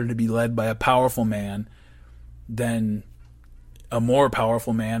it's better to be led by a powerful man, then a more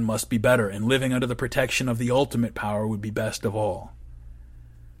powerful man must be better, and living under the protection of the ultimate power would be best of all.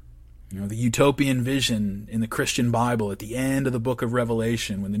 The utopian vision in the Christian Bible at the end of the book of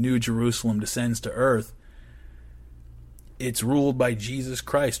Revelation, when the New Jerusalem descends to earth, it's ruled by Jesus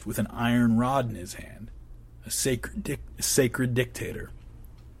Christ with an iron rod in his hand, a sacred dictator.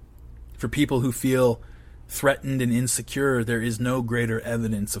 For people who feel threatened and insecure, there is no greater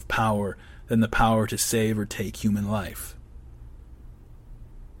evidence of power than the power to save or take human life.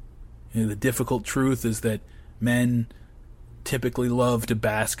 The difficult truth is that men typically love to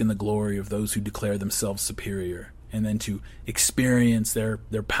bask in the glory of those who declare themselves superior, and then to experience their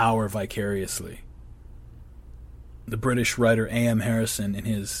power vicariously. The British writer A.M. Harrison, in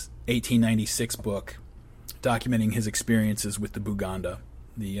his 1896 book, documenting his experiences with the Buganda,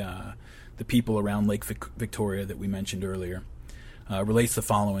 the people around Lake Victoria that we mentioned earlier, relates the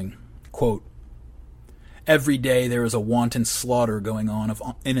following, quote, "Every day there is a wanton slaughter going on of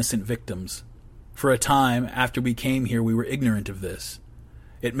innocent victims. For a time, after we came here, we were ignorant of this.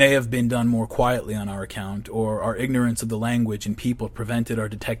 It may have been done more quietly on our account, or our ignorance of the language and people prevented our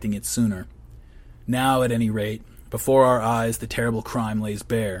detecting it sooner. Now, at any rate, before our eyes the terrible crime lays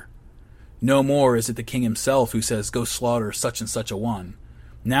bare. No more is it the king himself who says, 'Go slaughter such and such a one.'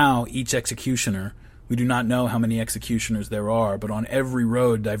 Now each executioner, we do not know how many executioners there are, but on every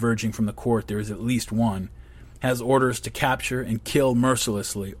road diverging from the court there is at least one, has orders to capture and kill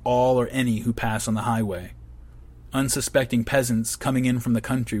mercilessly all or any who pass on the highway. Unsuspecting peasants coming in from the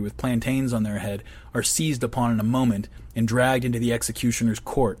country with plantains on their head are seized upon in a moment and dragged into the executioner's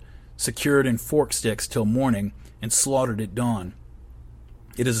court, secured in fork sticks till morning, and slaughtered at dawn.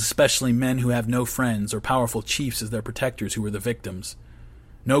 It is especially men who have no friends or powerful chiefs as their protectors who are the victims.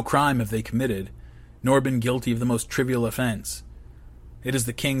 No crime have they committed, nor been guilty of the most trivial offense. It is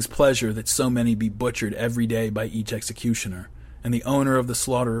the king's pleasure that so many be butchered every day by each executioner, and the owner of the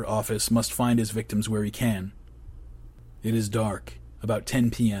slaughter office must find his victims where he can. It is dark, about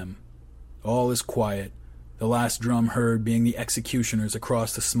 10 p.m. All is quiet, the last drum heard being the executioners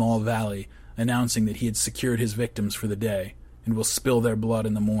across the small valley announcing that he had secured his victims for the day and will spill their blood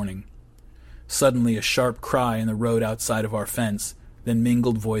in the morning. Suddenly a sharp cry in the road outside of our fence, then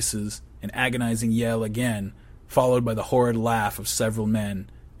mingled voices, an agonizing yell again, followed by the horrid laugh of several men,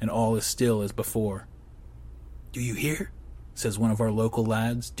 and all is still as before. "Do you hear?" says one of our local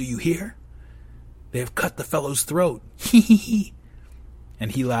lads. "Do you hear? They have cut the fellow's throat. Hee hee hee."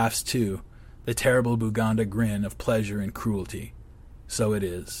 And he laughs too, the terrible Buganda grin of pleasure and cruelty. So it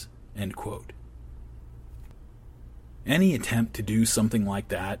is. End quote. Any attempt to do something like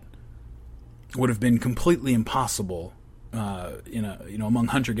that would have been completely impossible among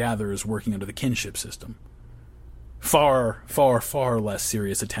hunter-gatherers working under the kinship system. Far, far, far less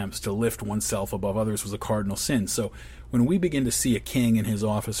serious attempts to lift oneself above others was a cardinal sin. So when we begin to see a king and his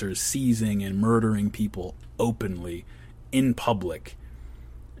officers seizing and murdering people openly, in public,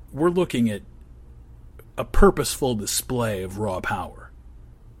 we're looking at a purposeful display of raw power.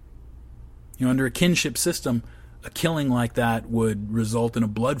 Under a kinship system, a killing like that would result in a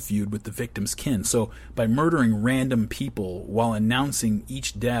blood feud with the victim's kin. So by murdering random people while announcing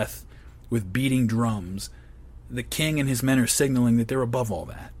each death with beating drums, the king and his men are signaling that they're above all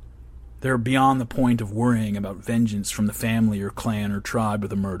that. They're beyond the point of worrying about vengeance from the family or clan or tribe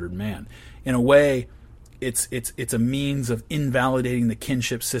of the murdered man. In a way, it's a means of invalidating the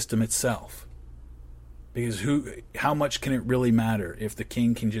kinship system itself. Because how much can it really matter if the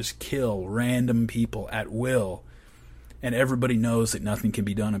king can just kill random people at will and everybody knows that nothing can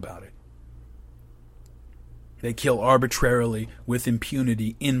be done about it? They kill arbitrarily with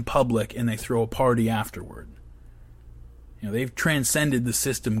impunity in public and they throw a party afterward. They've transcended the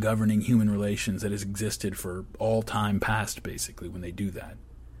system governing human relations that has existed for all time past, basically, when they do that.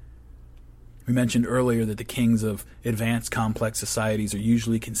 We mentioned earlier that the kings of advanced complex societies are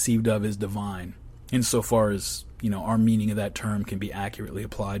usually conceived of as divine, insofar as, our meaning of that term can be accurately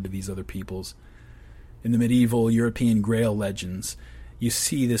applied to these other peoples. In the medieval European Grail legends, you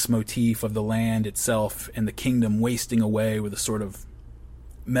see this motif of the land itself and the kingdom wasting away with a sort of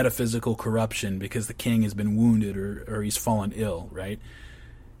metaphysical corruption because the king has been wounded or he's fallen ill, right?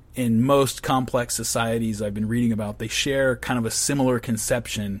 In most complex societies I've been reading about, they share kind of a similar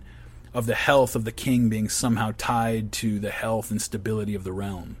conception of the health of the king being somehow tied to the health and stability of the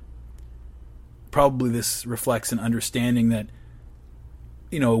realm. Probably this reflects an understanding that,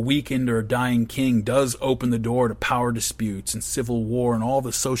 a weakened or a dying king does open the door to power disputes and civil war and all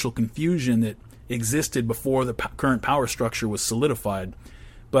the social confusion that existed before the current power structure was solidified.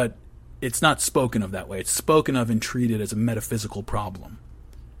 But it's not spoken of that way. It's spoken of and treated as a metaphysical problem.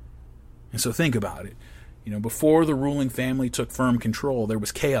 And so think about it. Before the ruling family took firm control, there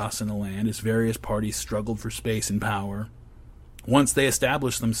was chaos in the land as various parties struggled for space and power. Once they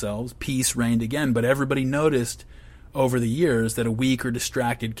established themselves, peace reigned again, but everybody noticed over the years that a weak or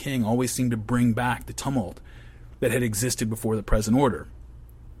distracted king always seemed to bring back the tumult that had existed before the present order.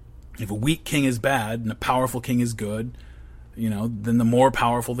 If a weak king is bad and a powerful king is good, then the more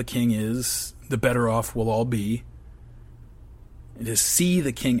powerful the king is, the better off we'll all be. And to see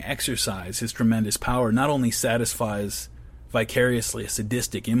the king exercise his tremendous power not only satisfies vicariously a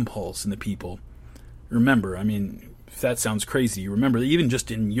sadistic impulse in the people. Remember, if that sounds crazy, remember that even just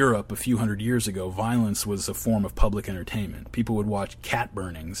in Europe a few hundred years ago, violence was a form of public entertainment. People would watch cat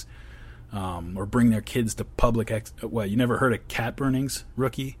burnings or bring their kids to public... you never heard of cat burnings,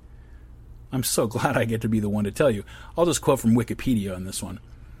 rookie? I'm so glad I get to be the one to tell you. I'll just quote from Wikipedia on this one.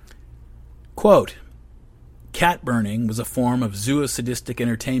 Quote, "Cat burning was a form of zoosadistic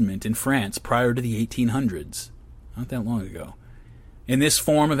entertainment in France prior to the 1800s. Not that long ago. In this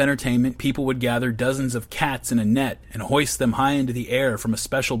form of entertainment, people would gather dozens of cats in a net and hoist them high into the air from a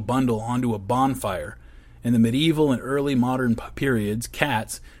special bundle onto a bonfire. In the medieval and early modern periods,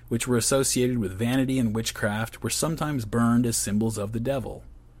 cats, which were associated with vanity and witchcraft, were sometimes burned as symbols of the devil."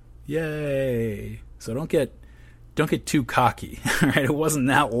 Yay! So don't get too cocky. Right? It wasn't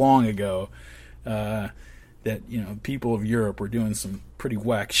that long ago that people of Europe were doing some pretty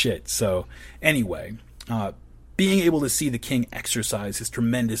whack shit. So anyway, being able to see the king exercise his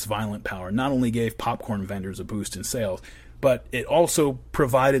tremendous violent power not only gave popcorn vendors a boost in sales, but it also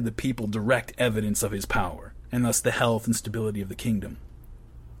provided the people direct evidence of his power and thus the health and stability of the kingdom.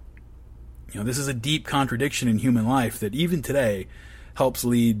 This is a deep contradiction in human life that even today helps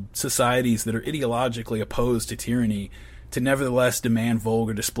lead societies that are ideologically opposed to tyranny to nevertheless demand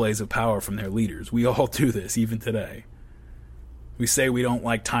vulgar displays of power from their leaders. We all do this, even today. We say we don't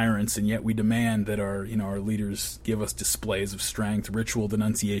like tyrants, and yet we demand that our leaders give us displays of strength, ritual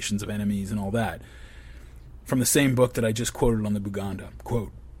denunciations of enemies, and all that. From the same book that I just quoted on the Buganda,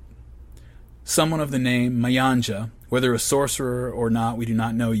 quote, "Someone of the name Mayanja, whether a sorcerer or not we do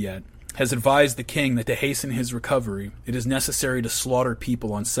not know yet, has advised the king that to hasten his recovery, it is necessary to slaughter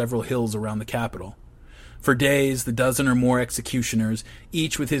people on several hills around the capital. For days, the dozen or more executioners,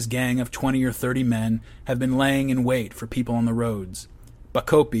 each with his gang of 20 or 30 men, have been laying in wait for people on the roads.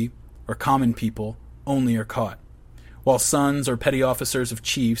 Bakopi, or common people, only are caught, while sons or petty officers of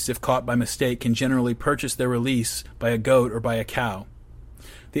chiefs, if caught by mistake, can generally purchase their release by a goat or by a cow.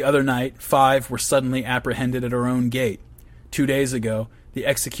 The other night, 5 were suddenly apprehended at our own gate. 2 days ago, the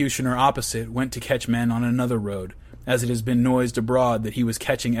executioner opposite went to catch men on another road, as it has been noised abroad that he was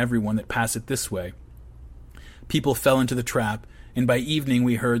catching everyone that passeth this way. People fell into the trap, and by evening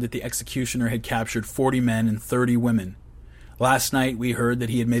we heard that the executioner had captured 40 men and 30 women. Last night we heard that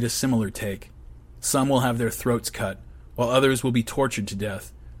he had made a similar take. Some will have their throats cut, while others will be tortured to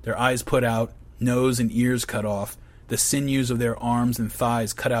death, their eyes put out, nose and ears cut off, the sinews of their arms and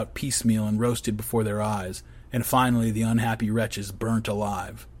thighs cut out piecemeal and roasted before their eyes, and finally the unhappy wretches burnt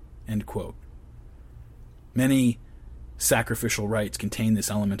alive." End quote. Many sacrificial rites contain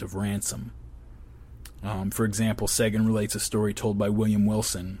this element of ransom. For example, Sagan relates a story told by William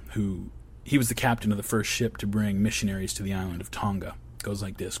Wilson, he was the captain of the first ship to bring missionaries to the island of Tonga. It goes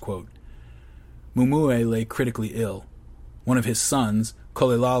like this, quote, "Mumue lay critically ill. One of his sons,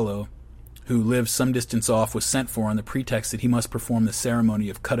 Kolelalo, who lived some distance off, was sent for on the pretext that he must perform the ceremony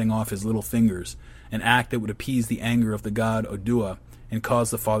of cutting off his little fingers, an act that would appease the anger of the god Odua and cause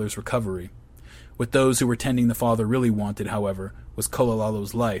the father's recovery. What those who were tending the father really wanted, however, was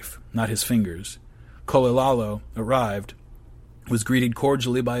Kolelalo's life, not his fingers. Kolelalo arrived, was greeted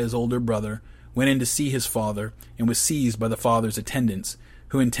cordially by his older brother, went in to see his father, and was seized by the father's attendants,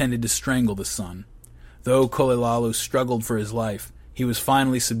 who intended to strangle the son. Though Kolelalo struggled for his life, he was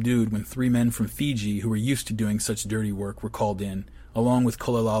finally subdued when 3 men from Fiji, who were used to doing such dirty work, were called in, along with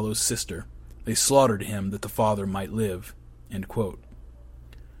Kolelalo's sister. They slaughtered him that the father might live." End quote.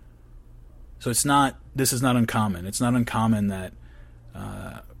 So this is not uncommon. It's not uncommon that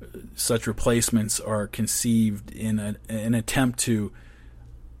such replacements are conceived in an attempt to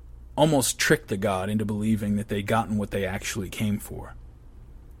almost trick the god into believing that they'd gotten what they actually came for.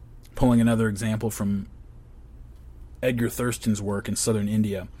 Pulling another example from Edgar Thurston's work in southern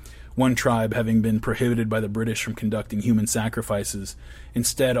India, one tribe, having been prohibited by the British from conducting human sacrifices,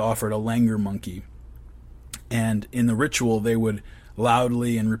 instead offered a langur monkey. And in the ritual, they would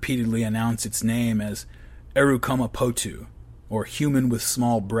loudly and repeatedly announce its name as Erukoma Potu, or human with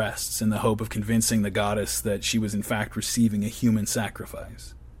small breasts, in the hope of convincing the goddess that she was in fact receiving a human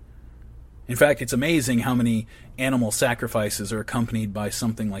sacrifice. In fact, it's amazing how many animal sacrifices are accompanied by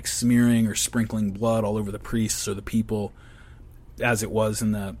something like smearing or sprinkling blood all over the priests or the people, as it was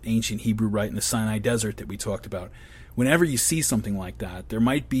in the ancient Hebrew rite in the Sinai desert that we talked about. Whenever you see something like that, there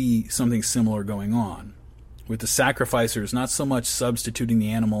might be something similar going on, with the sacrificers not so much substituting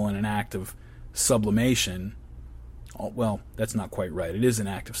the animal in an act of sublimation. Well, that's not quite right. It is an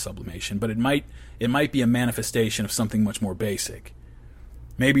act of sublimation, but it might be a manifestation of something much more basic.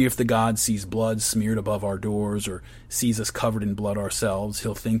 Maybe if the god sees blood smeared above our doors or sees us covered in blood ourselves,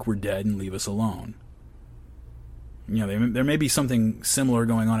 he'll think we're dead and leave us alone. There may be something similar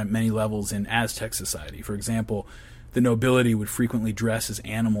going on at many levels in Aztec society. For example, the nobility would frequently dress as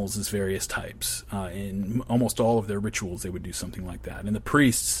animals as various types. In almost all of their rituals, they would do something like that. And the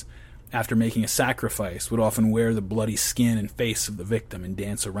priests, after making a sacrifice, would often wear the bloody skin and face of the victim and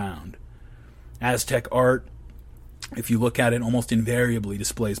dance around. Aztec art, if you look at it, almost invariably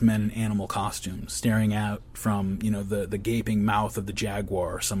displays men in animal costumes, staring out from, the gaping mouth of the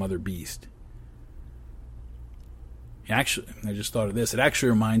jaguar or some other beast. Actually, I just thought of this. It actually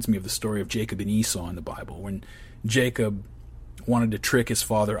reminds me of the story of Jacob and Esau in the Bible, when Jacob wanted to trick his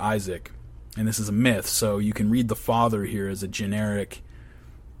father Isaac. And this is a myth, so you can read the father here as a generic,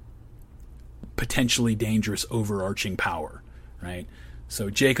 potentially dangerous, overarching power, right? So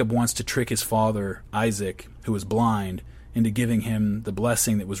Jacob wants to trick his father Isaac, who is blind, into giving him the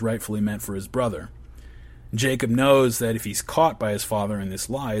blessing that was rightfully meant for his brother. Jacob knows that if he's caught by his father in this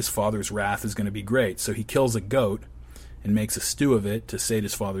lie, his father's wrath is going to be great. So he kills a goat and makes a stew of it to sate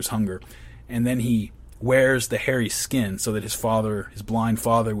his father's hunger. And then he wears the hairy skin so that his blind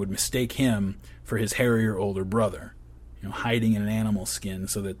father, would mistake him for his hairier older brother, hiding in an animal skin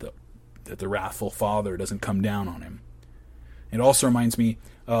so that the wrathful father doesn't come down on him. It also reminds me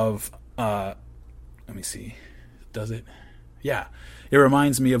of, let me see, does it? Yeah. It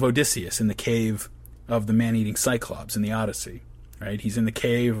reminds me of Odysseus in the cave of the man-eating Cyclops in the Odyssey, right? He's in the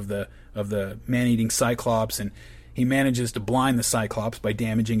cave of the man-eating Cyclops, and he manages to blind the Cyclops by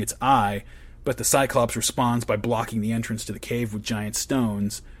damaging its eye, but the Cyclops responds by blocking the entrance to the cave with giant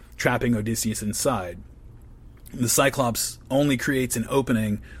stones, trapping Odysseus inside. The Cyclops only creates an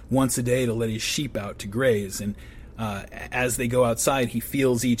opening once a day to let his sheep out to graze, and as they go outside, he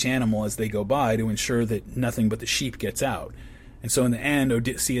feels each animal as they go by to ensure that nothing but the sheep gets out. And so in the end,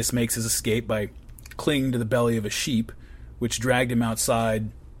 Odysseus makes his escape by clinging to the belly of a sheep, which dragged him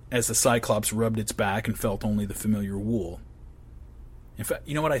outside as the Cyclops rubbed its back and felt only the familiar wool. In fact,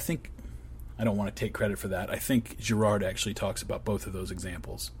 you know what I think? I don't want to take credit for that. I think Girard actually talks about both of those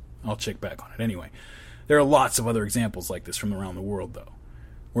examples. I'll check back on it anyway. There are lots of other examples like this from around the world, though,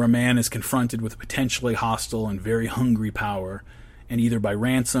 where a man is confronted with a potentially hostile and very hungry power, and either by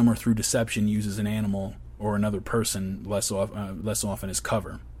ransom or through deception uses an animal or another person less often as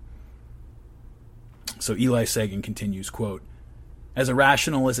cover. So Eli Sagan continues, quote, "As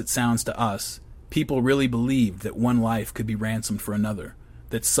irrational as it sounds to us, people really believed that one life could be ransomed for another,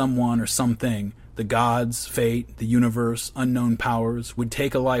 that someone or something, the gods, fate, the universe, unknown powers, would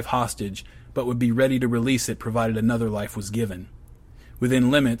take a life hostage but would be ready to release it provided another life was given.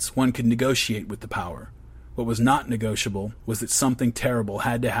 Within limits, one could negotiate with the power. What was not negotiable was that something terrible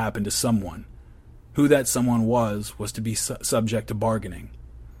had to happen to someone. Who that someone was to be subject to bargaining.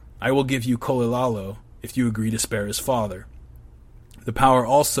 I will give you Kolilalo if you agree to spare his father. The power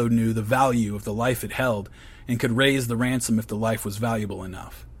also knew the value of the life it held and could raise the ransom if the life was valuable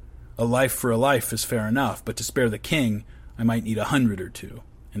enough. A life for a life is fair enough, but to spare the king, I might need 100 or two,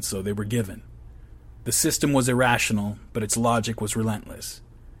 and so they were given. The system was irrational, but its logic was relentless.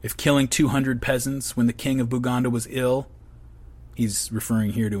 If killing 200 peasants when the king of Buganda was ill, he's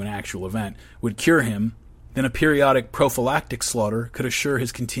referring here to an actual event, would cure him, then a periodic prophylactic slaughter could assure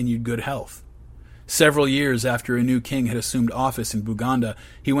his continued good health. Several years after a new king had assumed office in Buganda,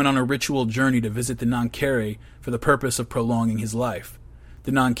 he went on a ritual journey to visit the Nankere for the purpose of prolonging his life.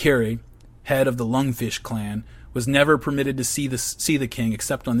 The Nankere, head of the Lungfish clan, was never permitted to see the king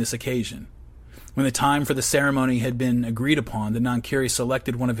except on this occasion. When the time for the ceremony had been agreed upon, the Nankere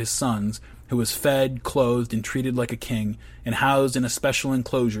selected one of his sons, who was fed, clothed, and treated like a king, and housed in a special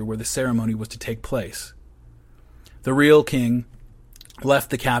enclosure where the ceremony was to take place. The real king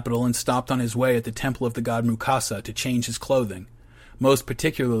left the capital and stopped on his way at the temple of the god Mukasa to change his clothing. Most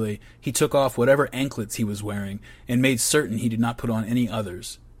particularly, he took off whatever anklets he was wearing and made certain he did not put on any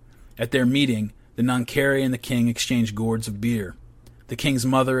others. At their meeting, the Nankere and the king exchanged gourds of beer. The king's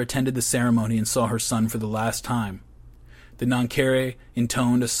mother attended the ceremony and saw her son for the last time. The Nankere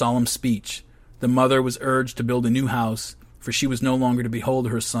intoned a solemn speech. The mother was urged to build a new house, for she was no longer to behold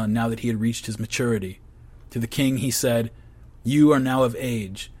her son now that he had reached his maturity. To the king he said, "You are now of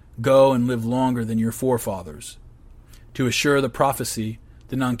age. Go and live longer than your forefathers." To assure the prophecy,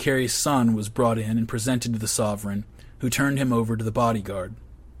 the Nankere's son was brought in and presented to the sovereign, who turned him over to the bodyguard.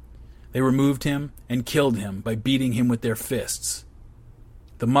 They removed him and killed him by beating him with their fists.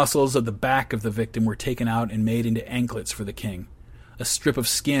 The muscles of the back of the victim were taken out and made into anklets for the king. A strip of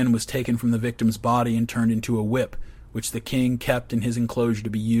skin was taken from the victim's body and turned into a whip, which the king kept in his enclosure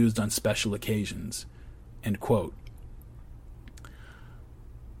to be used on special occasions. End quote.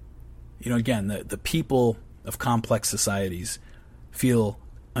 Again, the people of complex societies feel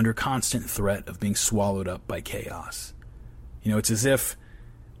under constant threat of being swallowed up by chaos. It's as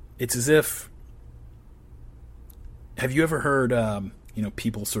if have you ever heard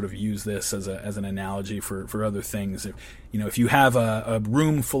people sort of use this as an analogy for other things? If you have a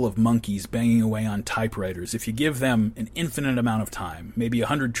room full of monkeys banging away on typewriters, if you give them an infinite amount of time, maybe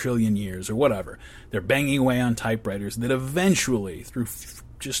 100 trillion years or whatever, they're banging away on typewriters that eventually, through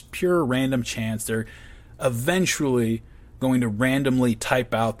just pure random chance, they're eventually going to randomly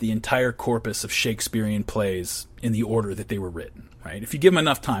type out the entire corpus of Shakespearean plays in the order that they were written, right? If you give them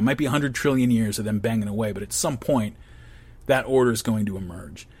enough time, it might be 100 trillion years of them banging away, but at some point, that order is going to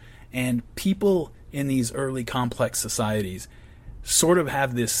emerge. And people in these early complex societies sort of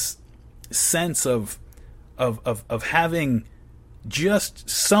have this sense of having just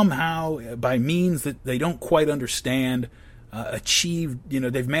somehow, by means that they don't quite understand, achieved,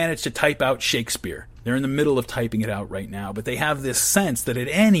 they've managed to type out Shakespeare. They're in the middle of typing it out right now, but they have this sense that at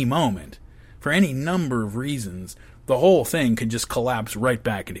any moment, for any number of reasons, the whole thing could just collapse right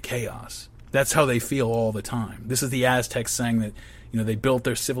back into chaos. That's how they feel all the time. This is the Aztecs saying that, they built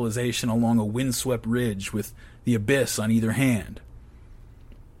their civilization along a windswept ridge with the abyss on either hand.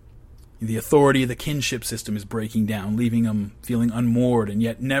 The authority of the kinship system is breaking down, leaving them feeling unmoored, and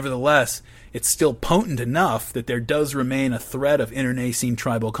yet, nevertheless, it's still potent enough that there does remain a threat of internecine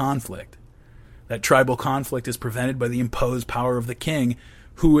tribal conflict. That tribal conflict is prevented by the imposed power of the king,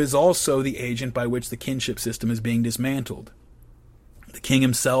 who is also the agent by which the kinship system is being dismantled. The king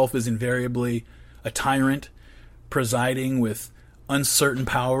himself is invariably a tyrant, presiding with uncertain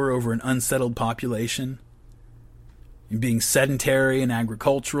power over an unsettled population. In being sedentary and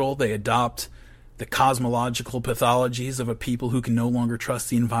agricultural, they adopt the cosmological pathologies of a people who can no longer trust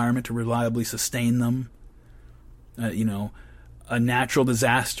the environment to reliably sustain them. A natural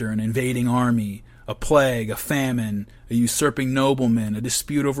disaster, an invading army, a plague, a famine, a usurping nobleman, a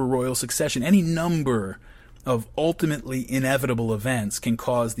dispute over royal succession, any number of ultimately inevitable events can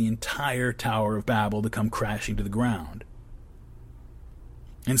cause the entire Tower of Babel to come crashing to the ground.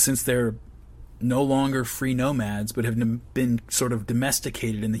 And since they're no longer free nomads, but have been sort of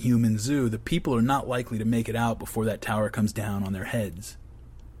domesticated in the human zoo, the people are not likely to make it out before that tower comes down on their heads.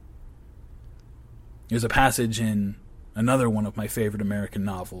 There's a passage in another one of my favorite American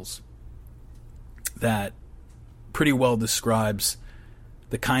novels that pretty well describes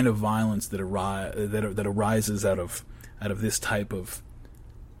the kind of violence that arises out of this type of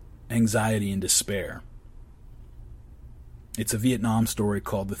anxiety and despair. It's a Vietnam story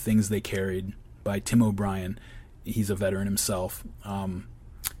called The Things They Carried by Tim O'Brien. He's a veteran himself.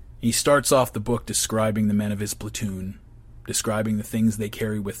 He starts off the book describing the men of his platoon, describing the things they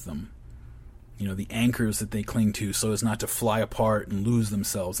carry with them. The anchors that they cling to so as not to fly apart and lose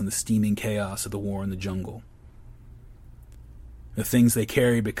themselves in the steaming chaos of the war in the jungle. The things they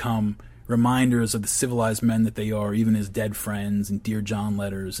carry become reminders of the civilized men that they are, even as dead friends and Dear John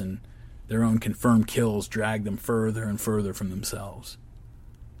letters and their own confirmed kills drag them further and further from themselves.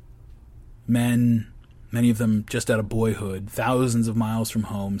 Men, many of them just out of boyhood, thousands of miles from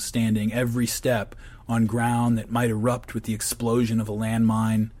home, standing every step on ground that might erupt with the explosion of a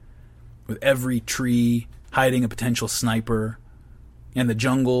landmine, with every tree hiding a potential sniper, and the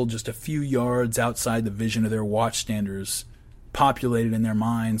jungle just a few yards outside the vision of their watchstanders, populated in their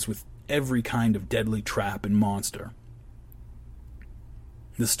minds with every kind of deadly trap and monster.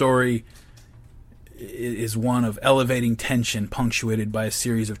 The story is one of elevating tension punctuated by a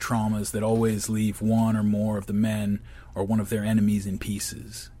series of traumas that always leave one or more of the men or one of their enemies in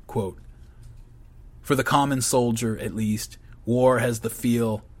pieces. Quote, "For the common soldier, at least, war has the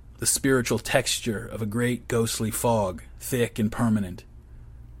feel, the spiritual texture of a great ghostly fog, thick and permanent.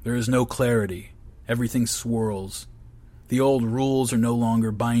 There is no clarity. Everything swirls. The old rules are no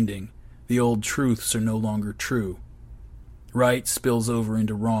longer binding. The old truths are no longer true. Right spills over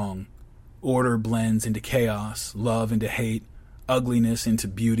into wrong. Order blends into chaos, love into hate, ugliness into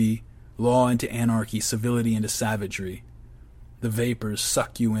beauty, law into anarchy, civility into savagery. The vapors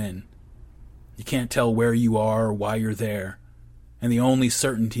suck you in. You can't tell where you are or why you're there, and the only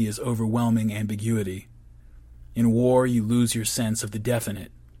certainty is overwhelming ambiguity. In war, you lose your sense of the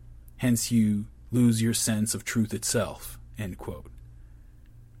definite. Hence, you lose your sense of truth itself." End quote.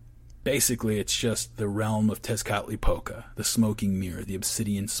 Basically, it's just the realm of Tezcatlipoca, the smoking mirror, the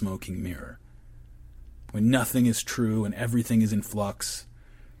obsidian smoking mirror. When nothing is true and everything is in flux,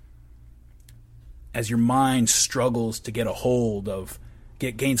 as your mind struggles to get a hold of,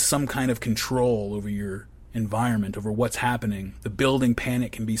 gain some kind of control over your environment, over what's happening, the building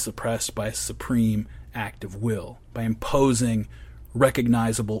panic can be suppressed by a supreme act of will, by imposing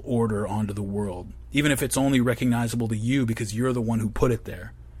recognizable order onto the world, even if it's only recognizable to you because you're the one who put it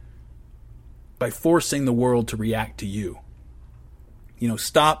there. By forcing the world to react to you.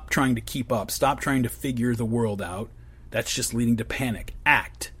 Stop trying to keep up. Stop trying to figure the world out. That's just leading to panic.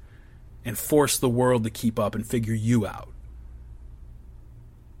 Act. And force the world to keep up and figure you out.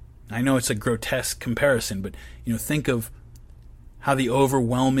 I know it's a grotesque comparison, but think of how the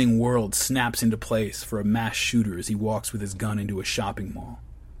overwhelming world snaps into place for a mass shooter as he walks with his gun into a shopping mall,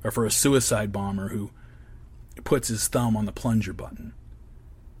 or for a suicide bomber who puts his thumb on the plunger button.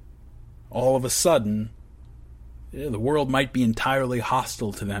 All of a sudden, the world might be entirely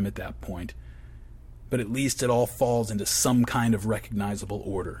hostile to them at that point, but at least it all falls into some kind of recognizable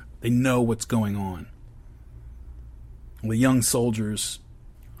order. They know what's going on. The young soldiers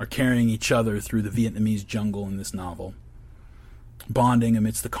are carrying each other through the Vietnamese jungle in this novel, bonding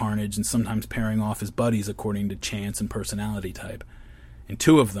amidst the carnage and sometimes pairing off as buddies according to chance and personality type. And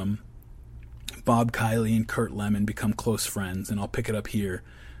two of them, Bob Kiley and Kurt Lemon, become close friends, and I'll pick it up here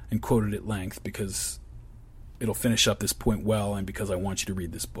and quote it at length because it'll finish up this point well and because I want you to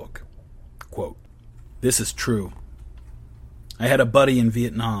read this book. Quote, "This is true. I had a buddy in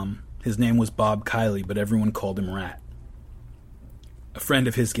Vietnam. His name was Bob Kiley, but everyone called him Rat. A friend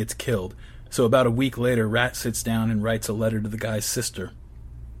of his gets killed, so about a week later, Rat sits down and writes a letter to the guy's sister.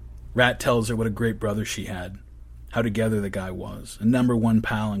 Rat tells her what a great brother she had, how together the guy was, a number one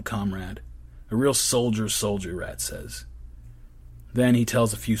pal and comrade, A real soldier, Rat says. Then he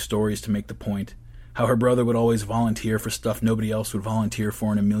tells a few stories to make the point. How her brother would always volunteer for stuff nobody else would volunteer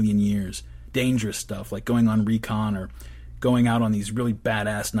for in a million years. Dangerous stuff, like going on recon or going out on these really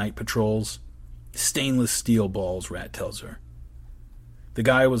badass night patrols. Stainless steel balls, Rat tells her. The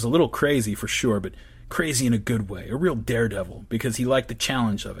guy was a little crazy for sure, but crazy in a good way. A real daredevil, because he liked the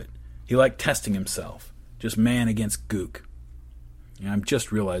challenge of it. He liked testing himself. Just man against gook. And I'm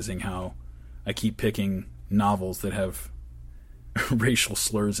just realizing how I keep picking novels that have racial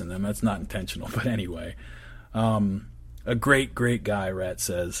slurs in them. That's not intentional, but anyway. A great, great guy, Rat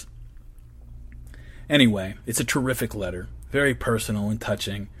says. Anyway, it's a terrific letter. Very personal and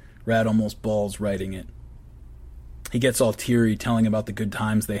touching. Rat almost bawls writing it. He gets all teary telling about the good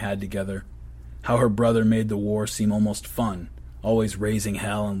times they had together. How her brother made the war seem almost fun. Always raising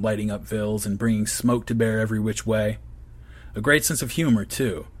hell and lighting up vills and bringing smoke to bear every which way. A great sense of humor,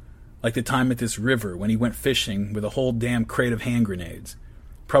 too. Like the time at this river when he went fishing with a whole damn crate of hand grenades.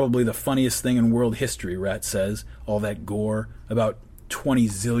 Probably the funniest thing in world history, Rat says. All that gore. About 20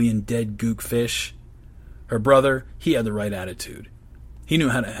 zillion dead gook fish. Her brother, he had the right attitude. He knew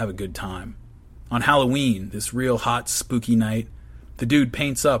how to have a good time. On Halloween, this real hot, spooky night, the dude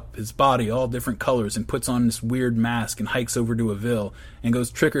paints up his body all different colors and puts on this weird mask and hikes over to a ville and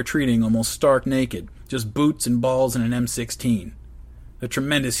goes trick-or-treating almost stark naked, just boots and balls and an M16. A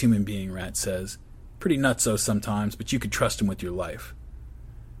tremendous human being, Rat says. Pretty nutso sometimes, but you could trust him with your life.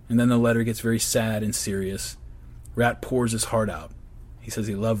 And then the letter gets very sad and serious. Rat pours his heart out. He says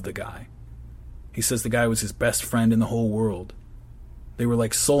he loved the guy. He says the guy was his best friend in the whole world. They were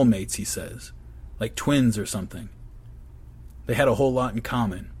like soulmates, he says. Like twins or something. They had a whole lot in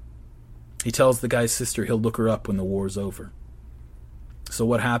common. He tells the guy's sister he'll look her up when the war's over. So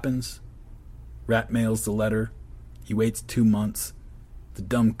what happens? Rat mails the letter. He waits 2 months. The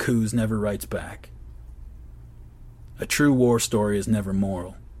dumb coos never writes back. A true war story is never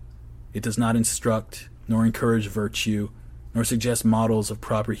moral. It does not instruct, nor encourage virtue, nor suggest models of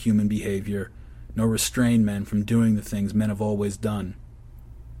proper human behavior, nor restrain men from doing the things men have always done.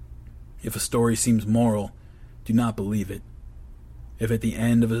 If a story seems moral, do not believe it. If at the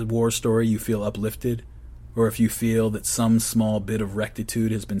end of a war story you feel uplifted, or if you feel that some small bit of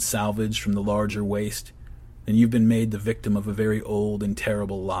rectitude has been salvaged from the larger waste, then you've been made the victim of a very old and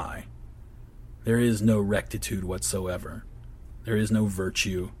terrible lie. There is no rectitude whatsoever. There is no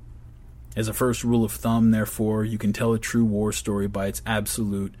virtue. As a first rule of thumb, therefore, you can tell a true war story by its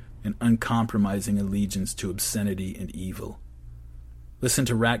absolute and uncompromising allegiance to obscenity and evil. Listen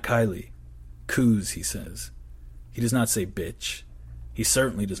to Rat Kiley. Coos, he says. He does not say bitch. He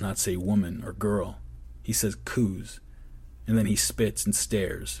certainly does not say woman or girl. He says coos, and then he spits and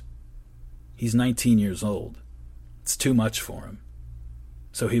stares. He's 19 years old. It's too much for him.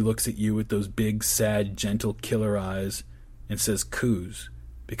 So he looks at you with those big, sad, gentle killer eyes and says coos,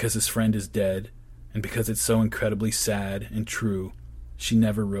 because his friend is dead, and because it's so incredibly sad and true, she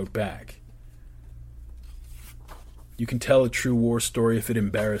never wrote back. You can tell a true war story if it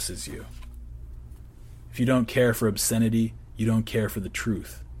embarrasses you. If you don't care for obscenity, you don't care for the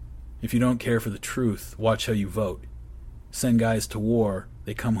truth. If you don't care for the truth, watch how you vote. Send guys to war,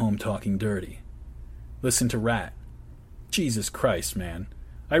 they come home talking dirty. Listen to Rat. Jesus Christ, man.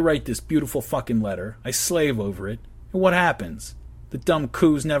 I write this beautiful fucking letter, I slave over it, and what happens? The dumb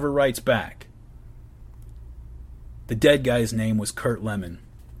coos never writes back. The dead guy's name was Kurt Lemon.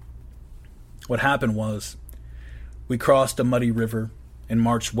 What happened was, we crossed a muddy river and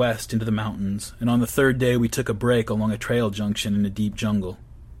marched west into the mountains, and on the third day we took a break along a trail junction in a deep jungle.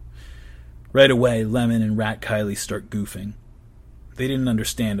 Right away, Lemon and Rat Kiley start goofing. They didn't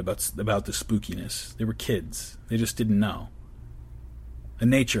understand about the spookiness. They were kids. They just didn't know. A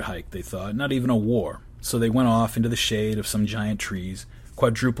nature hike, they thought, not even a war. So they went off into the shade of some giant trees,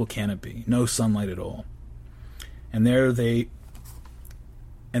 quadruple canopy, no sunlight at all. And there they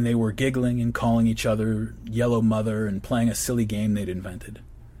were giggling and calling each other Yellow Mother and playing a silly game they'd invented.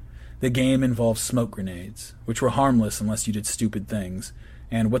 The game involved smoke grenades, which were harmless unless you did stupid things,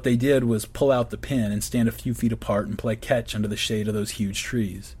 and what they did was pull out the pin and stand a few feet apart and play catch under the shade of those huge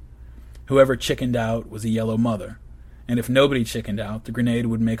trees. Whoever chickened out was a Yellow Mother, and if nobody chickened out, the grenade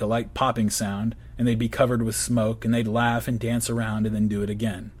would make a light popping sound, and they'd be covered with smoke, and they'd laugh and dance around and then do it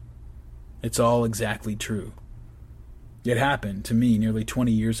again. It's all exactly true. It happened to me nearly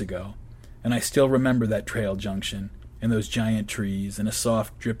 20 years ago, and I still remember that trail junction, and those giant trees, and a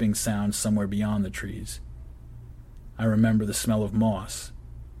soft dripping sound somewhere beyond the trees. I remember the smell of moss.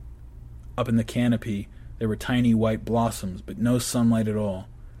 Up in the canopy, there were tiny white blossoms, but no sunlight at all,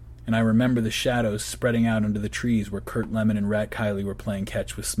 and I remember the shadows spreading out under the trees where Kurt Lemon and Rat Kiley were playing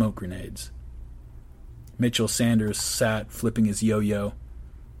catch with smoke grenades. Mitchell Sanders sat flipping his yo-yo.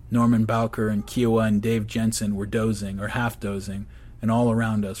 Norman Bowker and Kiowa and Dave Jensen were dozing or half-dozing, and all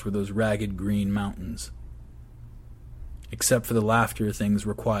around us were those ragged green mountains. Except for the laughter, things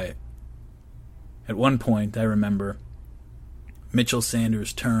were quiet. At one point, I remember, Mitchell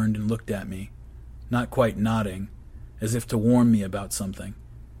Sanders turned and looked at me, not quite nodding, as if to warn me about something,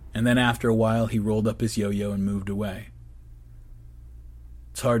 and then after a while he rolled up his yo-yo and moved away.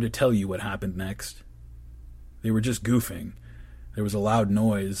 It's hard to tell you what happened next. They were just goofing. There was a loud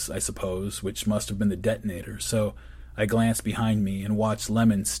noise, I suppose, which must have been the detonator, so I glanced behind me and watched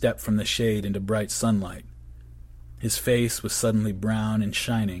Lemon step from the shade into bright sunlight. His face was suddenly brown and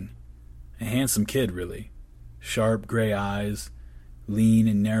shining. A handsome kid, really. Sharp gray eyes, lean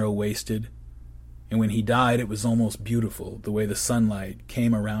and narrow-waisted. And when he died, it was almost beautiful, the way the sunlight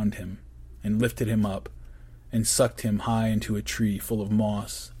came around him and lifted him up and sucked him high into a tree full of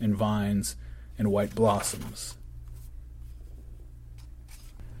moss and vines and white blossoms.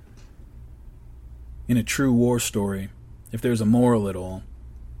 In a true war story, if there's a moral at all,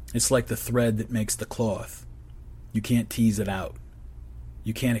 it's like the thread that makes the cloth. You can't tease it out.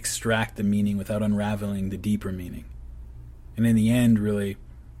 You can't extract the meaning without unraveling the deeper meaning. And in the end, really,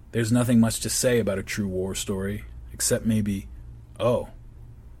 there's nothing much to say about a true war story, except maybe, oh.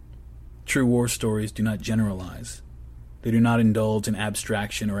 True war stories do not generalize. They do not indulge in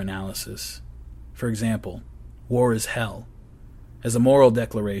abstraction or analysis. For example, war is hell. As a moral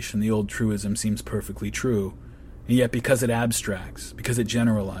declaration, the old truism seems perfectly true, and yet because it abstracts, because it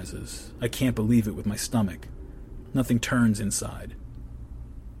generalizes, I can't believe it with my stomach. Nothing turns inside.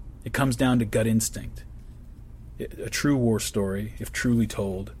 It comes down to gut instinct. A true war story, if truly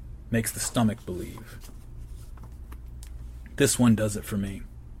told, makes the stomach believe. This one does it for me.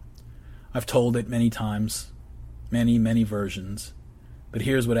 I've told it many times, many versions, but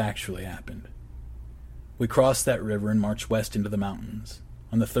here's what actually happened. We crossed that river and marched west into the mountains.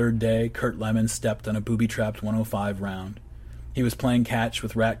 On the third day, Kurt Lemon stepped on a booby-trapped 105 round. He was playing catch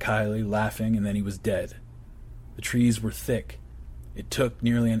with Rat Kiley, laughing, and then he was dead. The trees were thick. It took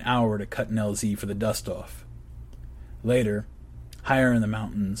nearly an hour to cut an LZ for the dust off. Later, higher in the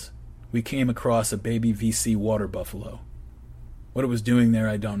mountains, we came across a baby VC water buffalo. What it was doing there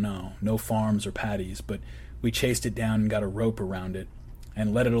I don't know. No farms or paddies, but we chased it down and got a rope around it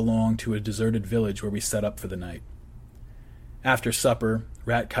and led it along to a deserted village where we set up for the night. After supper,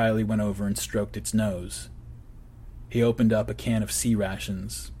 Rat Kiley went over and stroked its nose. He opened up a can of sea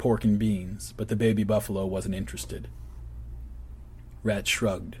rations, pork and beans, but the baby buffalo wasn't interested. Rat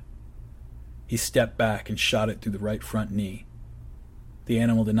shrugged. He stepped back and shot it through the right front knee. The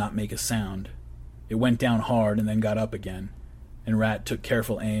animal did not make a sound. It went down hard and then got up again, and Rat took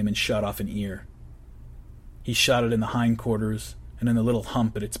careful aim and shot off an ear. He shot it in the hindquarters and in the little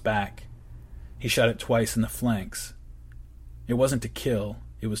hump at its back. He shot it twice in the flanks. It wasn't to kill,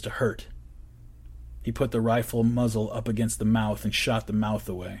 it was to hurt. He put the rifle muzzle up against the mouth and shot the mouth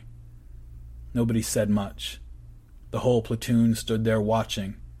away. Nobody said much. The whole platoon stood there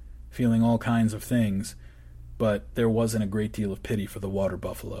watching, feeling all kinds of things, but there wasn't a great deal of pity for the water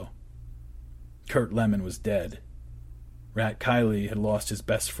buffalo. Kurt Lemon was dead. Rat Kiley had lost his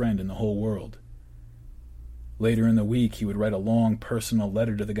best friend in the whole world. Later in the week, he would write a long personal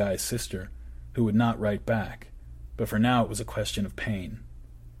letter to the guy's sister, who would not write back, but for now it was a question of pain.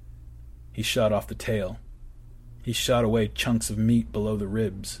 He shot off the tail. He shot away chunks of meat below the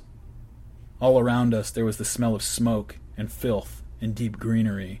ribs. All around us there was the smell of smoke and filth and deep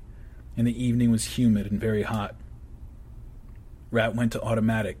greenery, and the evening was humid and very hot. Rat went to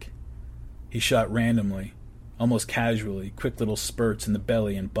automatic. He shot randomly, almost casually, quick little spurts in the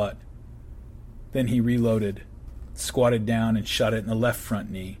belly and butt. Then he reloaded, squatted down and shot it in the left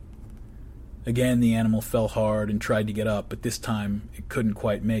front knee. Again the animal fell hard and tried to get up, but this time it couldn't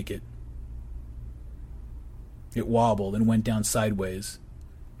quite make it. It wobbled and went down sideways.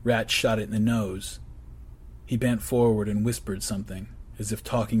 Rat shot it in the nose. He bent forward and whispered something, as if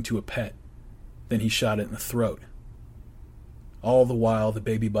talking to a pet. Then he shot it in the throat. All the while the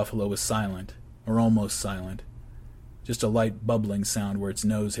baby buffalo was silent, or almost silent, just a light bubbling sound where its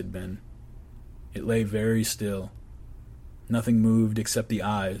nose had been. It lay very still. Nothing moved except the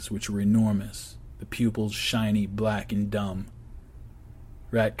eyes, which were enormous, the pupils shiny, black, and dumb.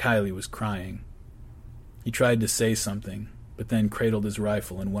 Rat Kiley was crying. He tried to say something, but then cradled his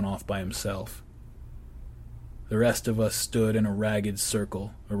rifle and went off by himself. The rest of us stood in a ragged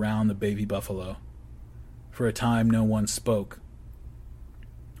circle around the baby buffalo. For a time no one spoke.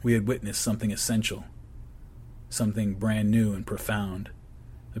 We had witnessed something essential, something brand new and profound,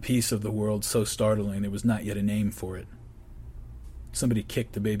 a piece of the world so startling there was not yet a name for it. Somebody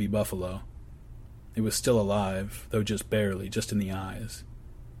kicked the baby buffalo. It was still alive, though just barely, just in the eyes.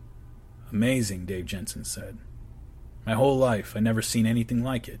 Amazing, Dave Jensen said. My whole life, I never seen anything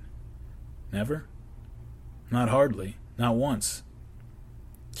like it. Never? Not hardly. Not once.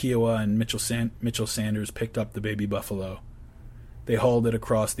 Kiowa and Mitchell Sanders picked up the baby buffalo. They hauled it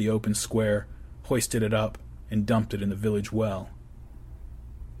across the open square, hoisted it up, and dumped it in the village well.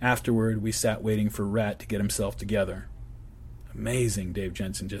 Afterward, we sat waiting for Rat to get himself together. Amazing, Dave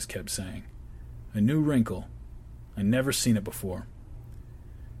Jensen just kept saying. A new wrinkle. I'd never seen it before.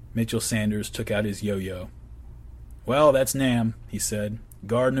 Mitchell Sanders took out his yo-yo. Well, that's Nam, he said.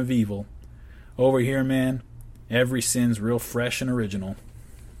 Garden of Evil. Over here, man, every sin's real fresh and original.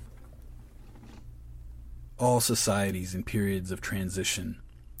 All societies in periods of transition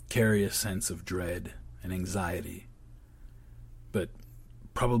carry a sense of dread and anxiety. But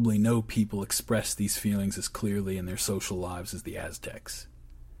probably no people express these feelings as clearly in their social lives as the Aztecs.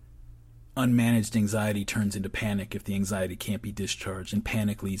 Unmanaged anxiety turns into panic if the anxiety can't be discharged, and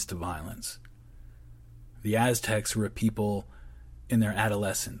panic leads to violence. The Aztecs were a people in their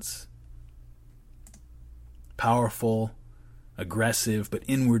adolescence. Powerful, aggressive, but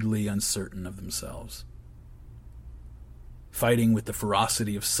inwardly uncertain of themselves. Fighting with the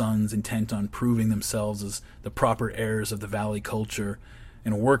ferocity of sons intent on proving themselves as the proper heirs of the valley culture,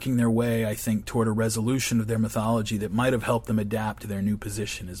 and working their way, I think, toward a resolution of their mythology that might have helped them adapt to their new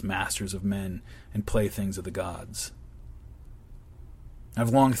position as masters of men and playthings of the gods. I've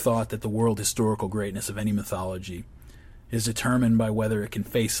long thought that the world historical greatness of any mythology is determined by whether it can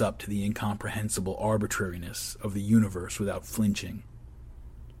face up to the incomprehensible arbitrariness of the universe without flinching.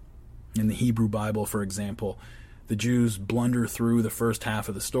 In the Hebrew Bible, for example, the Jews blunder through the first half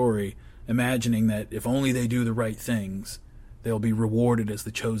of the story, imagining that if only they do the right things, they'll be rewarded as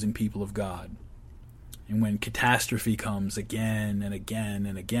the chosen people of God. And when catastrophe comes again and again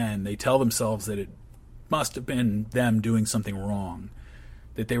and again, they tell themselves that it must have been them doing something wrong,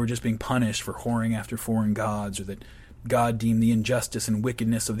 that they were just being punished for whoring after foreign gods, or that God deemed the injustice and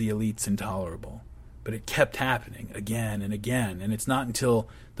wickedness of the elites intolerable. But it kept happening again and again, and it's not until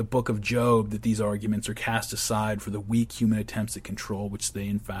the book of Job that these arguments are cast aside for the weak human attempts at control, which they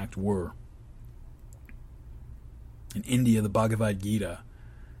in fact were. In India, the Bhagavad Gita,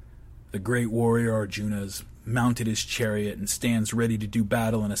 the great warrior Arjuna's mounted his chariot and stands ready to do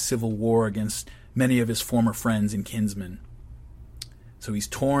battle in a civil war against many of his former friends and kinsmen. So he's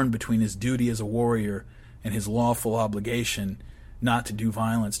torn between his duty as a warrior and his lawful obligation not to do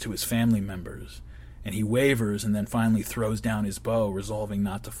violence to his family members, and he wavers and then finally throws down his bow, resolving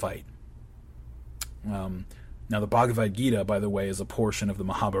not to fight. Now, the Bhagavad Gita, by the way, is a portion of the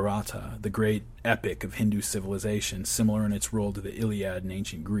Mahabharata, the great epic of Hindu civilization, similar in its role to the Iliad in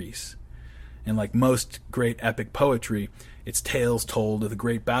ancient Greece. And like most great epic poetry, it's tales told of the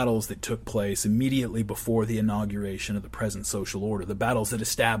great battles that took place immediately before the inauguration of the present social order, the battles that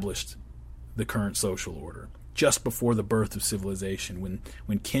established the current social order, just before the birth of civilization,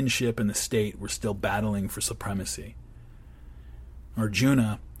 when kinship and the state were still battling for supremacy.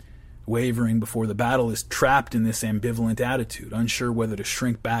 Arjuna, wavering before the battle, is trapped in this ambivalent attitude, unsure whether to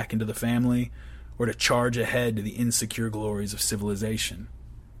shrink back into the family or to charge ahead to the insecure glories of civilization.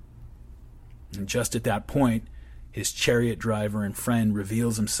 And just at that point, his chariot driver and friend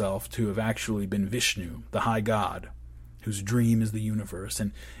reveals himself to have actually been Vishnu, the high god, whose dream is the universe,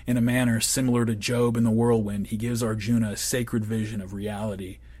 and in a manner similar to Job in the whirlwind, he gives Arjuna a sacred vision of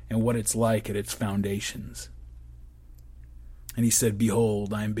reality and what it's like at its foundations. And he said,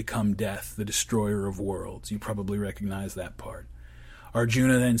 "Behold, I am become death, the destroyer of worlds." You probably recognize that part.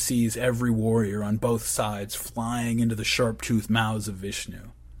 Arjuna then sees every warrior on both sides flying into the sharp-toothed mouths of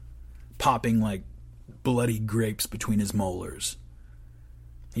Vishnu, popping like bloody grapes between his molars.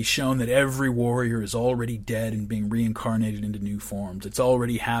 He's shown that every warrior is already dead and being reincarnated into new forms. It's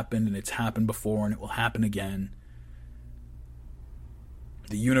already happened, and it's happened before, and it will happen again.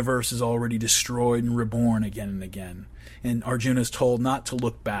 The universe is already destroyed and reborn again and again. And Arjuna is told not to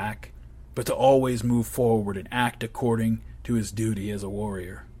look back, but to always move forward and act according to his duty as a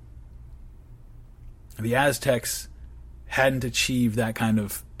warrior. The Aztecs hadn't achieved that kind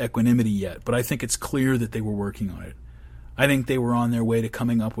of equanimity yet, but I think it's clear that they were working on it. I think they were on their way to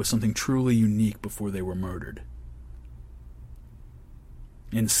coming up with something truly unique before they were murdered.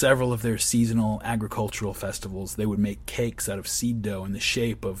 In several of their seasonal agricultural festivals, they would make cakes out of seed dough in the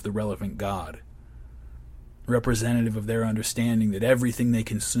shape of the relevant god, representative of their understanding that everything they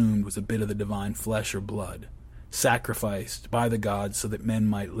consumed was a bit of the divine flesh or blood, sacrificed by the gods so that men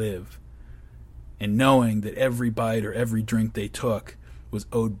might live, and knowing that every bite or every drink they took was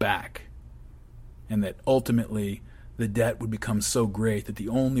owed back, and that ultimately the debt would become so great that the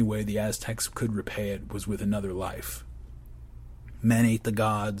only way the Aztecs could repay it was with another life. Men ate the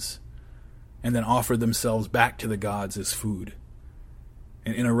gods and then offered themselves back to the gods as food.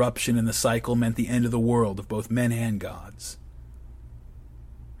 An interruption in the cycle meant the end of the world of both men and gods.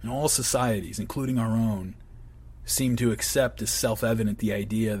 And all societies, including our own, seem to accept as self-evident the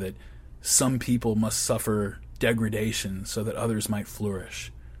idea that some people must suffer degradation so that others might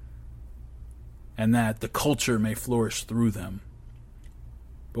flourish, and that the culture may flourish through them.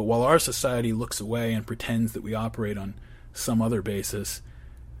 But while our society looks away and pretends that we operate on some other basis,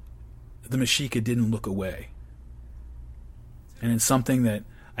 the Mexica didn't look away. And it's something that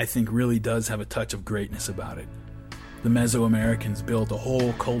I think really does have a touch of greatness about it. The Mesoamericans built a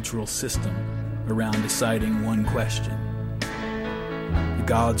whole cultural system around deciding one question. The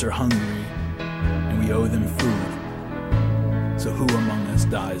gods are hungry, and we owe them food. So who among us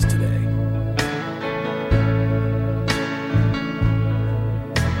dies today?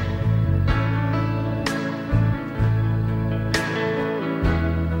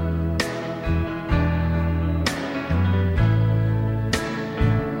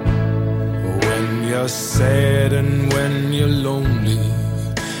 You're sad and when you're lonely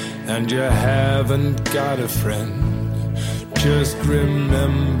and you haven't got a friend, just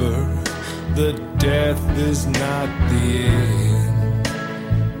remember that death is not the end.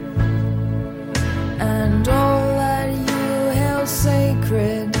 And all that you held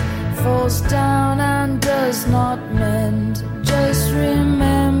sacred falls down and does not mend. Just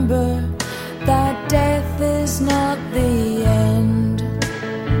remember that death is not the end.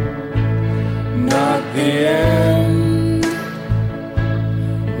 Not the end,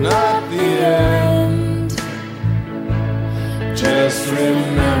 not the end. Just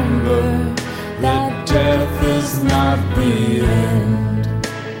remember that death is not the end.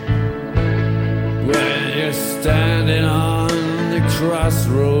 When you're standing on the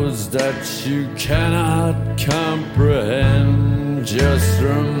crossroads that you cannot comprehend, just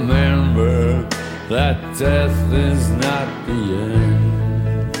remember that death is not the end.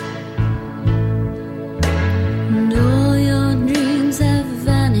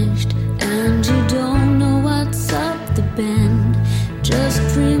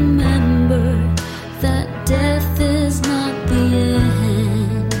 Just remember that death is not the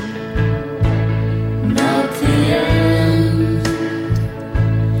end. Not the end.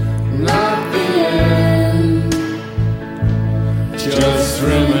 Not the end. Just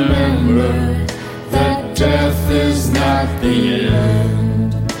remember that death is not the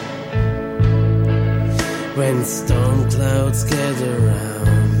end. When storm clouds gather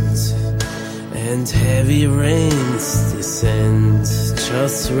round and heavy rains descend,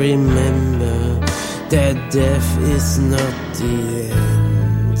 just remember that death is not the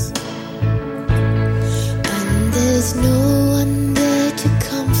end. And there's no one there to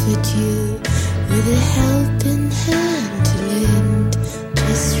comfort you with a helping hand to lend.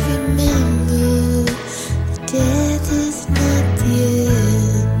 Just remember that death is not the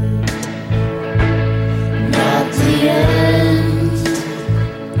end. Not the end.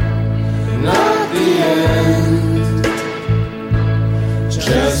 Not the end.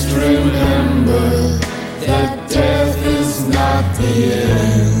 Just remember that death is not the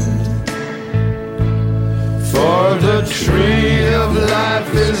end. For the tree of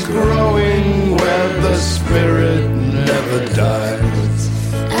life is growing where the spirit never dies.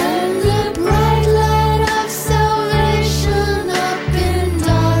 And the bright light of salvation up in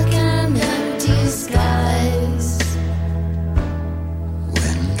dark and empty skies.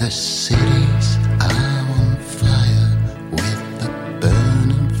 When the cities are on fire with the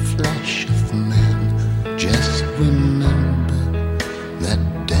burning flesh of men, just remember that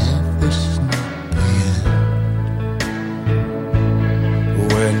death is not the end.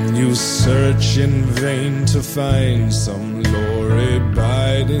 When you search in vain to find some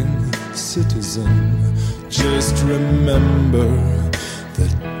law-abiding citizen, just remember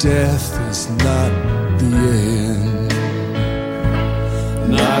that death is not the end.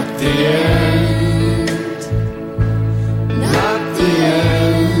 Not the end. Not the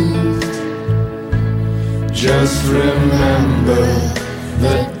end. Just remember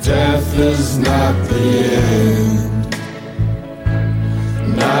that death is not the end.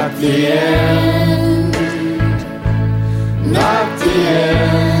 Not the end. Not the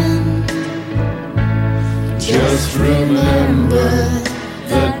end. Just remember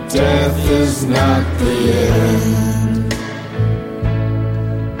that death is not the end.